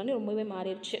இண்டஸ்ட்ரியலைசேஷன்னாலையும் ரொம்பவே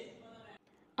மாறிடுச்சு.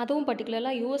 அதுவும்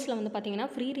பர்டிகுலராக யூஎஸில் வந்து பார்த்திங்கன்னா,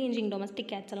 ஃப்ரீ ரேஞ்சிங் டொமஸ்டிக்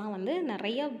கேட்ஸ் எல்லாம் வந்து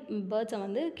நிறைய பேர்ட்ஸை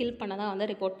வந்து கில் பண்ணதாக வந்து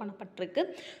ரிப்போர்ட் பண்ணப்பட்டிருக்கு.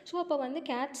 ஸோ அப்போ வந்து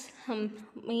கேட்ஸ்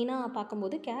மெயினாக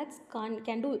பார்க்கும்போது Gates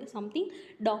can do something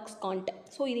tax Gantt.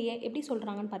 So இது எப்படி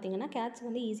சொல்கிறாங்கன்னு பார்த்தீங்கன்னா, கேட்ஸ்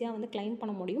வந்து ஈஸியாக வந்து கிளைம்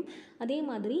பண்ண முடியும். அதே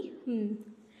மாதிரி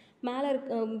மேலே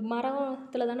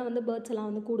மரத்தில் தானே வந்து பேர்ட்ஸ்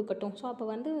எல்லாம் வந்து கூடு கட்டும். ஸோ அப்போ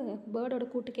வந்து பேர்டோட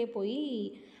கூட்டுக்கே போய்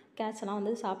கேட்ஸ் எல்லாம்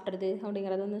வந்து சாப்பிட்றது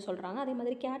அப்படிங்கிறது வந்து சொல்கிறாங்க. அதே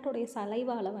மாதிரி கேட்டோடைய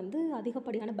சலைவால் வந்து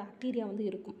அதிகப்படியான பாக்டீரியா வந்து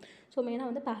இருக்கும். ஸோ மெயினாக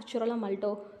வந்து பாஸ்சுரலாக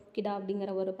மல்டோகிடா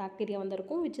அப்படிங்கிற ஒரு பாக்டீரியா வந்து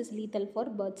இருக்கும், which is lethal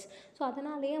for birds. So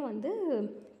அதனாலேயே வந்து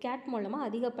கேட் மூலமாக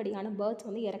அதிகப்படியான பேர்ட்ஸ்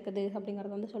வந்து இறக்குது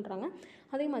அப்படிங்கிறது வந்து சொல்கிறாங்க.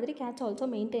 அதே மாதிரி Gates also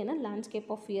maintain a landscape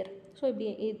of fear. So இப்படி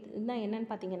இதுதான் என்னென்னு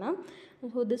பார்த்தீங்கன்னா,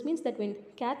 so this means that when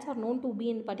Gates are known to be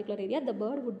in particular area the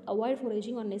bird would avoid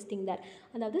ஃபோரேஜிங் R nesting தேர்.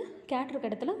 அதாவது கேட்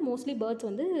இருக்க இடத்துல மோஸ்ட்லி பேர்ட்ஸ்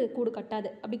வந்து கூடு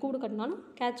கட்டாது. அப்படி கூடு கட்டினாலும்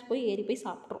கேட்ஸ் போய் ஏறி போய்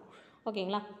சாப்பிட்ரும்.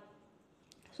 ஓகேங்களா?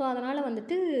 ஸோ அதனால்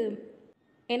வந்துட்டு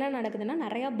என்ன நடக்குதுன்னா,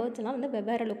 நிறையா பேர்ட்ஸ் எல்லாம் வந்து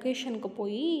வெவ்வேறு லொக்கேஷனுக்கு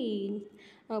போய்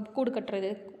கூடு கட்டுறது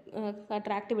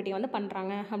ஆக்டிவிட்டி வந்து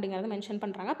பண்ணுறாங்க அப்படிங்கிறத மென்ஷன்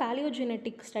பண்ணுறாங்க.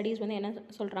 பேலியோஜெனட்டிக் ஸ்டடீஸ் வந்து என்ன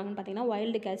சொல்கிறாங்கன்னு பார்த்தீங்கன்னா,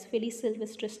 வைல்டு கேட்ஸ், ஃபெலிஸ்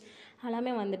சில்வெஸ்ட்ரிஸ்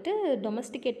எல்லாமே வந்துட்டு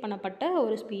டொமஸ்டிகேட் பண்ணப்பட்ட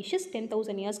ஒரு ஸ்பீஷிஸ்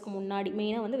 10,000 இயர்ஸ்க்கு முன்னாடி,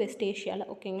 மெயினாக வந்து வெஸ்ட் ஏஷியாவில்.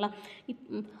 ஓகேங்களா.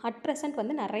 அட் ப்ரெசென்ட்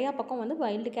வந்து நிறையா பக்கம் வந்து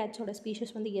வைல்டு கேட்ஸோட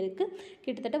ஸ்பீஷிஸ் வந்து இருக்குது.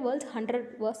 கிட்டத்தட்ட வேர்ல்ட்ஸ் 100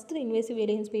 worst இன்வேசிவ்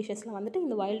ஏலியன் ஸ்பீஷஸில் வந்துட்டு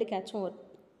இந்த வைல்டு கேட்ஸும்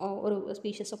ஒரு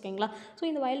ஸ்பீஷஸ். ஓகேங்களா. ஸோ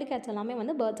இந்த வைல்டு கேட்ஸ் எல்லாமே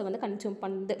வந்து பேர்ட்ஸை வந்து கன்சியூம்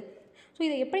பண்ணுது. ஸோ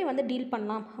இதை எப்படி வந்து டீல்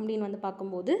பண்ணலாம் அப்படின்னு வந்து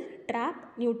பார்க்கும்போது, ட்ராப்,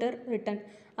 நியூட்டர், ரிட்டன்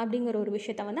அப்படிங்கிற ஒரு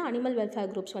விஷயத்தை வந்து அனிமல்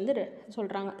வெல்ஃபேர் குரூப்ஸ் வந்து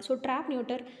சொல்கிறாங்க. ஸோ ட்ராப்,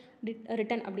 நியூட்டர்,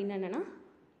 ரிட்டன் அப்படின்னு என்னென்னா,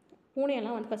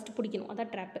 பூனையெல்லாம் வந்து ஃபஸ்ட்டு பிடிக்கணும்,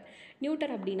 அதான் ட்ராப்பு.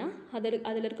 நியூட்டர் அப்படின்னா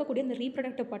அதில் இருக்கக்கூடிய இந்த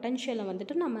ரீப்ரொடக்டிவ் பொட்டன்ஷியலை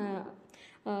வந்துட்டு நம்ம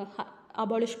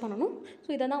அபாலிஷ் பண்ணணும். ஸோ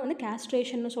இதை தான் வந்து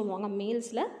கேஸ்ட்ரேஷன்னு சொல்லுவாங்க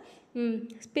மேல்ஸில்,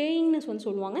 ஸ்பேயிங்னு வந்து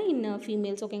சொல்லுவாங்க இன்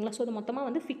ஃபீமேல்ஸ். ஓகேங்களா. ஸோ இது மொத்தமாக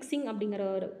வந்து ஃபிக்ஸிங் அப்படிங்கிற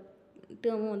ஒரு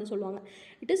டேர்மும் வந்து சொல்லுவாங்க.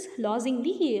 It is losing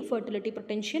the fertility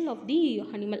potential of the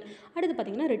animal. அடுத்து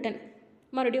பார்த்திங்கன்னா ரிட்டன்,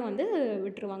 மறுபடியும் வந்து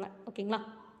விட்டுருவாங்க. ஓகேங்களா.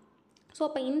 ஸோ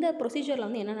அப்போ இந்த ப்ரொசீஜரில்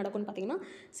வந்து என்ன நடக்கும்னு பார்த்திங்கன்னா,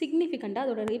 சிக்னிஃபிகண்ட்டாக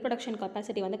அதோட ரீப்ரொடக்ஷன்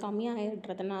கெப்பாசிட்டி வந்து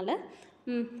கம்மியாகிடுறதுனால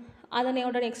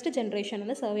அதனோட நெக்ஸ்ட் ஜென்ரேஷன்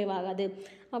வந்து சர்வைவ் ஆகாது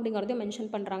அப்படிங்கிறதையும் மென்ஷன்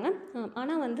பண்ணுறாங்க.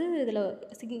 ஆனால் வந்து இதில்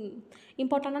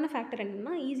இம்பார்ட்டண்டான ஃபேக்டர்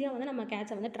என்னென்னா, ஈஸியாக வந்து நம்ம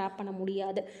கேட்ஸை வந்து ட்ராப் பண்ண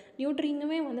முடியாது.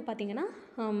 நியூட்ரிங்குமே வந்து பார்த்திங்கன்னா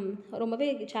ரொம்பவே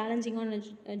சேலஞ்சிங்கான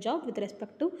job with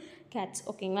respect to Gates.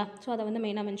 ஓகேங்களா. ஸோ அதை வந்து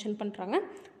மெயினாக மென்ஷன் பண்ணுறாங்க.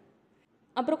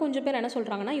 அப்புறம் கொஞ்சம் பேர் என்ன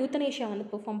சொல்கிறாங்கன்னா, யூத்தனேஷியா வந்து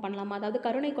பெர்ஃபார்ம் பண்ணலாம், அதாவது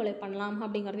கருணை கொலை பண்ணலாம்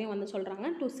அப்படிங்கிறதையும் வந்து சொல்கிறாங்க,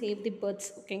 டு சேவ் தி பேர்ட்ஸ்.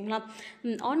 ஓகேங்களா.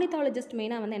 ஆர்னித்தாலஜிஸ்ட்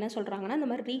மெயினாக வந்து என்ன சொல்கிறாங்கன்னா, இந்த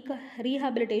மாதிரி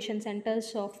ரீஹாபிலிட்டேஷன்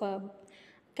சென்டர்ஸ் ஆஃப்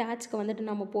கேட்ஸ்க்கு வந்துட்டு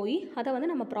நம்ம போய் அதை வந்து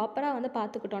நம்ம ப்ராப்பராக வந்து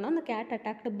பார்த்துக்கிட்டோன்னா அந்த கேட்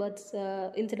அட்டாக்டு பேர்ட்ஸ்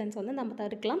இன்சிடென்ட்ஸ் வந்து நம்ம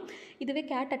தவிர்க்கலாம். இதுவே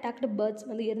கேட் அட்டாக்டு பேர்ட்ஸ்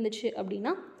வந்து இருந்துச்சு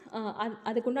அப்படின்னா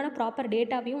அதுக்குண்டான ப்ராப்பர்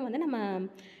டேட்டாவையும் வந்து நம்ம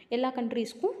எல்லா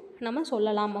கண்ட்ரீஸ்க்கும் நம்ம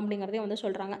சொல்லலாம் அப்படிங்கிறதையும் வந்து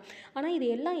சொல்கிறாங்க. ஆனால் இது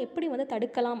எல்லாம் எப்படி வந்து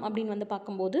தடுக்கலாம் அப்படின்னு வந்து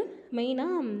பார்க்கும்போது,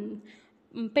 மெயினாக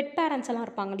பெட் பேரண்ட்ஸ் எல்லாம்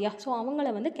இருப்பாங்க இல்லையா, ஸோ அவங்கள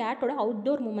வந்து கேட்டோட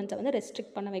அவுட்டோர் மூமெண்ட்ஸை வந்து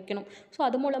ரெஸ்ட்ரிக்ட் பண்ண வைக்கணும். ஸோ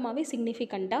அது மூலமாகவே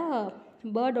சிக்னிஃபிகண்ட்டாக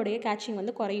பேர்டோடைய கேட்சிங்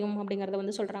வந்து குறையும் அப்படிங்கிறத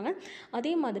வந்து சொல்கிறாங்க.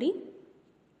 அதே மாதிரி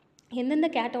எந்தெந்த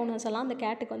கேட் ஓனர்ஸ் எல்லாம் அந்த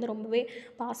கேட்டுக்கு வந்து ரொம்பவே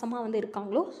பாசமாக வந்து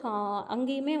இருக்காங்களோ, ஸோ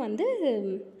அங்கேயுமே வந்து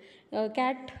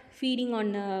கேட் ஃபீடிங்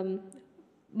ஆன்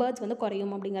பேர்ட்ஸ் வந்து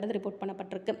குறையும் அப்படிங்கிறது ரிப்போர்ட்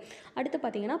பண்ணப்பட்டிருக்கு. அடுத்து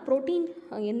பார்த்திங்கன்னா, ப்ரோட்டீன்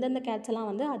எந்தெந்த கேட்ஸ் எல்லாம்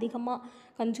வந்து அதிகமாக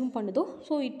கன்சியூம் பண்ணுதோ,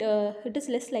 so it is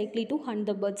less likely to hunt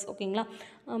the birds. ஓகேங்களா.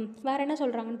 வேறு என்ன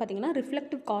சொல்கிறாங்கன்னு பார்த்தீங்கன்னா,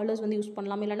 ரிஃப்ளெக்டிவ் காலர்ஸ் வந்து யூஸ்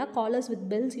பண்ணலாம், இல்லைனா காலர்ஸ் வித்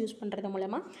பெல்ஸ் யூஸ் பண்ணுறது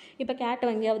மூலமாக இப்போ கேட்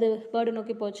எங்கேயாவது பேர்டு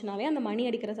நோக்கி போச்சுனாவே அந்த மணி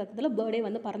அடிக்கிற சத்தத்தில் பேர்டே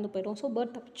வந்து பறந்து போயிடும், ஸோ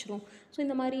பேர்ட் தப்பிச்சிடும். ஸோ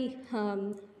இந்த மாதிரி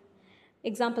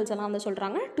எக்ஸாம்பிள்ஸ் எல்லாம் வந்து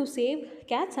சொல்கிறாங்க, to save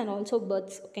Gates and also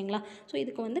birds. ஓகேங்களா. ஸோ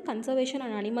இதுக்கு வந்து conservation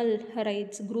and animal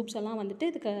rights groups எல்லாம் வந்துட்டு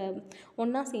இதுக்கு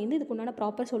ஒன்றா சேர்ந்து இதுக்கு உண்டான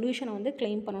ப்ராப்பர் சொல்யூஷனை வந்து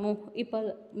கிளைம் பண்ணணும். இப்போ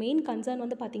மெயின் கன்சர்ன்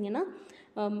வந்து பார்த்திங்கன்னா,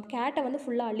 கேட்டை வந்து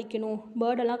ஃபுல்லாக அழிக்கணும்,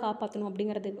 பேர்டெல்லாம் காப்பாற்றணும்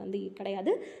அப்படிங்கிறது வந்து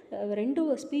கிடையாது. ரெண்டு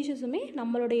ஸ்பீஷஸுமே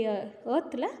நம்மளுடைய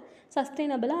ஏர்த்தில்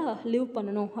சஸ்டைனபிளாக லிவ்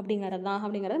பண்ணணும்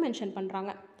அப்படிங்கிறத மென்ஷன்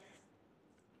பண்ணுறாங்க.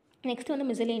 நெக்ஸ்ட் வந்து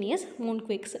மிசலேனியஸ் மூன்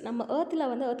குவேக்ஸ். நம்ம ஏர்த்தில்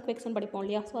வந்து எர்த் குவேக்ஸ்னு படிப்போம்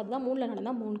இல்லையா, ஸோ அதுதான் மூணில்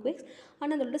நடந்தால் மூன் குவேக்ஸ்.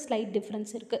 ஆனால் அதோட ஸ்லைட்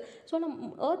டிஃப்ரென்ஸ் இருக்குது. ஸோ நம்ம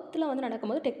ஏர்த்தில் வந்து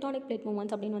நடக்கும்போது டெக்டானிக் பிளேட்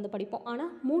மூவ்மெண்ட்ஸ் அப்படின்னு வந்து படிப்போம்.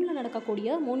 ஆனால் மூணில்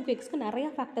நடக்கக்கூடிய மூன் குவேக்ஸ்க்கு நிறையா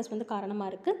ஃபேக்டர்ஸ் வந்து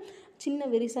காரணமாக இருக்குது. சின்ன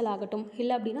விரிசல் ஆகட்டும்,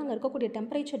 இல்லை அப்படின்னா அங்கே இருக்கக்கூடிய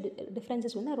டெம்பரேச்சர்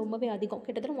டிஃப்ரென்சஸ் வந்து ரொம்பவே அதிகம்.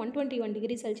 கிட்டத்தட்ட 121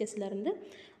 டிகிரி செல்சியஸ்லேருந்து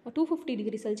 250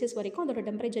 டிகிரி செல்சியஸ் வரைக்கும் அதோட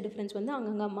டெம்பரேச்சர் டிஃப்ரென்ஸ் வந்து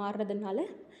அங்கங்கே மாறுறதுனால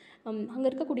அங்கே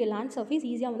இருக்கக்கூடிய லேண்ட் சர்ஃபேஸ்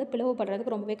ஈஸியாக வந்து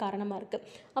பிளவுபடுறதுக்கு ரொம்பவே காரணமாக இருக்குது.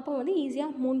 அப்போ வந்து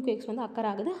ஈஸியாக மூன் குவேக்ஸ் வந்து அக்கர்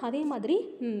ஆகுது. அதே மாதிரி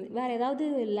வேறு ஏதாவது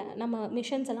நம்ம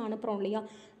மிஷன்ஸ் எல்லாம் அனுப்புகிறோம் இல்லையா,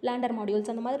 லேண்டர்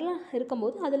மாடியூல்ஸ், அந்த மாதிரிலாம்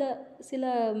இருக்கும்போது அதில்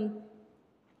சில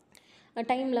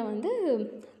டைமில் வந்து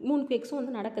மூன் குவேக்ஸும்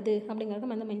வந்து நடக்குது அப்படிங்கிறத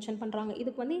வந்து மென்ஷன் பண்ணுறாங்க.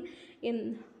 இதுக்கு வந்து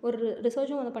ஒரு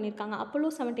ரிசர்ச்சும் வந்து பண்ணியிருக்காங்க. அப்போலோ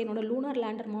 17 லூனார்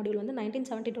லேண்டர் மாடியூல் வந்து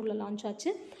 1972 லான்ச்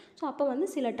ஆச்சு. ஸோ அப்போ வந்து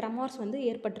சில ட்ரெமார்ஸ் வந்து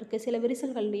ஏற்பட்டிருக்கு, சில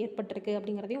விரிசல்கள் ஏற்பட்டிருக்கு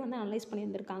அப்படிங்கிறதையும் வந்து அனலைஸ்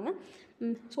பண்ணியிருந்திருக்காங்க.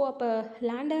 ஸோ அப்போ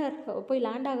லேண்டர் போய்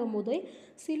லேண்ட் ஆகும் போதே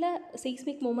சில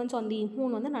seismic moments on the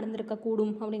moon வந்து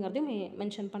நடந்திருக்கக்கூடும் அப்படிங்கிறதையும்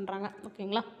மென்ஷன் பண்ணுறாங்க.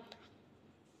 ஓகேங்களா.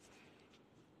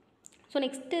 ஸோ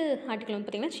நெக்ஸ்ட்டு ஆர்டிக்கல் வந்து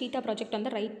பார்த்திங்கன்னா, சீட்டா ப்ராஜெக்ட்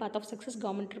வந்து right path of success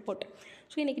government report.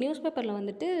 So இன்றைக்கி நியூஸ் பேப்பரில்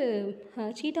வந்துட்டு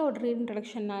சீட்டாவோட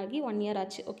ரீஇன்ட்ரடக்ஷன் ஆகி 1 year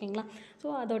ஆச்சு. ஓகேங்களா. ஸோ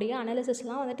அதோடைய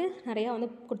அனாலிசிஸ்லாம் வந்துட்டு நிறையா வந்து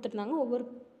கொடுத்துருந்தாங்க. ஒவ்வொரு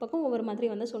பக்கம் ஒவ்வொரு மாதிரி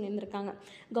வந்து சொல்லியிருந்திருக்காங்க.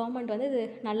 கவர்மெண்ட் வந்து இது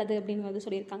நல்லது அப்படின்னு வந்து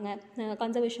சொல்லியிருக்காங்க.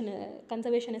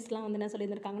 கன்சர்வேஷனிஸ்ட்லாம் வந்து என்ன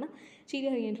சொல்லியிருந்திருக்காங்கன்னா,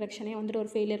 சீட்டா ரீஇன்ட்ரடக்ஷனே வந்துட்டு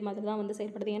ஒரு ஃபெயிலியர் மாதிரி தான் வந்து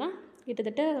செயல்படுது. ஏன்னா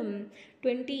கிட்டத்தட்ட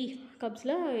 20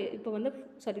 கப்ஸில் இப்போ வந்து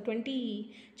 20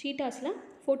 சீட்டாஸில்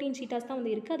 14 சீட்டாஸ் தான்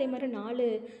வந்து இருக்குது. அதே மாதிரி 4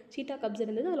 சீட்டா கப்ஸ்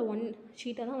இருந்தது, அதில் 1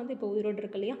 சீட்டா தான் வந்து இப்போ உயிரோடு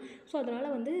இருக்கு இல்லையா. ஸோ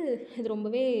அதனால் வந்து இது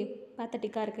ரொம்பவே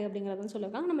பேத்தட்டிக்காக இருக்குது அப்படிங்கிறது வந்து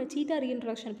சொல்லுவாங்க. நம்ம சீட்டா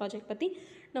ரீஇன்ட்ரடக்ஷன் ப்ராஜெக்ட் பற்றி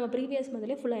நம்ம ப்ரீவியஸ்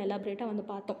மந்திலே ஃபுல்லாக எலாபரேட்டாக வந்து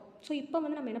பார்த்தோம். ஸோ இப்போ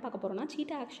வந்து நம்ம என்ன பார்க்க போகிறோம்னா,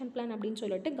 சீட்டா ஆக்ஷன் பிளான் அப்படின்னு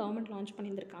சொல்லிட்டு கவர்மெண்ட் லான்ச்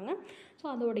பண்ணியிருந்திருக்காங்க. ஸோ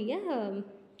அதோடைய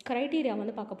க்ரைட்டீரியா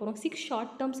வந்து பார்க்க போகிறோம். 6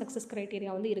 ஷார்ட் டேர்ம் சக்ஸஸ்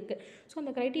க்ரைட்டீரியா வந்து இருக்குது. ஸோ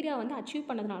அந்த க்ரைட்டீரியா வந்து அச்சீவ்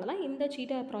பண்ணதுனால தான் இந்த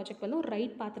சீட்டா ப்ராஜெக்ட் வந்து ஒரு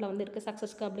ரைட் பாத்தில் வந்து இருக்குது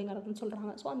சக்ஸஸ்க்கு அப்படிங்கிறதுன்னு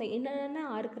சொல்கிறாங்க. ஸோ அந்த என்னென்ன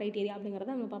 6 க்ரைட்டீரியா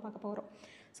அப்படிங்கிறத நம்ம பார்க்க போகிறோம்.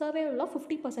 Survival of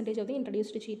 50% of the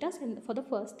introduced cheetahs for the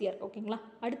first year. ஓகேங்களா.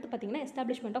 அடுத்து பார்த்திங்கன்னா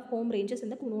எஸ்டாப்ளிஷ்மெண்ட் ஆஃப் ஹோம் ரேஞ்சஸ்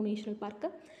இந்த Kuno national park,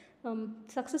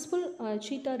 successful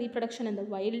cheetah reproduction in the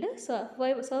wild,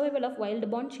 survival of wild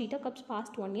born cheetah cubs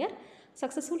past 1 year,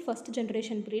 successful first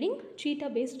generation breeding, cheetah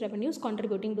based revenues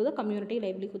contributing to the community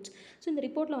livelihoods. So இந்த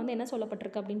ரிப்போர்ட்டில் வந்து என்ன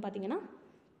சொல்லப்பட்டிருக்கு அப்படின்னு பார்த்தீங்கன்னா,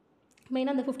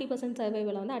 மெயினாக அந்த 50%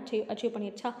 சர்வைவலை வந்து அச்சீவ்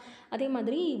பண்ணிடுச்சா, அதே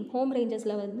மாதிரி ஹோம்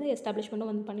ரேஞ்சஸில் வந்து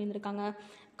எஸ்டாப்ளிஷ்மெண்ட்டும் வந்து பண்ணியிருந்திருக்காங்க,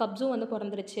 கப்ஸும் வந்து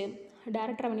பிறந்துருச்சு,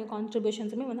 டைரக்ட் ரெவன்யூ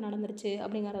கான்ட்ரிபியூஷன்ஸுமே வந்து நடந்துருச்சு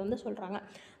அப்படிங்கிறத வந்து சொல்கிறாங்க.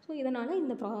 ஸோ இதனால்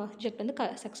இந்த ப்ராஜெக்ட் வந்து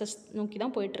சக்ஸஸ் நோக்கி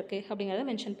தான் போயிட்டுருக்கு அப்படிங்கிறத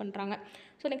மென்ஷன் பண்ணுறாங்க.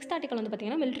 ஸோ நெக்ஸ்ட் ஆர்டிக்கல் வந்து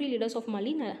பார்த்திங்கன்னா, military leaders of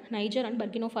Malli, Niger and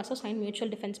Burkina Faso sign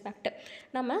mutual defence fact.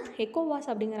 நம்ம எக்கோவாஸ்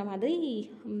அப்படிங்கிற மாதிரி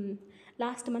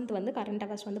லாஸ்ட் மந்த் வந்து கரண்ட்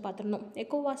அஃபேர்ஸ் வந்து பார்த்துருந்தோம்.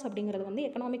 எக்கோவாஸ் அப்படிங்கிறது வந்து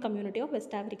economic community of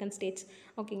west African states.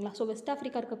 ஓகேங்களா. ஸோ வெஸ்ட்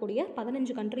ஆஃப்ரிக்கா இருக்கக்கூடிய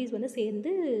 15 கண்ட்ரீஸ் வந்து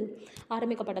சேர்ந்து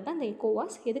ஆரம்பிக்கப்பட்டது தான் இந்த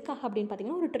எக்கோவாஸ். எதுக்காக அப்படின்னு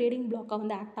பார்த்தீங்கன்னா, ஒரு ட்ரேடிங் பிளாக்காக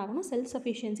வந்து ஆக்ட் ஆகணும், செல்ஃப்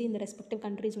சஃபிஷியன்சி இந்த ரெஸ்பெக்டிவ்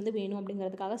கண்ட்ரீஸ் வந்து வேணும்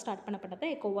அப்படிங்கிறதுக்காக ஸ்டார்ட் பண்ணப்பட்டது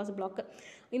எக்கோவாஸ் பிளாக்.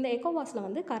 இந்த எக்கோவாஸில்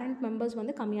வந்து கரண்ட் மெம்பர்ஸ்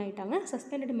வந்து கம்மியாயிட்டாங்க.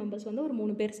 சஸ்பெண்டட் மெம்பர்ஸ் வந்து ஒரு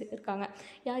 3 பேர் இருக்காங்க.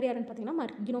 யார் யாருன்னு பார்த்தீங்கன்னா,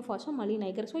 பர்கினோ ஃபாசோ, மலி,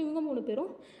 நைகர். ஸோ இவங்க 3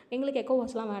 பேரும் எங்களுக்கு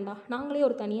எக்கோவாஸ்லாம் வேண்டாம், நாங்களே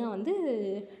ஒரு தனியாக வந்து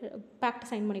பேக்ட்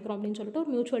சைன் பண்ணிக்கிறோம் அப்படின்னு சொல்லிட்டு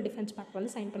ஒரு மியூச்சுவல் டிஃபென்ஸ் பேக்ட்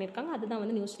வந்து சைன் பண்ணியிருக்காங்க. அதுதான்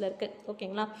வந்து நியூஸில் இருக்குது.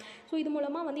 ஓகேங்களா. ஸோ இது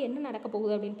மூலமாக வந்து என்ன நடக்க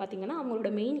போகுது அப்படின்னு பார்த்தீங்கன்னா, அவங்களோட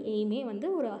மெயின் எய்மே வந்து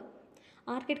ஒரு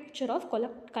architecture of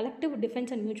collective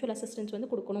defence and mutual assistance வந்து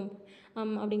கொடுக்கணும்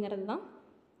அப்படிங்கிறது தான்.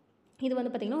 இது வந்து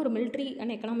பார்த்திங்கன்னா ஒரு மிலிட்ரி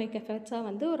அண்ட் எக்கனாமிக் எஃபர்ட்ஸாக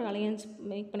வந்து ஒரு அலையன்ஸ்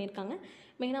மேக் பண்ணியிருக்காங்க.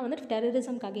 மெயினாக வந்து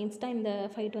டெரரிசம்க்கு அகெயின்ஸ்டாக இந்த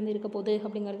ஃபைட் வந்து இருக்க போகுது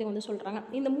அப்படிங்கிறதையும் வந்து சொல்கிறாங்க.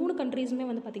 இந்த 3 கண்ட்ரீஸுமே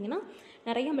வந்து பார்த்திங்கன்னா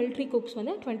நிறைய மிலிட்ரி கூப்ஸ்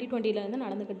வந்து 2020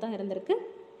 நடந்துக்கிட்டு தான் இருந்திருக்கு.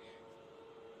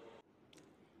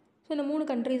 ஸோ இந்த 3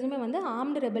 கண்ட்ரீஸுமே வந்து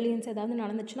ஆர்ம்டு ரெபலியன்ஸ் ஏதாவது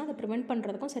நடந்துச்சுன்னா அதை ப்ரிவெண்ட்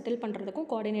பண்ணுறதுக்கும் செட்டில் பண்ணுறதுக்கும்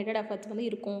கோஆர்டினேட்டட் எஃபர்ட்ஸ் வந்து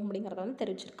இருக்கும் அப்படிங்கிறத வந்து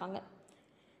தெரிவிச்சிருக்காங்க.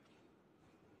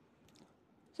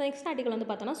 ஸோ நெக்ஸ்ட் ஆர்டிக்கல் வந்து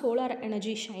பார்த்தோன்னா, solar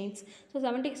energy shines. So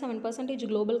 77%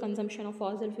 global consumption of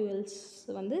Fasal fuels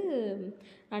வந்து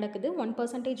நடக்குது.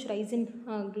 1% ரைஸ் இன்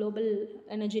குளோபல்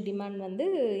எனர்ஜி டிமாண்ட் வந்து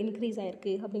இன்க்ரீஸ்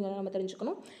ஆகிருக்கு அப்படிங்கிறத நம்ம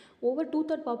தெரிஞ்சுக்கணும். ஓவர்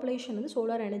 2/3 பாப்புலேஷன் வந்து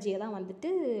சோலார் எனர்ஜியை தான்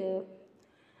வந்துட்டு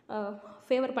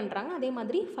ஃபேவர் பண்ணுறாங்க. அதே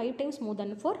மாதிரி 5 times more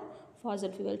then for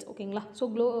Fasal fuels. ஓகேங்களா. ஸோ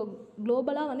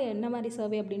குளோபலாக வந்து என்ன மாதிரி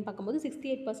சர்வே அப்படின்னு பார்க்கும்போது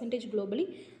 68% குளோபலி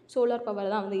சோலார்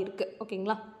பவர் தான் வந்து இருக்குது.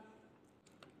 ஓகேங்களா.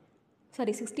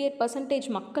 68%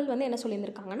 மக்கள் வந்து என்ன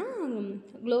சொல்லியிருந்திருக்காங்கன்னா,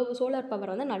 சோலார்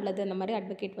பவர் வந்து நல்லது அந்த மாதிரி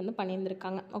அட்வொகேட் வந்து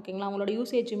பண்ணியிருந்திருக்காங்க. ஓகேங்களா. அவங்களோட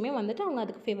யூசேஜுமே வந்துட்டு அவங்க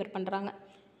அதுக்கு ஃபேவர் பண்ணுறாங்க.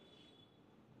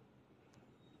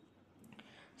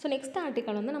 ஸோ நெக்ஸ்ட்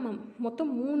ஆர்டிக்கல் வந்து நம்ம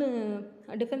மொத்தம் 3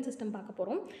 டிஃபென்ஸ் சிஸ்டம் பார்க்க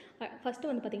போகிறோம்.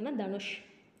 ஃபஸ்ட்டு வந்து பார்த்திங்கன்னா தனுஷ்,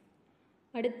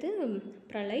 அடுத்து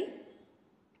பிரளய்,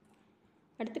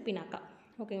 அடுத்து பினாக்கா.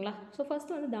 ஓகேங்களா. ஸோ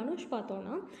ஃபஸ்ட்டு வந்து தனுஷ்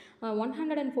பார்த்தோன்னா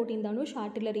 114 தனுஷ்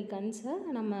ஆர்ட்டிலரி கன்ஸை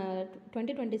நம்ம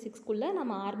 2026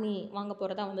 நம்ம ஆர்மி வாங்க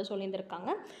போகிறதா வந்து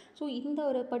சொல்லியிருந்திருக்காங்க. ஸோ இந்த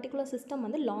ஒரு பர்டிகுலர் சிஸ்டம்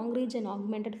வந்து long range and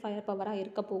augmented fire பவராக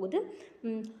இருக்க போகுது.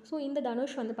 ஸோ இந்த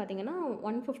தனுஷ் வந்து பார்த்திங்கன்னா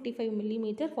 155 mm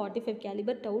 45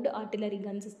 caliber டவுட் ஆர்ட்டிலரி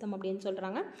கன் சிஸ்டம் அப்படின்னு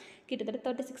சொல்கிறாங்க. கிட்டத்தட்ட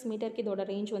 36 மீட்டருக்கு இதோட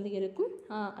ரேஞ்ச் வந்து இருக்கும்.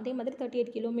 அதே மாதிரி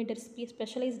 38 கிலோமீட்டர்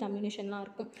ஸ்பெஷலைஸ்ட் அம்யூனிஷன்லாம்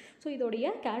இருக்கும். ஸோ இதோடைய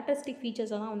கேரக்டரிஸ்டிக்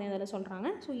ஃபீச்சர்ஸை தான் வந்து அதில் சொல்கிறாங்க.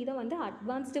 ஸோ இதை வந்து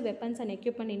advanced weapons and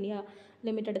equipment India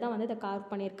limited தான் வந்து இதை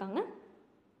கார்வ் பண்ணியிருக்காங்க.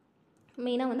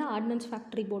 மெயினாக வந்து ஆர்டினன்ஸ்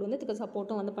ஃபேக்ட்ரி போர்டு வந்து இதுக்கு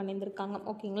சப்போர்ட்டும் வந்து பண்ணியிருந்திருக்காங்க.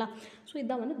 ஓகேங்களா. ஸோ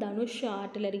இதுதான் வந்து தனுஷ்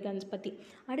ஆர்ட்டிலரி கன்ஸ் பற்றி.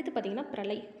 அடுத்து பார்த்திங்கன்னா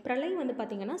பிரளய் வந்து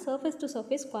பார்த்திங்கன்னா surface to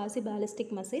surface quasi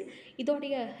ballistic missile.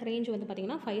 இதோடைய ரேஞ்ச் வந்து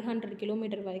பார்த்திங்கன்னா 500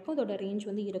 கிலோமீட்டர் வரைக்கும் இதோட ரேஞ்ச்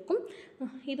வந்து இருக்கும்.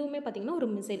 இதுவுமே பார்த்திங்கன்னா ஒரு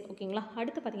மிசைல். ஓகேங்களா.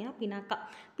 அடுத்து பார்த்திங்கன்னா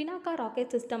பினாக்கா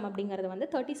ராக்கெட் சிஸ்டம் அப்படிங்கிறது வந்து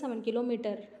 37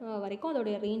 கிலோமீட்டர் வரைக்கும்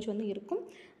அதோடைய ரேஞ்ச் வந்து இருக்கும்.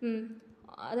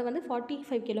 அதை வந்து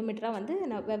 45 கிலோமீட்டராக வந்து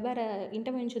வெவ்வேறு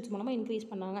இன்டர்வென்ஷன்ஸ் மூலமாக இன்க்ரீஸ்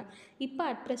பண்ணாங்க. இப்போ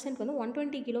அட் ப்ரெசென்ட் வந்து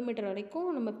 120 கிலோமீட்டர் வரைக்கும்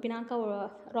நம்ம பினாக்கா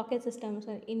ராக்கெட் சிஸ்டம்ஸ்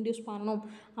இன்டியூஸ் பண்ணணும்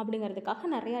அப்படிங்கிறதுக்காக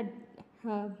நிறையா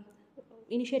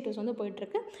இனிஷியேட்டிவ்ஸ் வந்து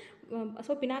போயிட்டுருக்கு.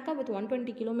 So Pinaka with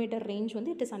 120 kilometre range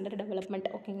வந்து இட் இஸ் அண்டர்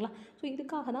டெவலப்மெண்ட். ஓகேங்களா. ஸோ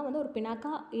இதுக்காக தான் வந்து ஒரு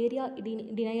பினாக்கா ஏரியா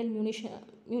டினையல்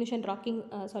மியூனிஷன்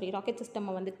ராக்கெட்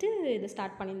சிஸ்டம்மை வந்துட்டு இது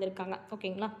ஸ்டார்ட் பண்ணியிருந்திருக்காங்க.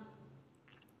 ஓகேங்களா.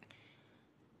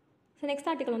 ஸோ நெக்ஸ்ட்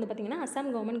ஆர்டிக்கல் வந்து பார்த்திங்கன்னா, Assam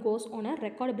government goes on a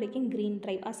record braking green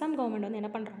drive. Assam government வந்து என்ன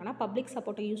பண்ணுறாங்கன்னா, பப்ளிக்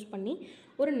சப்போர்ட்டை யூஸ் பண்ணி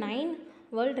ஒரு 9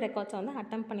 வேர்ல்டு ரெக்கார்ட்ஸை வந்து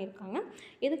அட்டம் பண்ணியிருக்காங்க.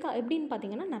 எப்படின்னு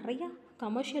பார்த்தீங்கன்னா நிறையா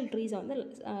கமர்ஷியல் ட்ரீஸை வந்து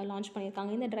லான்ச்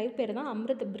பண்ணியிருக்காங்க. இந்த ட்ரைவ் பேர் தான்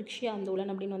அம்ருத் பிரிக்ஷ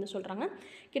ஆந்தோலன் அப்படின்னு வந்து சொல்கிறாங்க.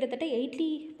 கிட்டத்தட்ட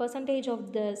 80% ஆஃப்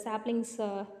த சாப்ளிங்ஸ்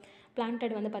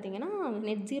பிளான்டட் வந்து பார்த்திங்கன்னா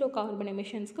நெட் ஜீரோ கார்பன்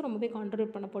எமிஷன்ஸ்க்கு ரொம்பவே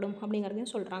கான்ட்ரிபியூட் பண்ணப்படும்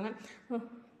அப்படிங்கிறதையும் சொல்கிறாங்க.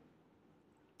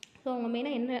 ஸோ அவங்க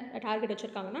மெயினாக என்ன டார்கெட்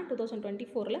வச்சுருக்காங்கன்னா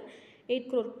 2024 8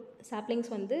 crore சாப்ளிங்ஸ்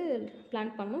வந்து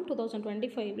பிளான் பண்ணணும்,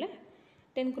 2025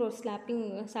 10 crore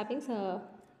சாப்ளிங்ஸ்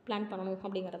பிளான் பண்ணணும்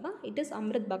அப்படிங்கிறது தான் it is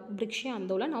Amrut பிரிக்ஷ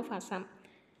Andolan of Assam.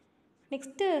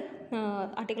 Next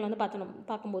article வந்து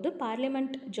பார்க்கும்போது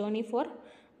பார்லிமெண்ட் ஜேர்னி ஃபார்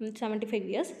 75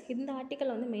 இயர்ஸ். இந்த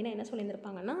ஆர்டிக்கல் வந்து மெயினாக என்ன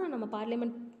சொல்லியிருந்திருப்பாங்கன்னா, நம்ம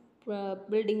பார்லிமெண்ட்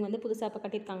பில்டிங் வந்து புதுசாக இப்போ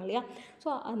கட்டியிருக்காங்க இல்லையா, ஸோ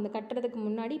அந்த கட்டுறதுக்கு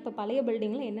முன்னாடி இப்போ பழைய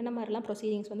பில்டிங்கில் என்னென்ன மாதிரிலாம்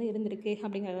ப்ரொசீடிங்ஸ் வந்து இருந்திருக்கு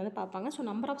அப்படிங்கிறத வந்து பார்ப்பாங்க. ஸோ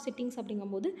நம்பர் ஆஃப் சிட்டிங்ஸ்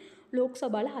அப்படிங்கும்போது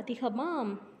லோக்சபாவில் அதிகமாக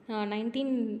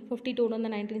 1952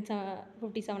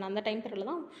 1957 அந்த டைம் பீரியடில்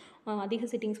தான் அதிக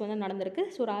சிட்டிங்ஸ் வந்து நடந்திருக்கு.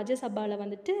 ஸோ ராஜ்யசபாவில்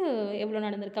வந்துட்டு எவ்வளோ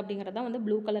நடந்திருக்கு அப்படிங்கிறத வந்து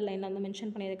ப்ளூ கலர் லைனில் வந்து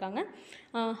மென்ஷன் பண்ணியிருக்காங்க.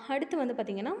 அடுத்து வந்து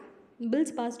பார்த்திங்கன்னா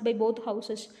bills passed by both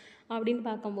houses அப்படின்னு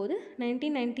பார்க்கும்போது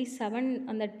 1997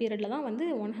 அந்த பீரியடில் தான் வந்து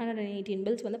 118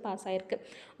 பில்ஸ் வந்து பாஸ் ஆகிருக்கு.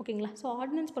 ஓகேங்களா. ஸோ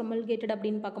ஆர்டினன்ஸ் ப்ரொமல்கேட்டட்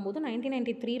அப்படின்னு பார்க்கும்போது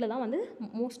 1993 தான் வந்து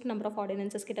மோஸ்ட் நம்பர் ஆஃப்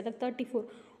ஆர்டினன்சஸ் கிட்டத்தட்ட 34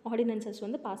 ஆர்டினன்சஸ்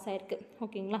வந்து பாஸ் ஆகிருக்கு.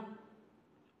 ஓகேங்களா.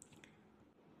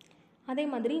 அதே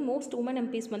மாதிரி மோஸ்ட் உமன்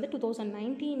எம்பிஸ் வந்து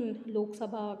 2019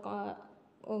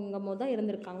 லோக்சபாங்கும் போது தான்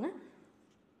இருந்திருக்காங்க.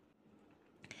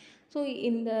 ஸோ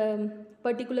இந்த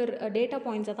பர்டிகுலர் டேட்டா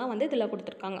பாயிண்ட்ஸை தான் வந்து இதில்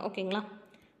கொடுத்துருக்காங்க. ஓகேங்களா.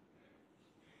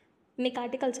 இன்றைக்கி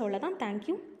ஆர்டிகல்ஸ் அவ்வளோதான்.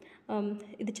 தேங்க்யூ.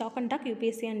 இது chalk and talk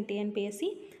UPSC and TNPSC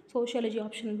sociology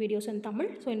optional videos in Tamil.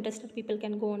 So interested people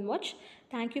can go and watch.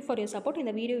 Thank you for your support.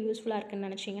 இந்த வீடியோ யூஸ்ஃபுல்லாக இருக்குன்னு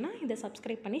நினச்சிங்கன்னா இதை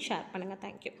சப்ஸ்கிரைப் பண்ணி ஷேர் பண்ணுங்கள்.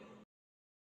 தேங்க்யூ.